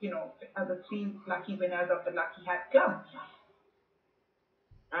 the 3 lucky winners of the Lucky Hat Club.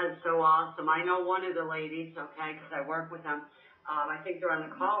 That's so awesome. I know one of the ladies, okay, because I work with them. I think they're on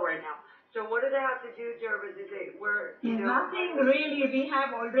the call right now. So what do they have to do, Derba? Nothing really. We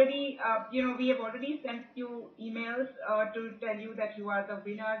have already, sent you emails to tell you that you are the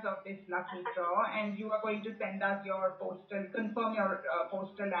winners of this lucky draw, and you are going to send us confirm your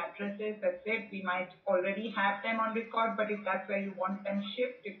postal addresses. That's it. We might already have them on record, but if that's where you want them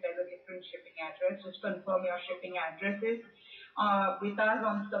shipped, if there's a different shipping address, just confirm your shipping addresses with us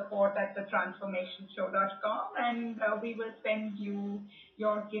on support@thetransformationshow.com, and we will send you.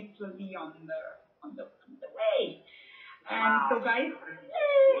 Your gifts will be on the way. And Wow. so, guys,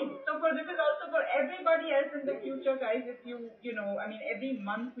 this is also for everybody else in the future, guys. If every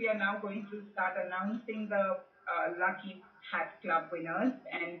month we are now going to start announcing the Lucky Hat Club winners.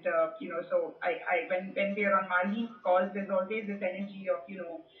 And so when we are on Marlene's calls, there's always this energy of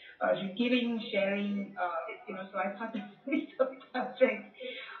giving, sharing. So I thought this is the subject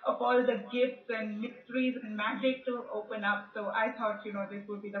of all the gifts and mysteries and magic to open up. So I thought, this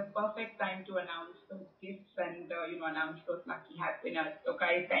would be the perfect time to announce those gifts and, announce those lucky hat winners. So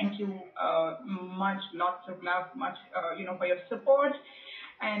guys, thank you lots of love, for your support.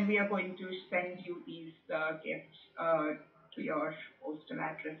 And we are going to send you these gifts to your postal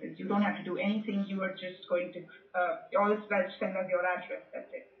addresses. You don't have to do anything. You are just going to send us your address.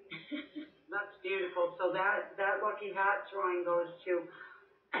 That's it. That's beautiful. So that lucky hat drawing goes to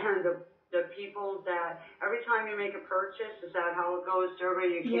the people that every time you make a purchase, is that how it goes, Derba?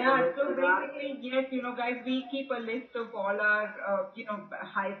 You keep a list so of basically, yes, guys, we keep a list of all our,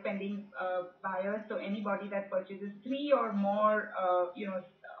 high spending buyers. So anybody that purchases 3 or more,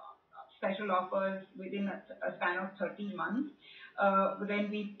 special offers within a span of 30 months, then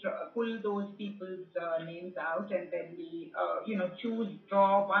we pull those people's names out, and then we,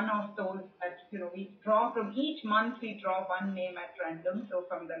 draw one of those that, we draw from each month, we draw one name at random. So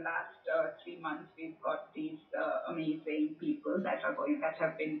from the last 3 months, we've got these amazing people that have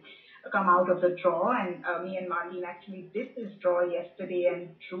been come out of the draw. And me and Marlene actually did this draw yesterday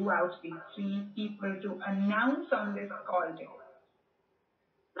and drew out these 3 people to announce on this call today.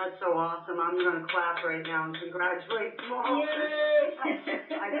 That's so awesome. I'm going to clap right now and congratulate them all. Yay!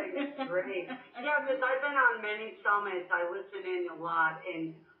 I think it's great. Yeah, because I've been on many summits. I listen in a lot,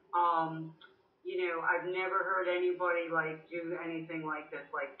 and, I've never heard anybody, do anything like this,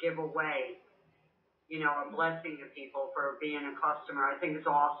 give away, a blessing to people for being a customer. I think it's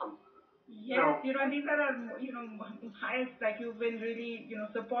awesome. Yes, these are our, highest, you've been really,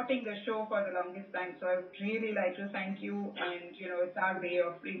 supporting the show for the longest time. So I would really like to thank you. And, it's our way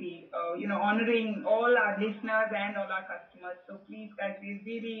of really, honoring all our listeners and all our customers. So please, guys, we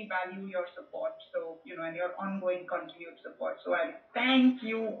really value your support. So, and your ongoing continued support. So I thank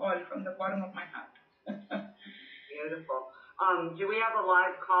you all from the bottom of my heart. Beautiful. Do we have a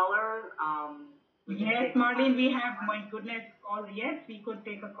live caller? Yes, Marlene, we have, my goodness, yes, we could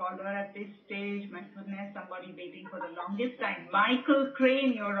take a caller at this stage. My goodness, somebody waiting for the longest time. Michael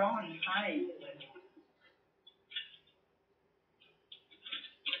Crane, you're on. Hi.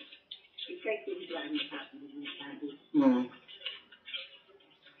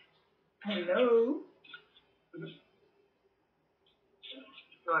 Hello.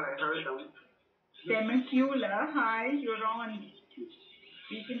 Thought I heard them. Temecula, hi, you're on.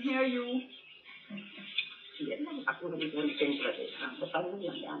 We can hear you.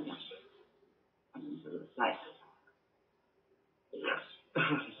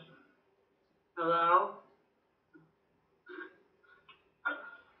 Hello?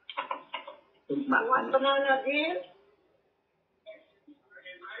 want banana peel?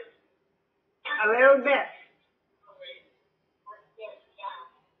 A little bit.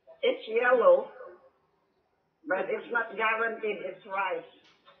 It's yellow, but it's not guaranteed it's rice.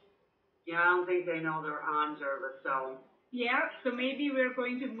 Yeah, I don't think they know they're on, Jervis, so. Yeah, so maybe we're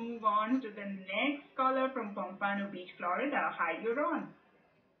going to move on to the next caller from Pompano Beach, Florida. Hi, you're on.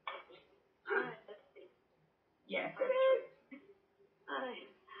 Hi. Yes, that's true. Hi.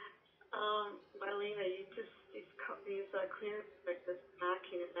 Marlena, these clears are just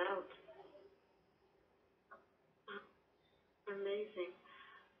knocking it out. Amazing.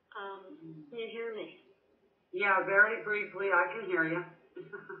 Can you hear me? Yeah, very briefly, I can hear you.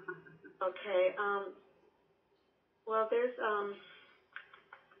 Okay. Well, there's,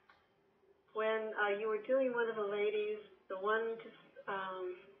 when you were doing one of the ladies, the one just,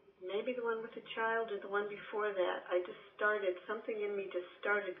 maybe the one with the child or the one before that, something in me just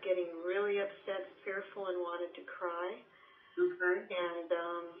started getting really upset, fearful, and wanted to cry. Okay. And,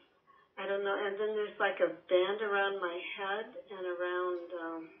 I don't know, and then there's like a band around my head and around,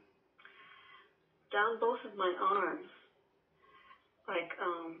 down both of my arms, like,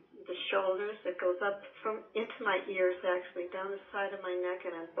 the shoulders that goes up into my ears, actually, down the side of my neck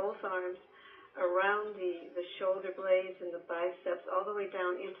and on both arms, around the shoulder blades and the biceps, all the way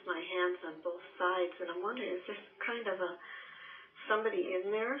down into my hands on both sides. And I'm wondering, is there kind of somebody in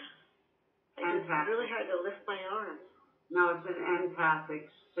there? It's really hard to lift my arms. No, it's an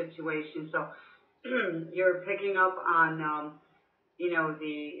empathic situation. So you're picking up on,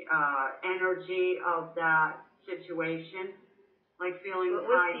 the energy of that situation, like feeling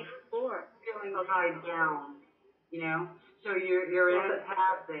tied down, So you're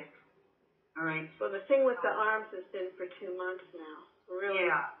empathic. All right. Well, the thing with the arms has been for 2 months now. Really.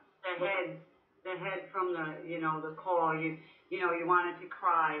 Yeah, the head from the call. You wanted to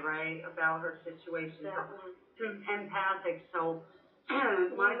cry, right, about her situation. That one. Empathic. So.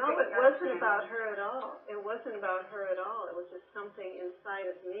 Well, no, it wasn't about her at all. It wasn't about her at all. It was just something inside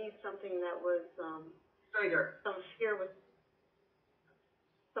of me, something that was trigger. Some fear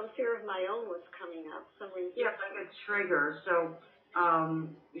of my own was coming up. Some resistance. Yeah, like a trigger. So,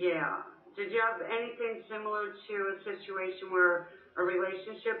 yeah. Did you have anything similar to a situation where a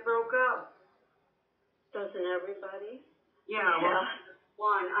relationship broke up? Doesn't everybody? Yeah.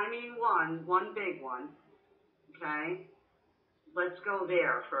 Well, one big one. Okay. Let's go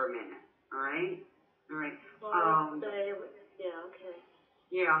there for a minute. All right. All right. Well, okay.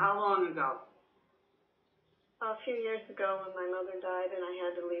 Yeah. How long ago? A few years ago, when my mother died, and I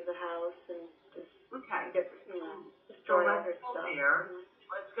had to leave the house and just destroy all her stuff.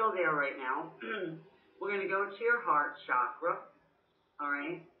 Let's go there right now. We're going to go to your heart chakra. All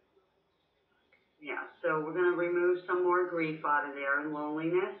right. Yeah. So we're going to remove some more grief out of there and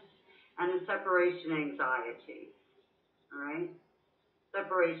loneliness and the separation anxiety. All right.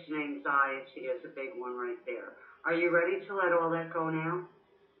 Separation anxiety is a big one right there. Are you ready to let all that go now?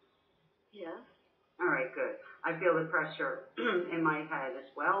 Yes. All right, good. I feel the pressure in my head as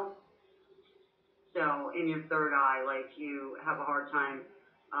well. So in your third eye, like you have a hard time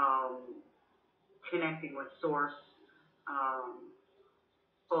connecting with source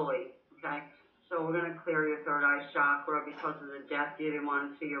fully, okay? So we're going to clear your third eye chakra because of the death. You didn't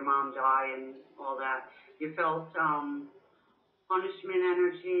want to see your mom die and all that. You felt punishment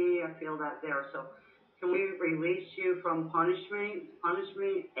energy. I feel that there. So can we release you from punishing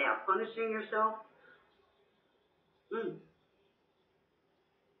yourself?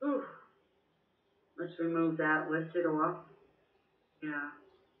 Ooh. Let's remove that. Lift it off. Yeah.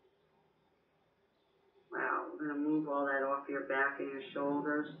 Wow. We're going to move all that off your back and your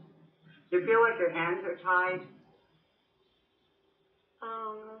shoulders. Do you feel like your hands are tied?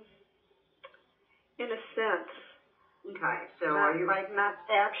 In a sense. Okay. So not, are you not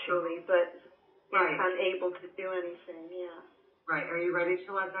actually, but right. Unable to do anything, yeah. Right. Are you ready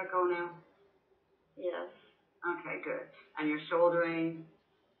to let that go now? Yes. Okay, good. And you're shouldering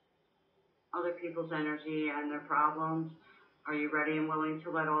other people's energy and their problems. Are you ready and willing to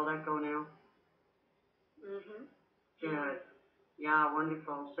let all that go now? Mhm. Good. Yeah,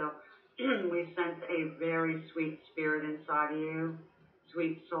 wonderful. So we sense a very sweet spirit inside of you,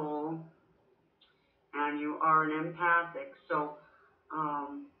 sweet soul, and you are an empathic. So,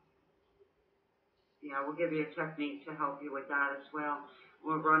 we'll give you a technique to help you with that as well.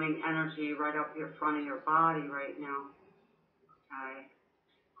 We're running energy right up your front of your body right now. Okay.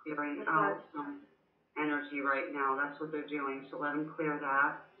 Clearing out some energy right now. That's what they're doing. So let them clear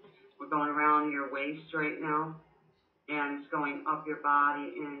that. We're going around your waist right now, and it's going up your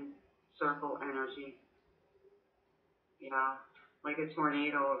body in circle energy. Yeah. like a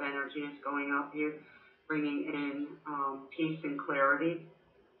tornado of energy is going up here, bringing in peace and clarity.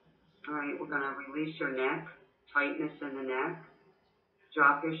 All right, we're going to release your neck, tightness in the neck.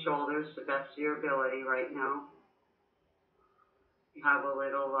 Drop your shoulders to the best of your ability right now. You have a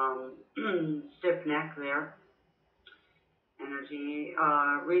little stiff neck there. Energy.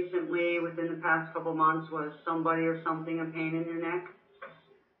 Recently, within the past couple months, was somebody or something a pain in your neck?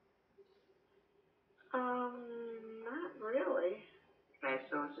 Not really. Okay,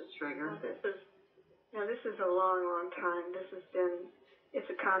 so it's a trigger. This is a long, long time. It's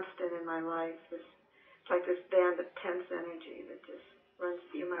a constant in my life. It's like this band of tense energy that just runs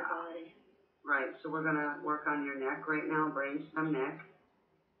through my body. Right, so we're going to work on your neck right now, brainstem neck.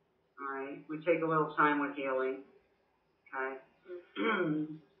 All right, we take a little time with healing. Okay.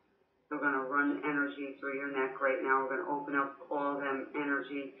 We're going to run energy through your neck right now. We're going to open up all them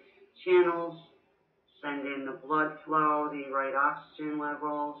energy channels, send in the blood flow, the right oxygen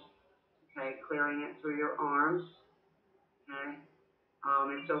levels. Okay, clearing it through your arms. Okay.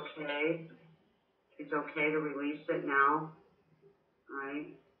 It's okay. It's okay to release it now. All right.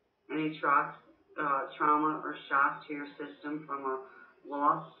 Any trauma or shock to your system from a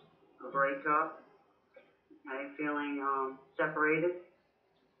loss, a breakup. Okay, feeling separated.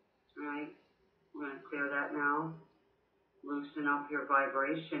 All right, we're going to clear that now. Loosen up your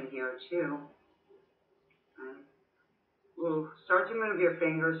vibration here too. Okay. Ooh, start to move your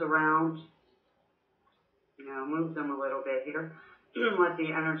fingers around. Move them a little bit here. Let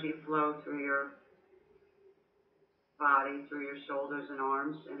the energy flow through your body, through your shoulders and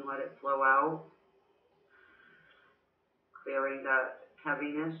arms, and let it flow out. Clearing that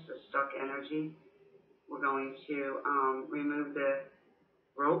heaviness, the stuck energy. We're going to remove the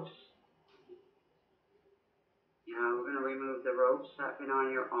ropes. We're going to remove the ropes that have been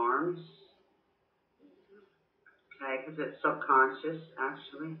on your arms. Okay, because it's subconscious,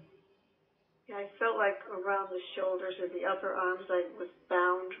 actually. Yeah, I felt like around the shoulders or the upper arms, I was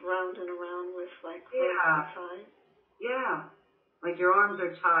bound round and around with like ropes tied. Yeah, like your arms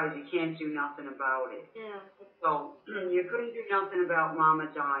are tied. You can't do nothing about it. Yeah. So you couldn't do nothing about Mama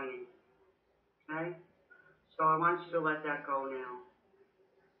dying. Okay? So I want you to let that go now.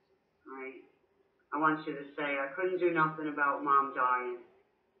 All right? I want you to say, I couldn't do nothing about Mom dying.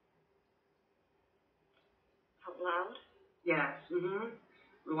 Out loud? Yes.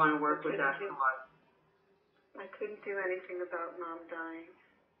 We want to work with that thought. I couldn't do anything about Mom dying.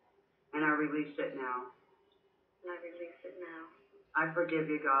 And I release it now. And I release it now. I forgive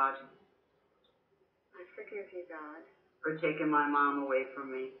you, God. I forgive you, God. For taking my mom away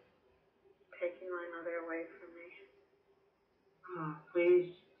from me. Taking my mother away from me. Oh, please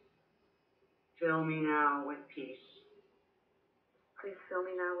fill me now with peace. Please fill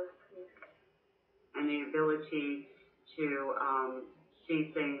me now with peace. And the ability to see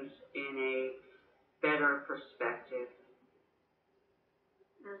things in a better perspective.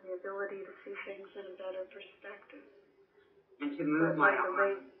 And the ability to see things in a better perspective. And to move my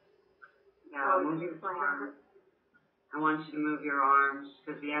arms. Move your arms. I want you to move your arms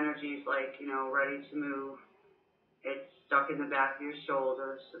because the energy is like, ready to move. It's stuck in the back of your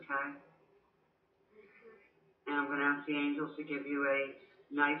shoulders, okay? And I'm going to ask the angels to give you a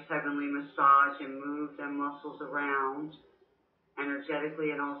nice heavenly massage and move them muscles around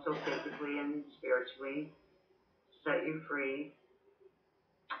energetically and also physically and spiritually. Set you free.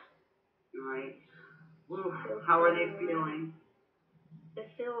 All right. Woo. How are they feeling? They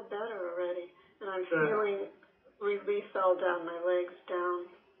feel better already. And I'm feeling release all down my legs, down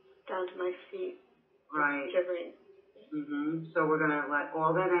to my feet. Right. Shivering. So we're going to let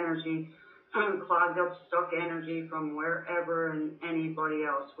all that energy, clogged up, stuck energy from wherever and anybody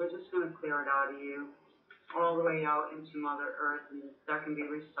else, we're just going to clear it out of you, all the way out into Mother Earth, and that can be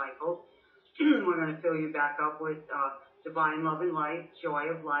recycled. We're going to fill you back up with divine love and light, joy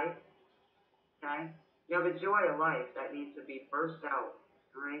of life. Okay? You have a joy of life that needs to be burst out.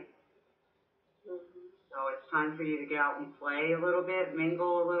 All right? So it's time for you to get out and play a little bit,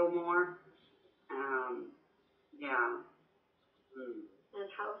 mingle a little more. And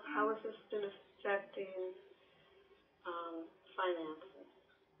how has this been affecting finances?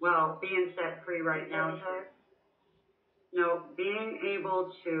 Well, being set free right now. No, being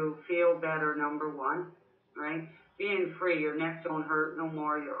able to feel better, number one, right? Being free, your neck don't hurt no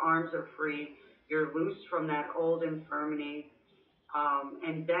more, your arms are free, you're loose from that old infirmity,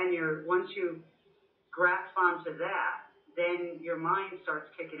 and then once you grasp onto that, then your mind starts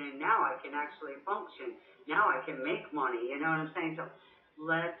kicking in. Now I can actually function. Now I can make money. You know what I'm saying? So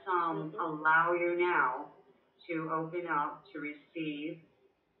let's allow you now to open up to receive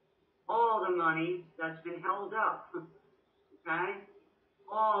all the money that's been held up. okay?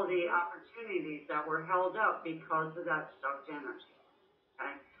 All the opportunities that were held up because of that stuck energy,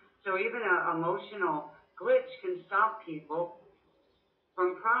 okay? So even an emotional glitch can stop people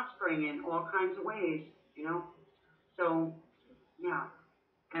from prospering in all kinds of ways, you know? So, yeah.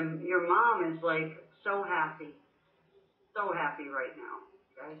 And your mom is like so happy right now,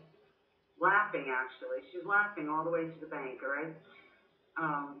 okay? Laughing, actually. She's laughing all the way to the bank, all right?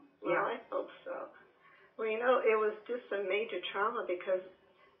 Well, I hope so. Well, you know, it was just a major trauma because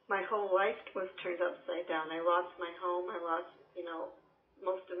my whole life was turned upside down. I lost my home. I lost, you know,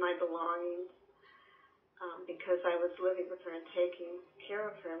 most of my belongings because I was living with her and taking care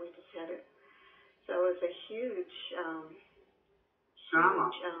of her, and we just had it. So it was a huge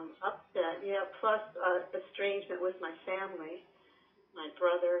Trauma. upset. Yeah, plus estrangement with my family, my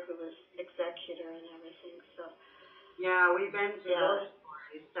brother who was executor and everything. So Yeah, we've been through those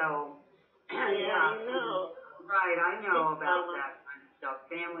stories, so yeah, you know. Right, I know about that kind of stuff.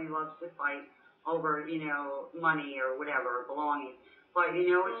 Family loves to fight over, you know, money or whatever, belongings. But you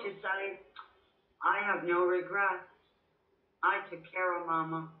know what you say? I have no regrets. I took care of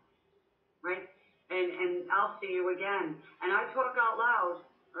Mama, right? And I'll see you again. And I talk out loud,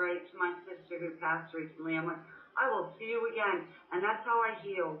 right, to my sister who passed recently. I'm like, I will see you again. And that's how I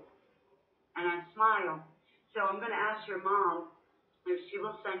heal. And I smile. So I'm going to ask your mom if she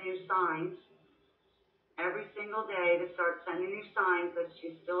will send you signs every single day to start sending you signs that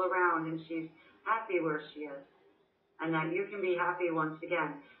she's still around and she's happy where she is. And that you can be happy once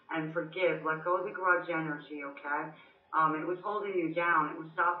again and forgive. Let go of the grudge energy, okay? It was holding you down. It was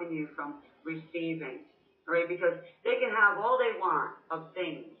stopping you from receiving, right? Because they can have all they want of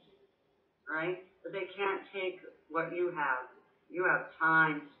things, right? But they can't take what you have. You have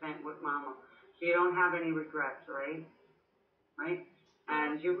time spent with Mama. So you don't have any regrets, right? Right?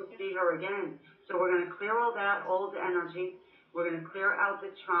 And you will see her again. So we're going to clear all that old energy. We're going to clear out the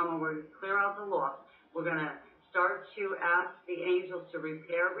trauma. We're going to clear out the loss. We're going to start to ask the angels to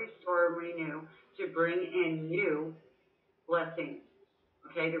repair, restore, and renew, to bring in new blessings,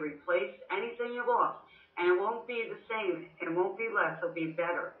 okay, to replace anything you lost. And it won't be the same. It won't be less. It'll be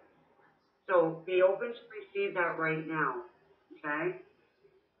better. So be open to receive that right now, okay?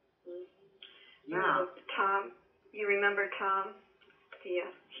 You know, Tom, you remember Tom, the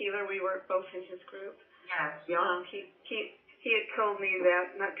healer? We were both in his group. Yes, yeah. He had told me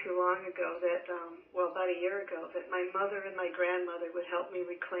that not too long ago that, about a year ago, that my mother and my grandmother would help me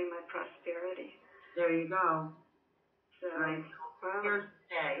reclaim my prosperity. There you go. So, right. wow. Here's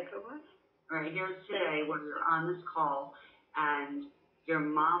today. Right, here's today when you're on this call and your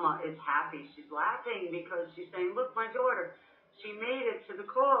mama is happy. She's laughing because she's saying, look, my daughter, she made it to the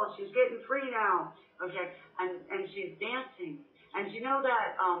call. She's getting free now. Okay, and she's dancing. And you know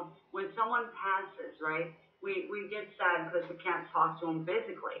that when someone passes, right, we get sad because we can't talk to them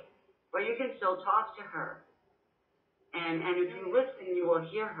physically, but you can still talk to her. And if you listen, you will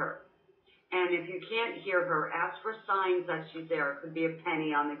hear her. And if you can't hear her, ask for signs that she's there. It could be a penny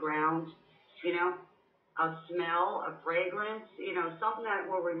on the ground, you know, a smell, a fragrance, you know, something that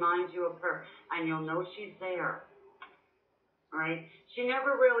will remind you of her, and you'll know she's there. All right? She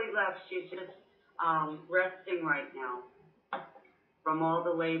never really left. She's just resting right now from all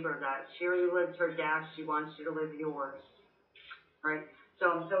the labor that she already lived her dash. She wants you to live yours. Right? So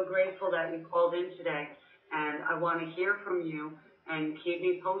I'm so grateful that you called in today, and I want to hear from you and keep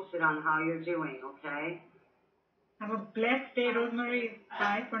me posted on how you're doing, okay? Have a blessed day, Rosemary.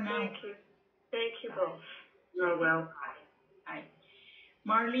 Bye for now. Thank you. Thank you both. You're welcome. Bye.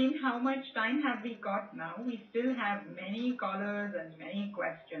 Marlene, how much time have we got now? We still have many callers and many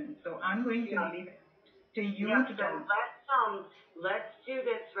questions, so I'm going to leave it to you to tell us. Let's do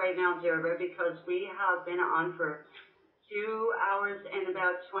this right now, Derva, because we have been on for 2 hours and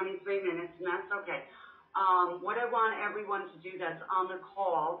about 23 minutes, and that's okay. What I want everyone to do that's on the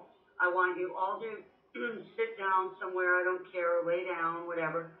call, I want you all to sit down somewhere, I don't care, lay down,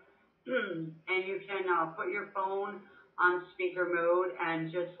 whatever, and you can put your phone on speaker mode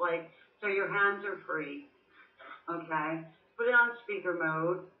and just like, so your hands are free, okay? Put it on speaker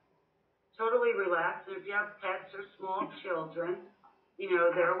mode, totally relaxed. And if you have pets or small children, you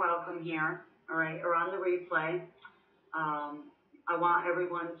know, they're welcome here, all right, or on the replay. I want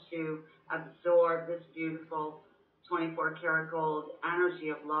everyone to absorb this beautiful 24 karat gold energy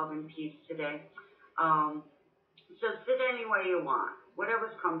of love and peace today. So sit any way you want,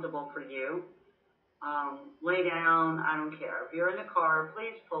 whatever's comfortable for you. Lay down, I don't care. If you're in the car,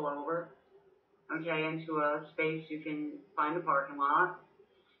 please pull over, okay, into a space you can find a parking lot,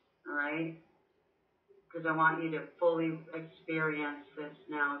 all right? Because I want you to fully experience this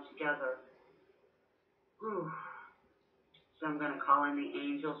now together. Whew. So I'm going to call in the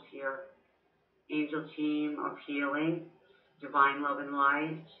angels here. Angel team of healing, divine love and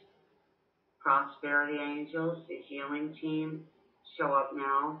light, prosperity angels, the healing team, show up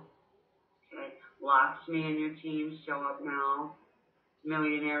now. Okay. Lakshmi and your team, show up now.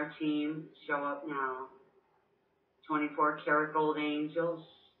 Millionaire team, show up now. 24 karat gold angels,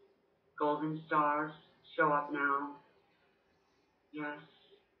 golden stars, show up now. Yes,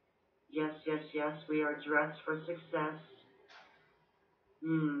 yes, yes, yes, we are dressed for success.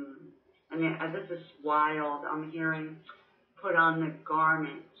 And this is wild. I'm hearing, put on the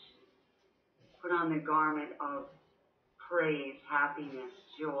garment of praise, happiness,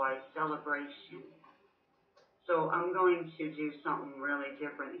 joy, celebration. So I'm going to do something really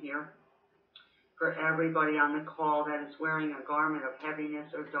different here. For everybody on the call that is wearing a garment of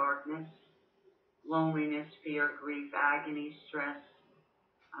heaviness or darkness, loneliness, fear, grief, agony, stress,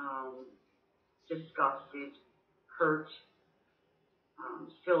 disgusted, hurt,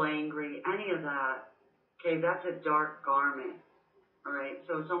 still angry, any of that, okay, that's a dark garment, all right?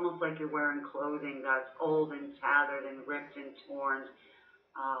 So it's almost like you're wearing clothing that's old and tattered and ripped and torn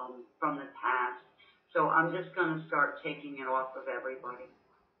from the past. So I'm just going to start taking it off of everybody.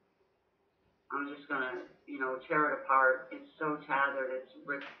 I'm just going to, tear it apart. It's so tattered, it's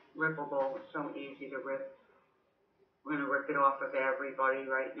rippable, it's so easy to rip. We're going to rip it off of everybody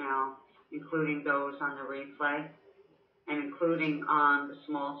right now, including those on the replay, and including on the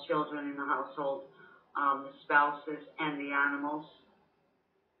small children in the household, the spouses and the animals.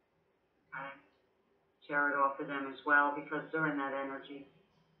 Okay. Tear it off of them as well because they're in that energy.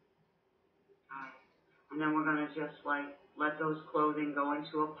 Okay. And then we're going to just let those clothing go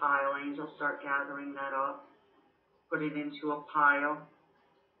into a pile. Angels start gathering that up. Put it into a pile.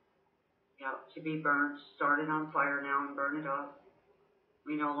 To be burnt. Start it on fire now and burn it up.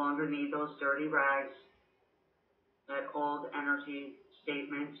 We no longer need those dirty rags. That old energy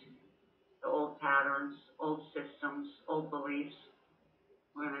statement, the old patterns, old systems, old beliefs.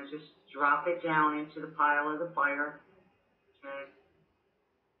 We're going to just drop it down into the pile of the fire. Okay.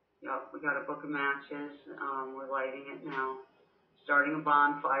 We got a book of matches. We're lighting it now. Starting a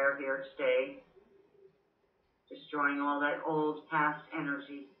bonfire here today. Destroying all that old past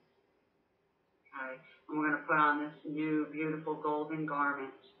energy. Okay. And we're going to put on this new beautiful golden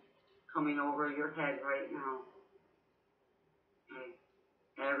garment coming over your head right now. Okay.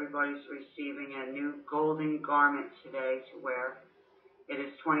 Everybody's receiving a new golden garment today to wear. It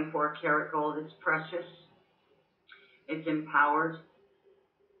is 24 karat gold. It's precious. It's empowered.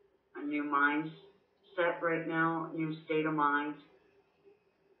 A new mindset right now, new state of mind.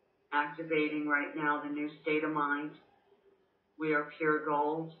 Activating right now the new state of mind. We are pure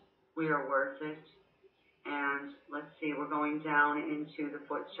gold. We are worth it. And let's see, we're going down into the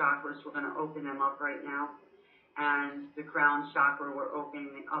foot chakras. We're going to open them up right now. And the crown chakra, we're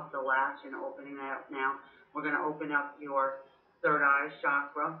opening up the latch and opening that up now. We're going to open up your third eye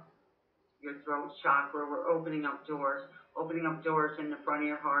chakra, your throat chakra. We're opening up doors in the front of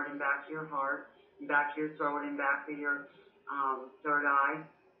your heart and back of your heart, and back of your throat and back of your third eye.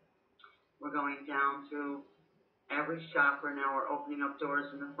 We're going down through every chakra now. We're opening up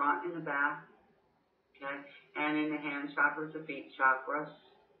doors in the front and the back, okay? And in the hand chakras, the feet chakras,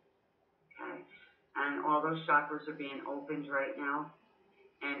 okay? And all those chakras are being opened right now.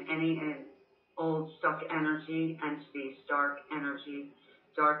 And any old stuck energy, entities, dark energy,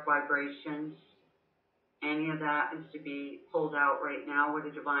 dark vibrations, any of that is to be pulled out right now with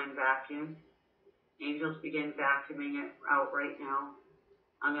a divine vacuum. Angels begin vacuuming it out right now.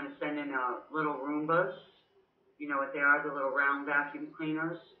 I'm going to send in little Roombas. You know what they are, the little round vacuum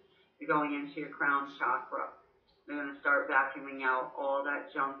cleaners. They're going into your crown chakra. They're going to start vacuuming out all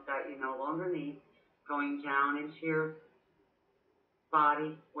that junk that you no longer need, going down into your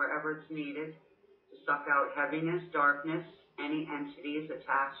body wherever it's needed to suck out heaviness, darkness, any entities,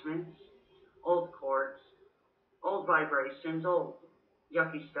 attachments, old cords, old vibrations, old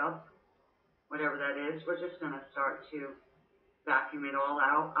yucky stuff, whatever that is. We're just going to start to vacuum it all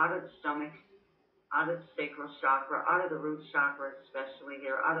out of the stomach, out of the sacral chakra, out of the root chakra, especially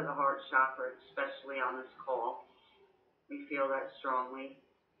here, out of the heart chakra, especially on this call. We feel that strongly.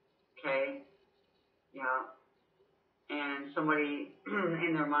 Okay? Yeah. And somebody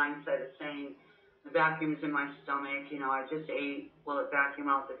in their mindset is saying, the vacuum is in my stomach, I just ate. Will it vacuum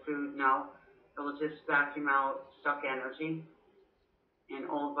out the food? No. It will just vacuum out stuck energy and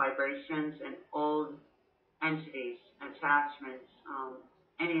old vibrations and old entities, attachments,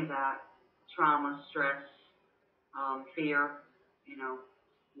 any of that, trauma, stress, fear,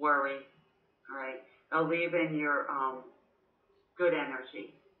 worry, all right? They'll leave in your good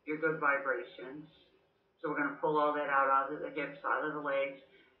energy, your good vibrations. So we're going to pull all that out of the hips, out of the legs,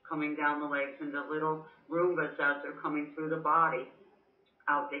 coming down the legs into little Roombas as they're coming through the body,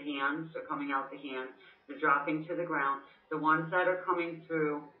 out the hands. They're coming out the hands. They're dropping to the ground. The ones that are coming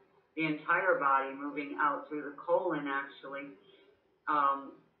through the entire body, moving out through the colon actually,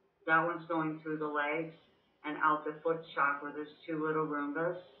 that one's going through the legs and out the foot chakra. There's two little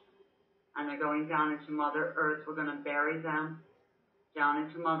Roombas, and they're going down into Mother Earth. We're going to bury them down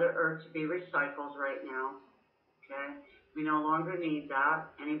into Mother Earth to be recycled right now, okay? We no longer need that.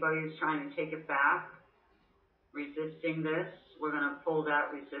 Anybody who's trying to take it back, resisting this, we're going to pull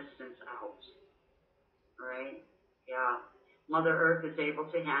that resistance out, all right? Yeah. Mother Earth is able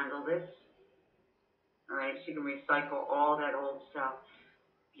to handle this, all right? She can recycle all that old stuff,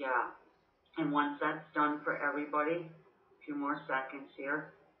 yeah. And once that's done for everybody, a few more seconds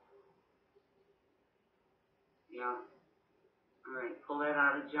here, yeah. All right, pull that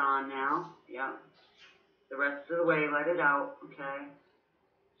out of John now. Yeah. The rest of the way, let it out, okay?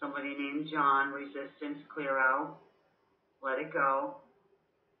 Somebody named John, resistance, clear out. Let it go.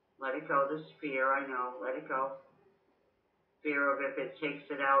 Let it go. There's fear, I know. Let it go. Fear of if it takes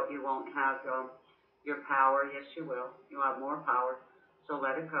it out, you won't have your power. Yes, you will. You'll have more power. So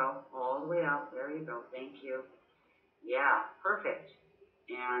let it go all the way out. There you go. Thank you. Yeah, perfect.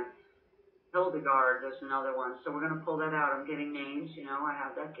 And Hildegard, there's another one. So we're going to pull that out. I'm getting names, you know, I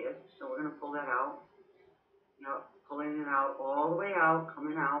have that gift. So we're going to pull that out. Yep, pulling it out all the way out,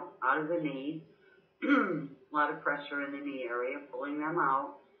 coming out of the knee. A lot of pressure in the knee area, pulling them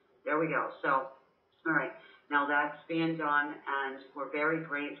out. There we go. So, all right. Now that's being done, and we're very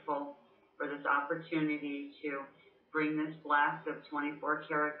grateful for this opportunity to bring this blast of 24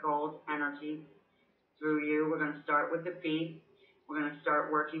 karat gold energy through you. We're going to start with the feet. We're going to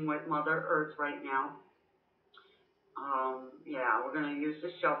start working with Mother Earth right now. Yeah, we're going to use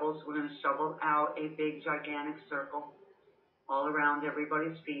the shovels. We're going to shovel out a big, gigantic circle all around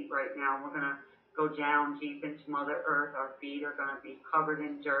everybody's feet right now. We're going to go down deep into Mother Earth. Our feet are going to be covered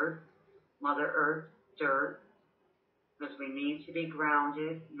in dirt. Mother Earth, dirt. Because we need to be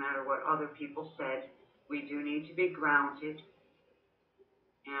grounded, no matter what other people said. We do need to be grounded.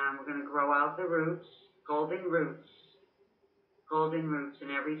 And we're going to grow out the roots, golden roots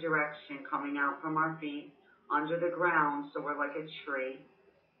in every direction coming out from our feet under the ground, so we're like a tree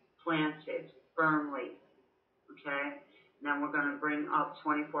planted firmly, okay? And then we're going to bring up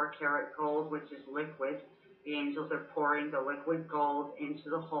 24 karat gold, which is liquid. The angels are pouring the liquid gold into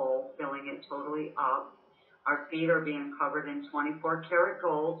the hole, filling it totally up. Our feet are being covered in 24 karat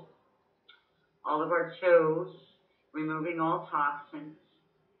gold. All of our toes, removing all toxins,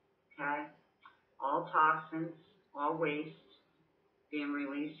 okay? All toxins, all waste being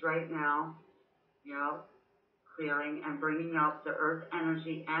released right now, yep. Clearing and bringing up the earth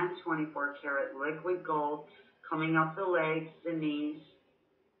energy and 24 karat liquid gold, coming up the legs, the knees,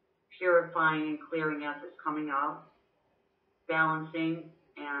 purifying and clearing as it's coming up, balancing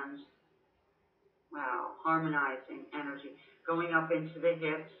and, wow, harmonizing energy, going up into the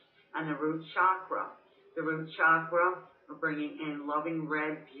hips and the root chakra. The root chakra, we're bringing in loving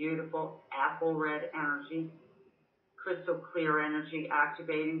red, beautiful apple red energy, crystal clear energy,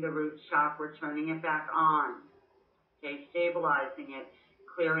 activating the root chakra, turning it back on. Okay, stabilizing it,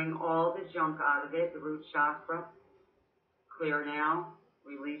 clearing all the junk out of it, the root chakra. Clear now,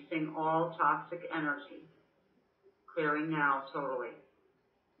 releasing all toxic energy. Clearing now, totally.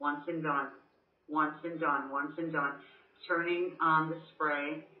 Once and done. Once and done. Once and done. Turning on the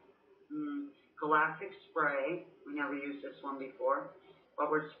spray. Galactic spray. We never used this one before. But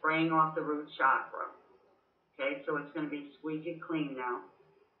we're spraying off the root chakra. Okay, so it's going to be squeaky clean now.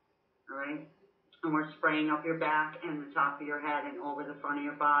 All right? And we're spraying up your back and the top of your head and over the front of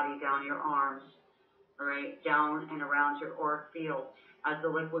your body, down your arms, all right, down and around your auric field. As the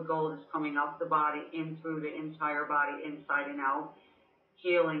liquid gold is coming up the body, in through the entire body, inside and out,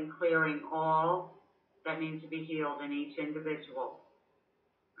 healing, clearing all that needs to be healed in each individual,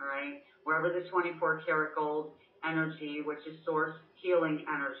 all right? Wherever the 24 karat gold energy, which is source healing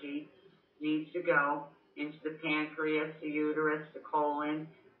energy, needs to go, into the pancreas, the uterus, the colon,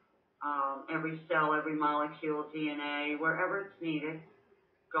 every cell, every molecule, DNA, wherever it's needed,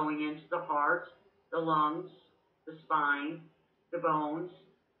 going into the heart, the lungs, the spine, the bones,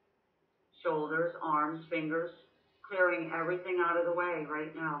 shoulders, arms, fingers, clearing everything out of the way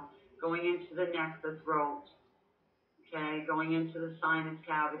right now, going into the neck, the throat, okay, going into the sinus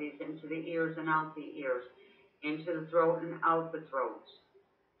cavities, into the ears and out the ears, into the throat and out the throat,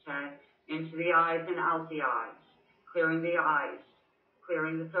 okay, into the eyes and out the eyes, clearing the eyes,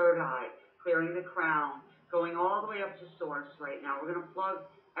 clearing the third eye, clearing the crown, going all the way up to source right now. We're going to plug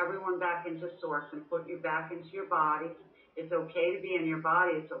everyone back into source and put you back into your body. It's okay to be in your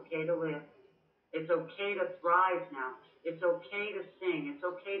body. It's okay to live. It's okay to thrive now. It's okay to sing. It's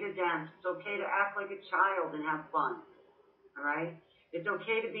okay to dance. It's okay to act like a child and have fun. All right? It's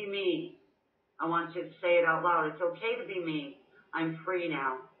okay to be me. I want you to say it out loud. It's okay to be me. I'm free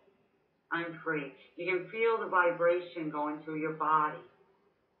now. I'm free. You can feel the vibration going through your body.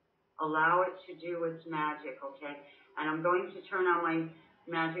 Allow it to do its magic, okay? And I'm going to turn on my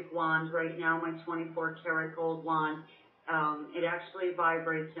magic wand right now, my 24 karat gold wand. It actually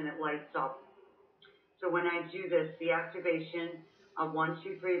vibrates and it lights up. So when I do this, the activation of 1,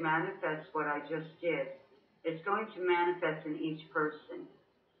 2, 3 manifests what I just did. It's going to manifest in each person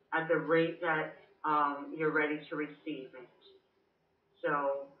at the rate that you're ready to receive it.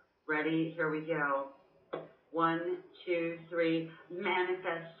 So, ready? Here we go. 1, 2, 3.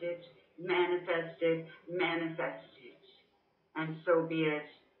 Manifest it, manifest it, manifest it. And so be it,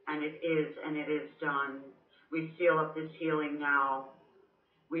 and it is done. We seal up this healing now.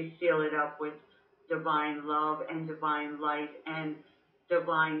 We seal it up with divine love and divine light and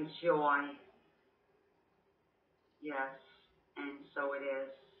divine joy. Yes, and so it is.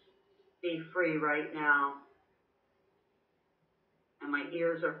 Be free right now. And my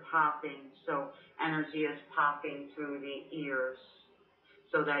ears are popping, so energy is popping through the ears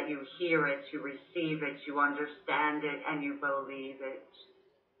so that you hear it, you receive it, you understand it, and you believe it.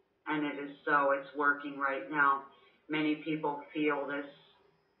 And it is so. It's working right now. Many people feel this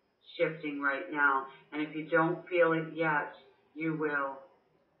shifting right now. And if you don't feel it yet, you will.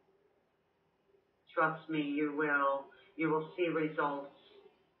 Trust me, you will. You will see results.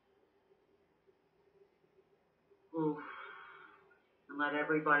 Oof. And let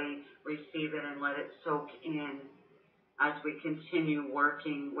everybody receive it and let it soak in as we continue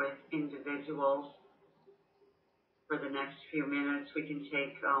working with individuals. For the next few minutes, we can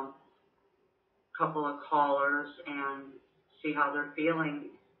take a couple of callers and see how they're feeling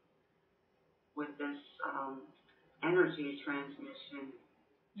with this energy transmission.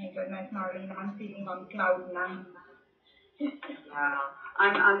 My goodness, Marlene, I'm feeling on cloud 9. Yeah,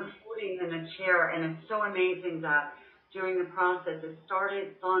 I'm floating in a chair, and it's so amazing that during the process it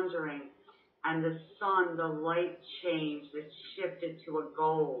started thundering, and the sun, the light changed, it shifted to a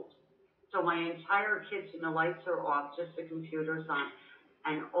gold. So my entire kitchen, the lights are off, just the computer's on,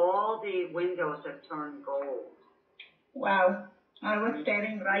 and all the windows have turned gold. Wow. I was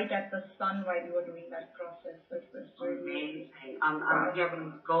staring right at the sun while you were doing that process. This was really amazing. I'm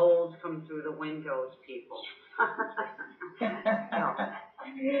having gold come through the windows, people.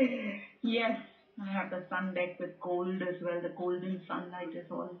 Yes, I have the sun deck with gold as well. The golden sunlight is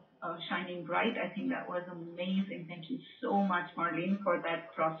all shining bright. I think that was amazing. Thank you so much, Marlene, for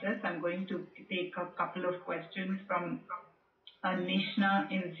that process. I'm going to take a couple of questions from Nishna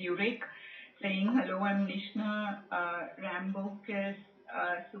in Zurich, saying, hello, I'm Nishna Rambokis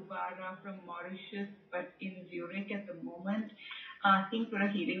Subara from Mauritius, but in Zurich at the moment, asking for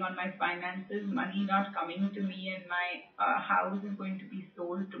a healing on my finances, money not coming to me, and my house is going to be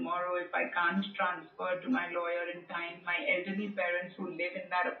sold tomorrow if I can't transfer to my lawyer in time. My elderly parents who live in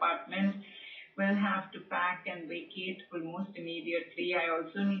that apartment will have to pack and vacate almost immediately. I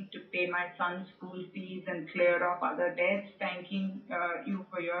also need to pay my son's school fees and clear off other debts. Thanking you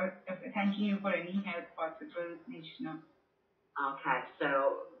for any help possible, Nishna. Okay,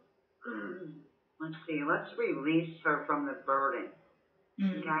 so let's see. Let's release her from the burden.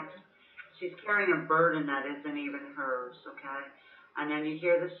 Okay, she's carrying a burden that isn't even hers. Okay, and then you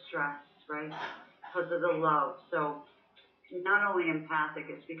hear the stress, right? Because of the love. So not only empathic,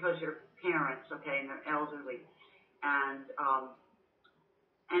 it's because you're parents, okay, and they're elderly, and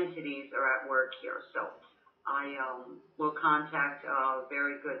entities are at work here. So I will contact a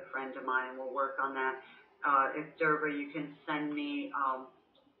very good friend of mine, and we'll work on that. If Derva, you can send me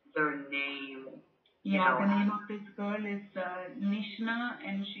their name. Yeah, the name of this girl is Nishna,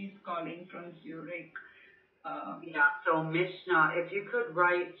 and she's calling from Zurich. Yeah, so Mishna, if you could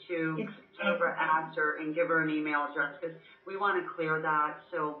write to Derva after and give her an email address, because we want to clear that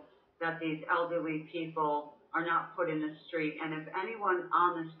so that these elderly people are not put in the street. And if anyone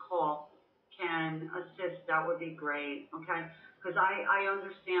on this call can assist, that would be great, okay? Because I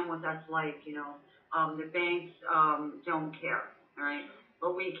understand what that's like, you know. The banks don't care, all right?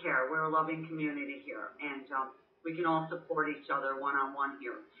 But we care. We're a loving community here, and we can all support each other one-on-one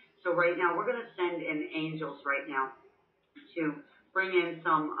here. So right now, we're going to send in angels right now to bring in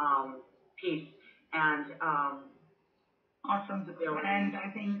some peace and awesome. And I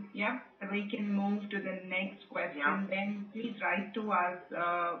think, yeah, we can move to the next question. Then please write to us.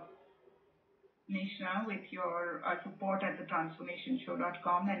 Nishna, with your support at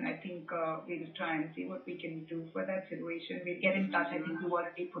thetransformationshow.com, and I think we'll try and see what we can do for that situation. We'll get in touch. I think you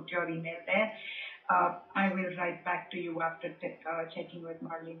already put your email there. I will write back to you after checking with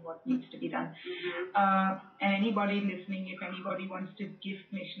Marlene what needs to be done. And anybody listening, if anybody wants to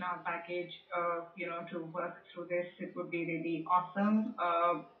gift Nishna a package, to work through this, it would be really awesome.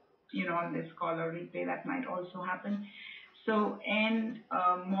 On this call or replay, that might also happen. So, and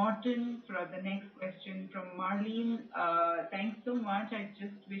Morton, for the next question from Marlene, thanks so much. I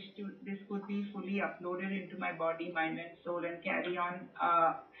just wish this could be fully uploaded into my body, mind, and soul, and carry on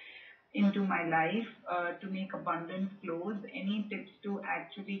into my life to make abundance flows. Any tips to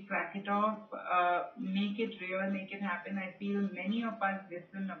actually crack it off, make it real, make it happen? I feel many of us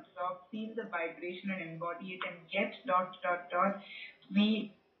listen, absorb, feel the vibration and embody it, and yet ...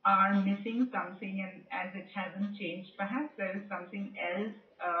 we are missing something, and as it hasn't changed, perhaps there is something else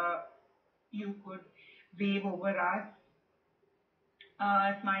you could wave over us.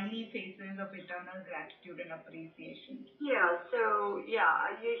 Smiley faces of eternal gratitude and appreciation. You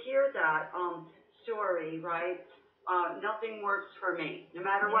hear that story, right? Nothing works for me, no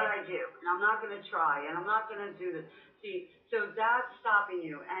matter what I do, and I'm not going to try, and I'm not going to do this. See, so that's stopping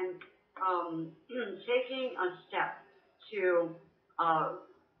you, and taking a step to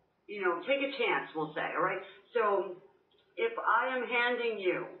take a chance, we'll say, all right? So if I am handing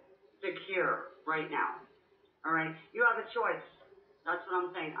you the cure right now, all right, you have a choice. That's what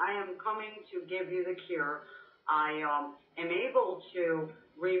I'm saying. I am coming to give you the cure. I am able to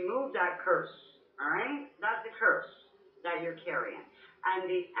remove that curse, all right? That's the curse that you're carrying. And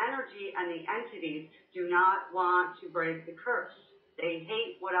the energy and the entities do not want to break the curse. They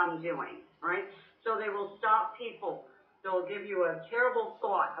hate what I'm doing, all right? So they will stop people. They'll give you a terrible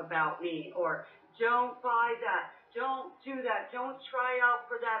thought about me, or don't buy that, don't do that, don't try out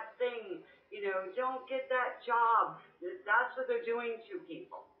for that thing, don't get that job. That's what they're doing to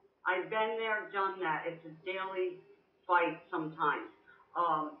people. I've been there, done that. It's a daily fight sometimes.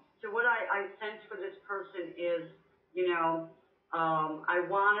 So what I sense for this person is, I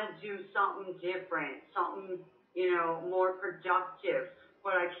want to do something different, something, more productive,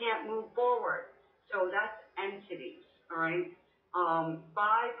 but I can't move forward. So that's entities. All right,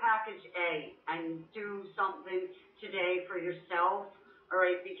 buy package A and do something today for yourself. All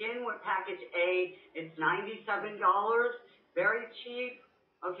right, begin with package A. It's $97, very cheap.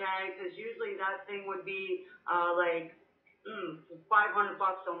 Okay, because usually that thing would be $500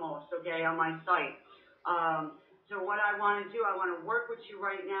 almost. Okay, on my site. So what I want to do, I want to work with you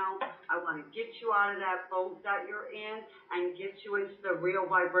right now. I want to get you out of that boat that you're in and get you into the real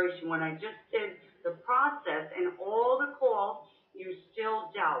vibration. When I just did the process and all the calls, you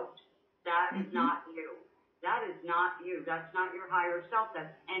still doubt. That is not you. That is not you. That's not your higher self.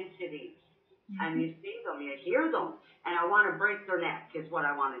 That's entities. And you see them, you hear them. And I want to break their neck is what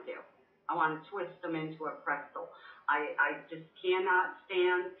I want to do. I want to twist them into a pretzel. I just cannot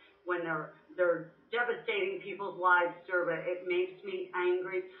stand when they're devastating people's lives, Serva. It makes me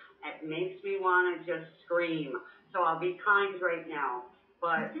angry. It makes me want to just scream. So I'll be kind right now,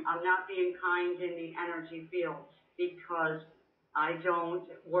 but I'm not being kind in the energy field because I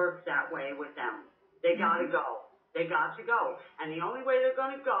don't work that way with them. They got to go. They got to go. And the only way they're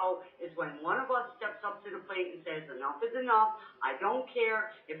going to go is when one of us steps up to the plate and says, enough is enough. I don't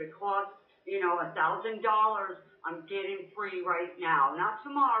care if it costs, $1,000. I'm getting free right now. Not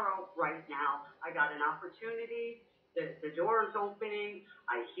tomorrow, right now. I got an opportunity. The door is opening.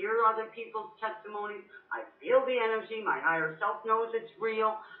 I hear other people's testimonies. I feel the energy. My higher self knows it's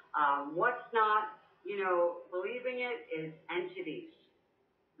real. What's not, believing it is entities,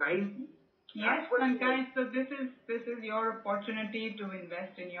 right? Yes, and guys, so this is your opportunity to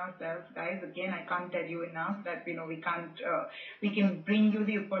invest in yourself, guys. Again, I can't tell you enough that we can't we can bring you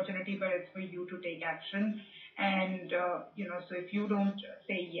the opportunity, but it's for you to take action. And so if you don't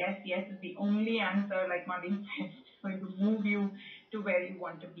say yes is the only answer, like Marlene said, it's going to move you to where you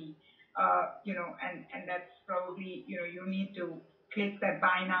want to be. And that's probably you need to click that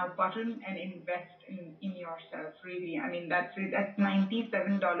buy now button and invest in yourself, really. I mean, that's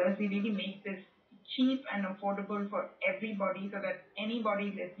 $97. We really make this cheap and affordable for everybody so that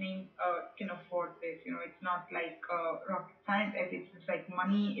anybody listening can afford this. It's not like rocket science. It's just like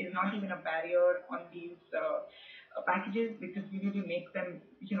money is not even a barrier on these packages, because we really make them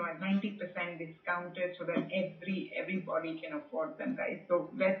at 90% discounted so that everybody can afford them, guys.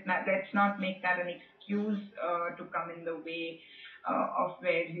 So let's not make that an excuse to come in the way of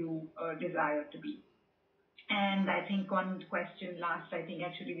where you desire to be. And I think one question last, I think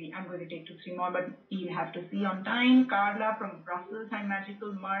actually I'm going to take 2, 3 more, but we'll have to see on time. Carla from Brussels. Hi,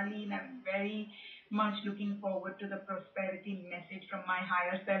 Magical Marlene. I'm very much looking forward to the prosperity message from my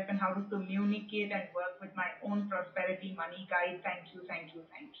higher self and how to communicate and work with my own prosperity money guide. Thank you, thank you,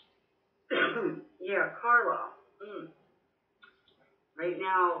 thank you. Yeah, Carla. Right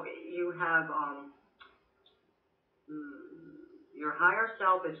now, you have your higher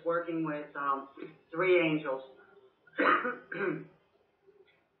self is working with 3 angels,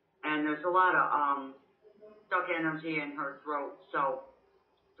 and there's a lot of stuck energy in her throat, so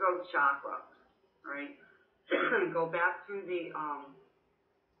throat chakra, right? Go back through the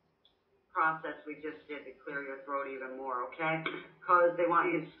process we just did to clear your throat even more, okay? Because they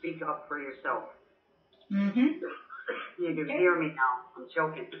want you to speak up for yourself. Mm-hmm. You can hear me now. I'm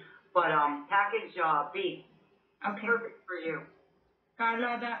joking. But package B. Okay. Perfect for you.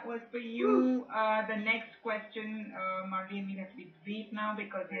 Carla, that was for you. The next question, Marlene, we have to be brief now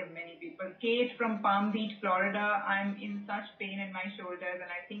because we have many people. Kate from Palm Beach, Florida. I'm in such pain in my shoulders,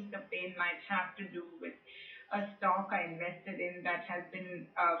 and I think the pain might have to do with a stock I invested in that has been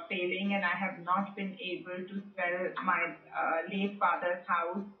failing, and I have not been able to sell my late father's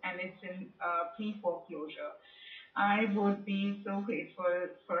house, and it's in pre-foreclosure. I would be so grateful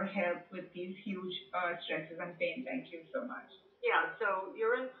for help with these huge stresses and pain. Thank you so much. Yeah, so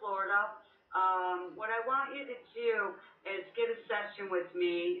you're in Florida. What I want you to do is get a session with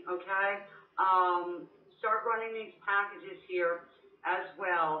me, okay? Start running these packages here as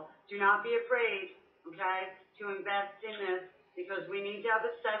well. Do not be afraid, okay, to invest in this because we need to have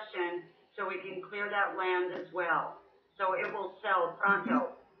a session so we can clear that land as well. So it will sell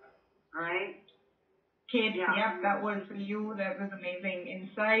pronto, all right? Kate, yep, that was for you. That was amazing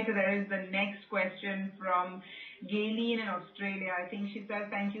insight. There is the next question from Gayleen in Australia. I think she says,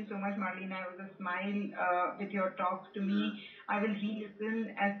 thank you so much, Marlene. It was a smile with your talk to me. I will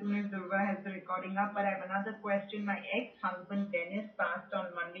re-listen as soon as Durga has the recording up. But I have another question. My ex-husband, Dennis, passed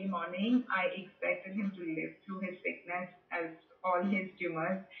on Monday morning. I expected him to live through his sickness as all his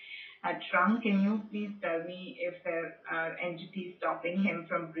tumors had shrunk. Can you please tell me if there are entities stopping him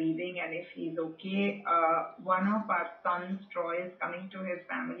from breathing and if he's okay? One of our sons, Troy, is coming to his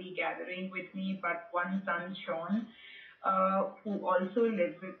family gathering with me, but one son, Sean, who also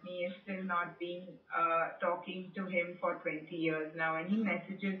lives with me, is still not being talking to him for 20 years now. Any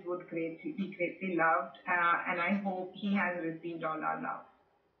messages would be greatly loved, and I hope he has received all our love.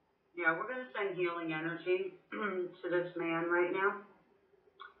 Yeah, we're going to send healing energy to this man right now.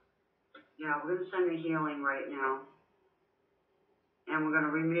 Yeah, we're going to send the healing right now. And we're going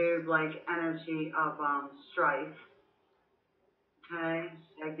to remove, like, energy of strife. Okay?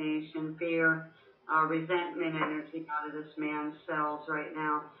 Stagnation, fear, resentment energy out of this man's cells right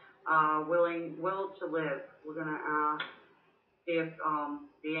now. Will to live. We're going to see if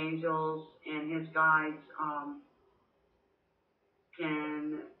the angels and his guides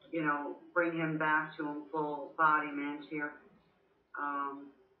can, bring him back to him full embodiment here.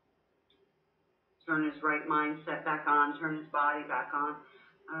 Turn his right mindset back on, turn his body back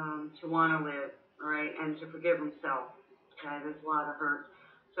on, to want to live, all right, and to forgive himself. Okay, there's a lot of hurt.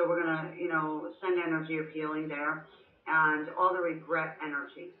 So we're going to, send energy of healing there and all the regret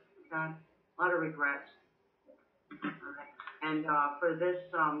energy, okay, a lot of regret. All right. And for this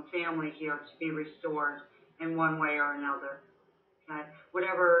family here to be restored in one way or another, okay,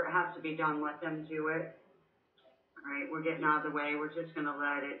 whatever has to be done, let them do it. All right, we're getting out of the way. We're just going to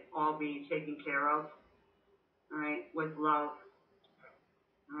let it all be taken care of. All right, with love.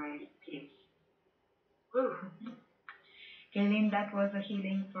 All right, peace. Whew. Gayleen, that was a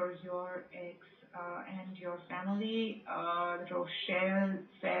healing for your ex and your family. Rochelle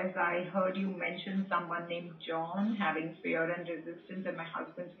says, I heard you mention someone named John having fear and resistance, and my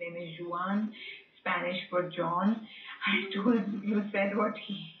husband's name is Juan, Spanish for John. I told you said what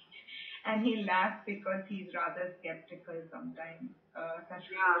and he laughed because he's rather skeptical sometimes.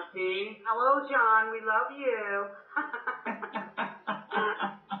 Yeah, see? Hello, John. We love you.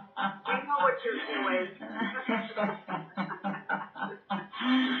 We know what you're doing.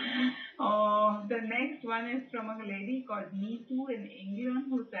 Oh, the next one is from a lady called Neetu in England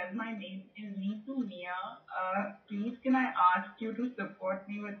who says, my name is Neetu Mia. Please can I ask you to support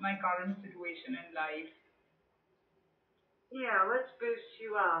me with my current situation in life? Yeah, let's boost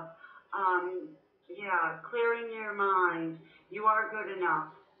you up. Clearing your mind. You are good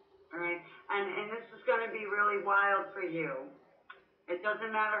enough. All right? And this is going to be really wild for you. It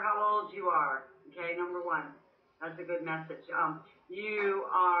doesn't matter how old you are. Okay, number one. That's a good message. You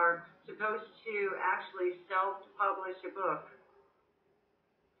are supposed to actually self-publish a book.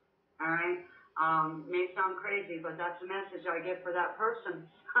 All right? May sound crazy, but that's the message I get for that person.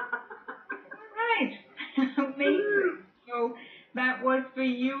 All right. Amazing. So that was for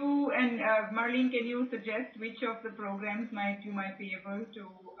you. And Marlene, can you suggest which of the programs you might be able to,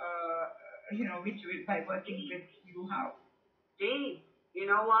 by working with you, how? D, you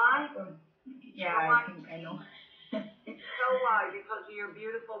know why? Yeah, I think I know. You know why? Because of your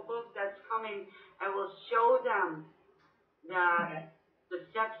beautiful book that's coming. I will show them that the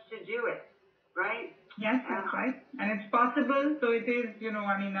steps to do it, right? Yes, that's right. And it's possible. So it is,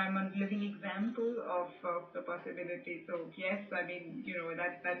 I'm a living example of the possibility. So yes, that is,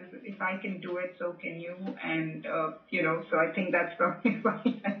 if I can do it, so can you. And, so I think that's probably why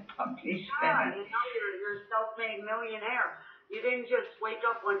I published that. You're a self-made millionaire. You didn't just wake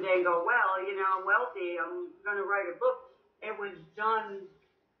up one day and go, well, I'm wealthy, I'm going to write a book. It was done,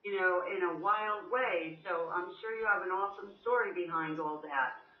 in a wild way. So I'm sure you have an awesome story behind all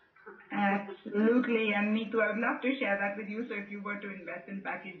that. Absolutely, and me too. I would love to share that with you. So if you were to invest in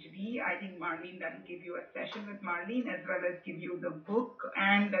package B, I think Marlene, that will give you a session with Marlene, as well as give you the book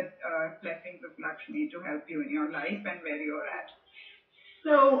and the blessings of Lakshmi to help you in your life and where you're at.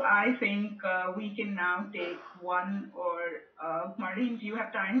 So I think we can now take one or Marlene, do you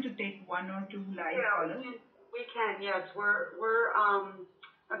have time to take one or two live callers? We can. Yes. We're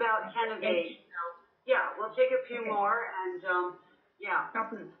about 10 of 8. So yeah, we'll take a few more and yeah. Last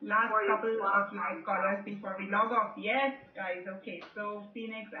couple of live callers before we log off. Yes, guys. Okay. So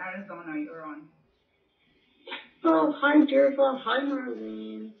Phoenix, Arizona, you're on. Oh, hi, Durga. Hi,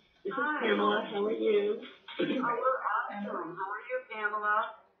 Marlene. This is Pamela. How are you? Oh, we're awesome. How are you, Pamela?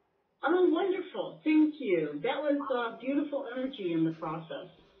 Oh, wonderful. Thank you. That was beautiful energy in the process.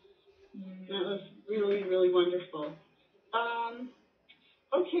 That was really, really wonderful.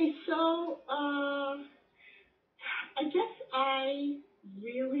 Okay, so I guess I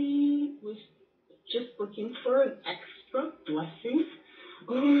really was just looking for an extra blessing.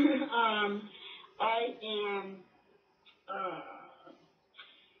 I am.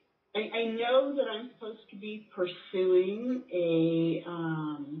 I know that I'm supposed to be pursuing a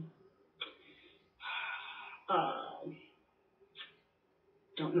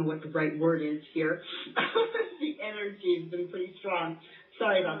don't know what the right word is here. The energy has been pretty strong.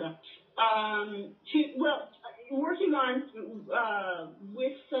 Sorry about that. Working on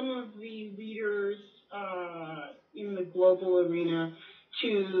with some of the leaders in the global arena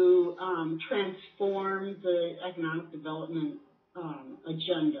to transform the economic development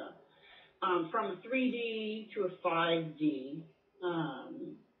agenda from a 3D to a 5D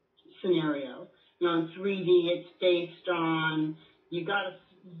scenario. Now, in 3D, it's based on you got to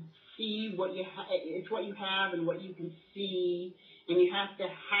see what you it's what you have and what you can see, and you have to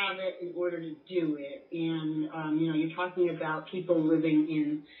have it in order to do it. And you're talking about people living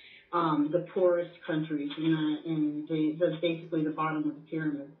in the poorest countries in the basically the bottom of the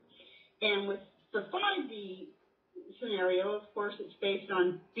pyramid. And with the 5D scenario, of course, it's based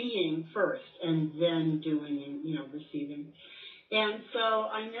on being first and then doing and receiving. And so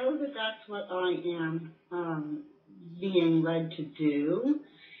I know that that's what I am being led to do,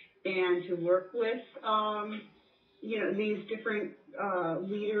 and to work with these different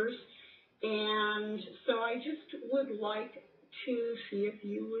leaders. And so I just would like to see if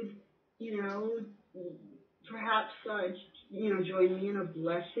you would perhaps join me in a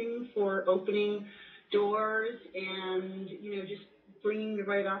blessing for opening doors and just bringing the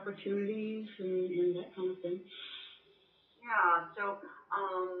right opportunities and that kind of thing. Yeah, so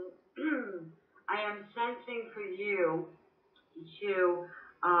I am sensing for you to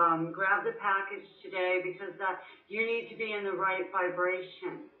grab the package today because that you need to be in the right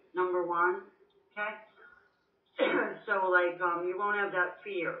vibration, number one, okay? So, you won't have that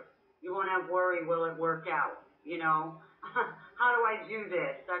fear. You won't have worry, will it work out, How do I do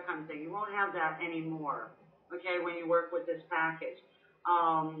this, that kind of thing. You won't have that anymore, okay, when you work with this package.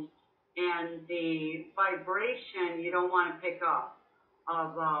 And the vibration you don't want to pick up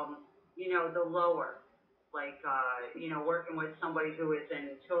of, the lower, working with somebody who is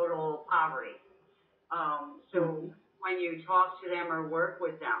in total poverty. So when you talk to them or work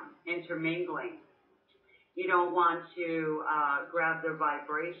with them, intermingling, you don't want to grab their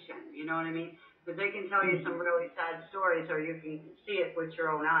vibration, you know what I mean? Because they can tell you some really sad stories, or you can see it with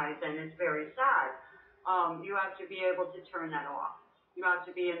your own eyes, and it's very sad. You have to be able to turn that off. You have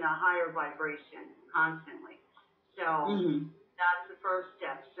to be in the higher vibration constantly. So that's the first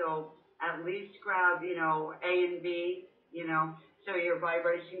step. So at least grab, A and B, so your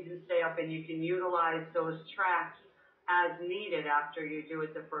vibration can stay up and you can utilize those tracks as needed after you do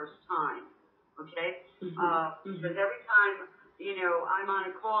it the first time. Okay? Because every time, I'm on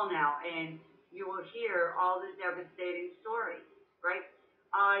a call now and you will hear all the devastating stories, right?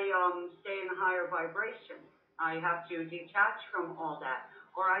 I stay in a higher vibration. I have to detach from all that,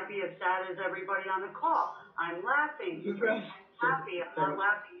 or I'd be as sad as everybody on the call. I'm laughing. Right. Happy. I'm not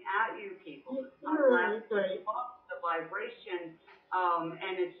laughing at you people. I'm laughing off the vibration,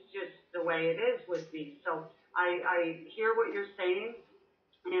 and it's just the way it is with me. So I hear what you're saying,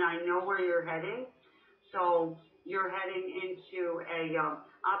 and I know where you're heading. So you're heading into a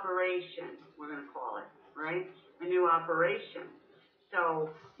operation, we're going to call it, right? A new operation. So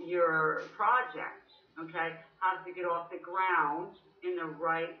your project, okay, has to get off the ground in the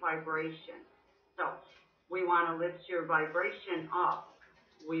right vibration. So we want to lift your vibration up.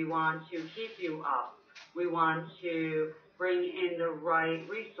 We want to keep you up. We want to bring in the right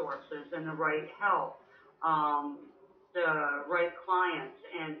resources and the right help, the right clients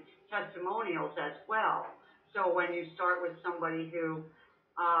and testimonials as well. So when you start with somebody who,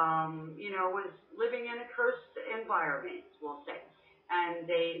 was living in a cursed environment, we'll say, and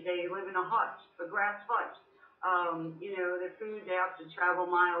they live in a hut, a grass hut. The food, they have to travel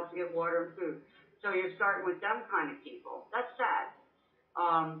miles to get water and food. So you're starting with them kind of people. That's sad.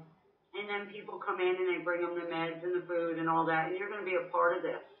 And then people come in and they bring them the meds and the food and all that, and you're going to be a part of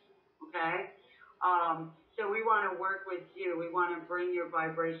this, okay? So we want to work with you. We want to bring your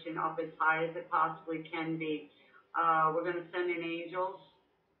vibration up as high as it possibly can be. We're going to send in angels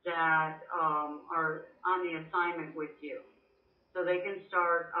that are on the assignment with you, so they can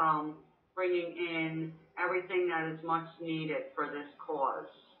start bringing in everything that is much needed for this cause,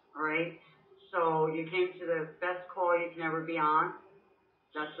 all right? So you came to the best call you can ever be on.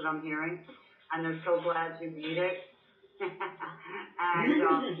 That's what I'm hearing. And they're so glad you made it. And,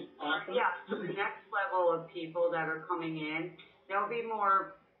 awesome. yeah, so the next level of people that are coming in, they'll be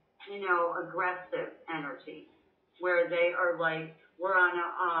more, aggressive energy, where they are like, we're on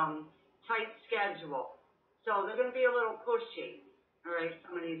a tight schedule. So they're going to be a little pushy, all right,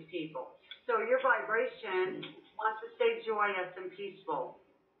 some of these people. So your vibration wants to stay joyous and peaceful,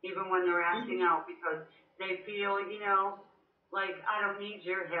 even when they're acting out, because they feel, like, I don't need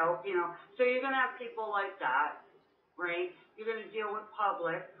your help, So you're going to have people like that, right? You're going to deal with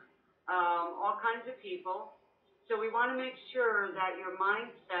public, all kinds of people. So we want to make sure that your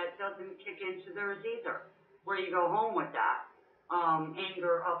mindset doesn't kick into theirs either, where you go home with that,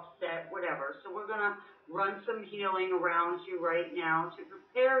 anger, upset, whatever. So we're going to run some healing around you right now to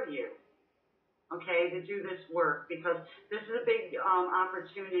prepare you, okay, to do this work, because this is a big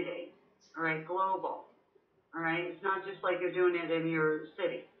opportunity, all right, global. All right, it's not just like you're doing it in your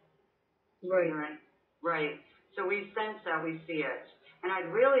city. Right. All right, right. So we sense that, we see it, and I'd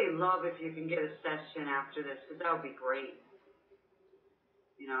really love if you can get a session after this, because that would be great.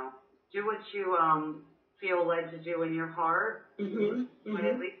 Do what you feel led to do in your heart. But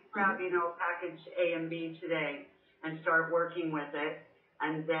at least grab, package A and B today, and start working with it.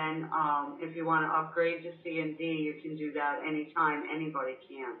 And then if you want to upgrade to C and D, you can do that anytime. Anybody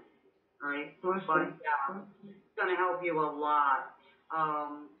can. All right? Awesome. But yeah, it's going to help you a lot.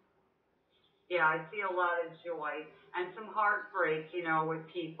 I see a lot of joy and some heartbreak, with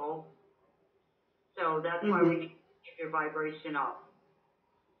people. So that's why we need to keep your vibration up.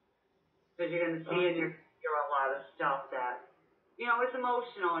 Because you're going to see in your future a lot of stuff that, it's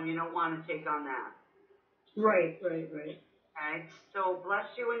emotional and you don't want to take on that. Right. Okay? So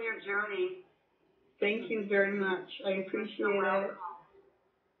bless you in your journey. Thank you very much. I appreciate it.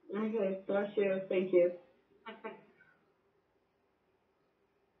 Okay, bless you. Thank you.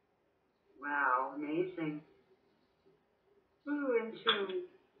 Wow, amazing. Ooh, in tune.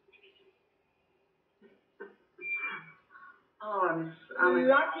 I'm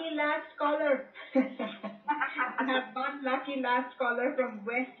Lucky last caller. I have one lucky last caller from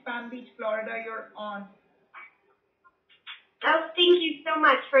West Palm Beach, Florida. You're on. Oh, thank you so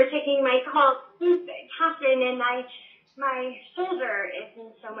much for taking my call, Catherine. And my shoulder is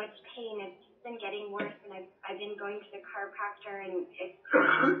in so much pain. It's been getting worse, and I've been going to the chiropractor, and it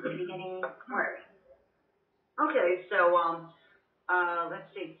seems to be getting worse. Okay, so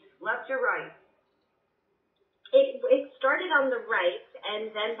let's see, left or right? It started on the right, and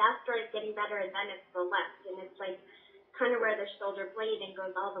then that started getting better, and then it's the left, and it's like kind of where the shoulder blade and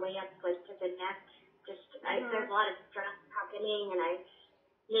goes all the way up like to the neck. There's a lot of stress happening, and I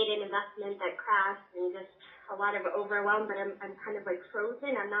made an investment that crashed, and just a lot of overwhelm. But I'm kind of like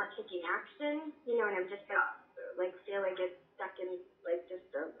frozen. I'm not taking action, and I'm just like feel like it's stuck in like just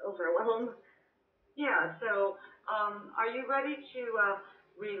overwhelm. Yeah. So, are you ready to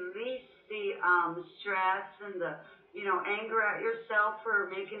release the stress and the anger at yourself for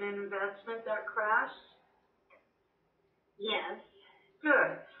making an investment that crashed? Yes.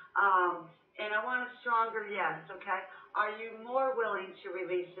 Good. And I want a stronger yes, okay? Are you more willing to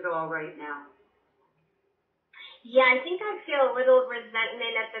release it all right now? Yeah, I think I feel a little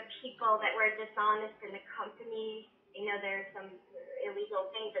resentment at the people that were dishonest in the company. You know, there's some illegal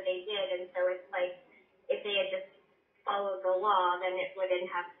things that they did, and so it's like if they had just followed the law, then it wouldn't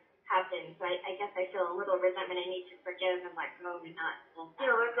have happened. So I guess I feel a little resentment. I need to forgive and let go and not.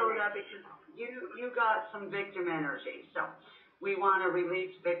 Yeah, let go of that because you got some victim energy. So we want to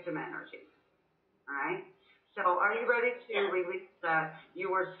release victim energy. All right? So are you ready to release that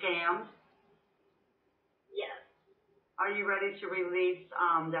you were scammed? Yes. Are you ready to release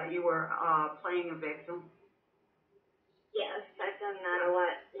that you were playing a victim? Yes, I've done that a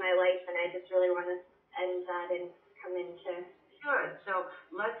lot in my life, and I just really want to end that and come into. Good. So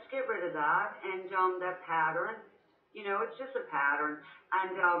let's get rid of that and that pattern. You know, it's just a pattern,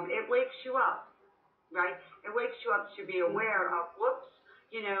 and it wakes you up, right? It wakes you up to be aware of, whoops,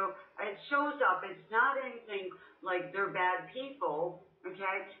 you know, it shows up. It's not anything like they're bad people.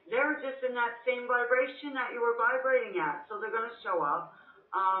 Okay, they're just in that same vibration that you were vibrating at, so they're going to show up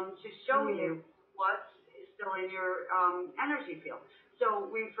to show you what's still in your energy field. So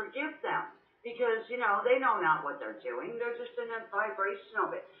we forgive them because, you know, they know not what they're doing. They're just in that vibration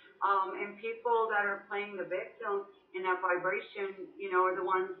of it. And people that are playing the victim in that vibration, you know, are the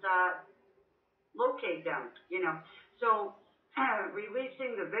ones that locate them, you know. So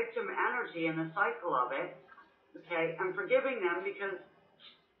releasing the victim energy and the cycle of it, okay, and forgiving them because,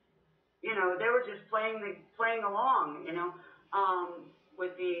 you know, they were just playing along, you know,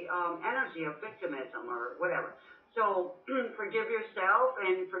 with the energy of victimism or whatever. So forgive yourself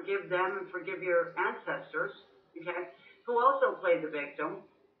and forgive them and forgive your ancestors, okay, who also played the victim,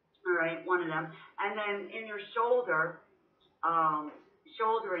 all right, one of them. And then in your shoulder,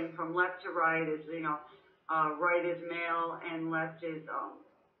 shouldering from left to right is, you know, right is male and left is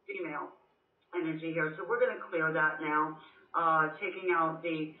female energy here. So we're going to clear that now. Taking out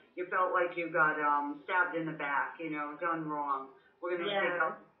you felt like you got stabbed in the back, you know, done wrong. We're going to take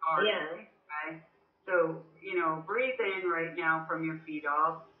out the scars. Okay? So, you know, breathe in right now from your feet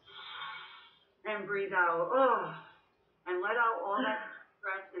up and breathe out. And let out all that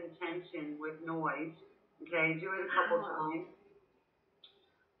stress and tension with noise. Okay, do it a couple times.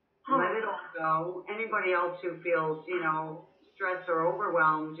 Let it all go. Anybody else who feels, you know, stressed or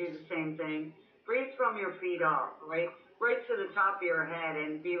overwhelmed, do the same thing. Breathe from your feet up, right to the top of your head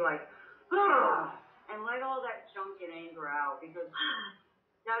and be like, and let all that junk and anger out because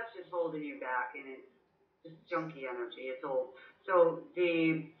that's just holding you back and it's just junky energy. It's old. So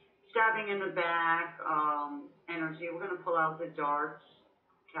the stabbing in the back energy, we're going to pull out the darts,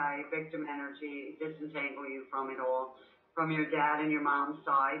 okay, victim energy, disentangle you from it all, from your dad and your mom's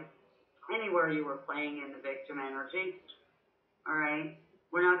side, anywhere you were playing in the victim energy, all right?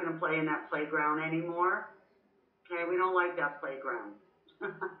 We're not going to play in that playground anymore. Okay, we don't like that playground.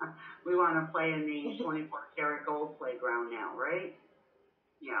 We want to play in the 24 karat gold playground now, right?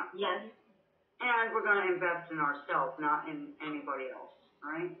 Yeah. Yes. And we're going to invest in ourselves, not in anybody else,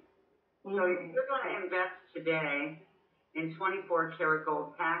 right? So you're going to invest today in 24 karat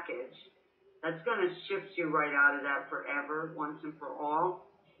gold package. That's going to shift you right out of that forever, once and for all.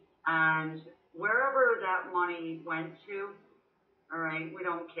 And wherever that money went to, all right, we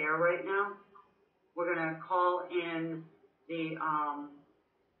don't care right now. We're going to call in the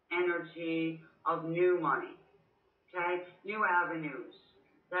energy of new money, okay? New avenues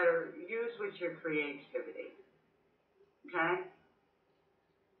that are used with your creativity, okay?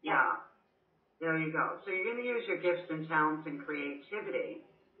 Yeah, there you go. So you're going to use your gifts and talents and creativity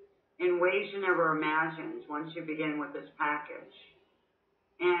in ways you never imagined once you begin with this package.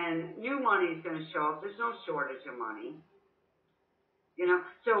 And new money is going to show up. There's no shortage of money. You know,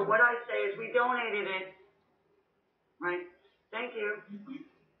 so what I say is we donated it, right? Thank you.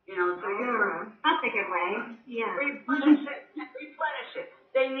 You know, so That's a good way. Yeah. Replenish it.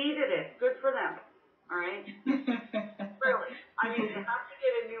 They needed it. Good for them. All right? Really. I mean, you have to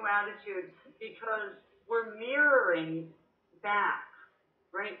get a new attitude because we're mirroring back,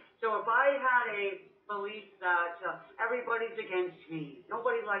 right? So if I had a belief that everybody's against me,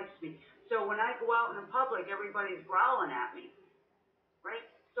 nobody likes me, so when I go out in the public, everybody's growling at me, right?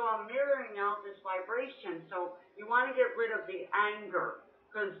 So I'm mirroring out this vibration. So you want to get rid of the anger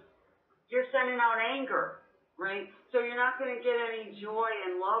because you're sending out anger, right? So you're not going to get any joy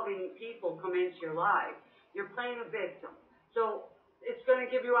and loving people come into your life. You're playing a victim. So it's going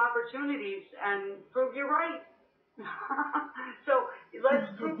to give you opportunities and prove you right. So let's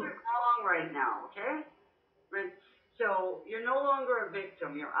prove it wrong right now, okay? Right? So you're no longer a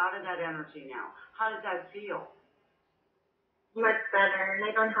victim. You're out of that energy now. How does that feel? much better, and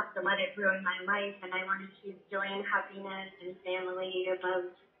I don't have to let it ruin my life, and I want to choose joy and happiness and family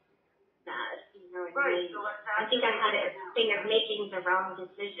above that, you know. Right, And so let's I think I had a thing of making the wrong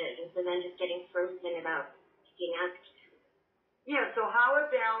decisions and then just getting frozen about taking action. Yeah, so how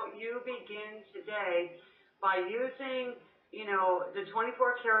about you begin today by using, you know, the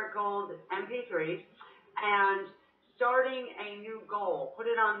 24 karat gold MP3 and starting a new goal. Put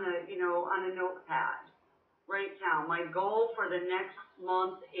it on the, you know, on a notepad. Write down, my goal for the next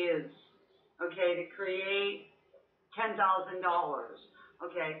month is, okay, to create $10,000.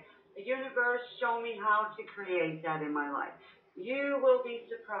 Okay, the universe, show me how to create that in my life. You will be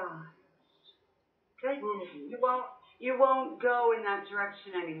surprised. Okay, you won't go in that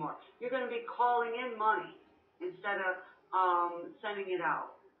direction anymore. You're going to be calling in money instead of sending it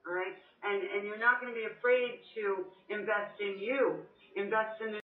out. All right, and you're not going to be afraid to invest in you. Invest in the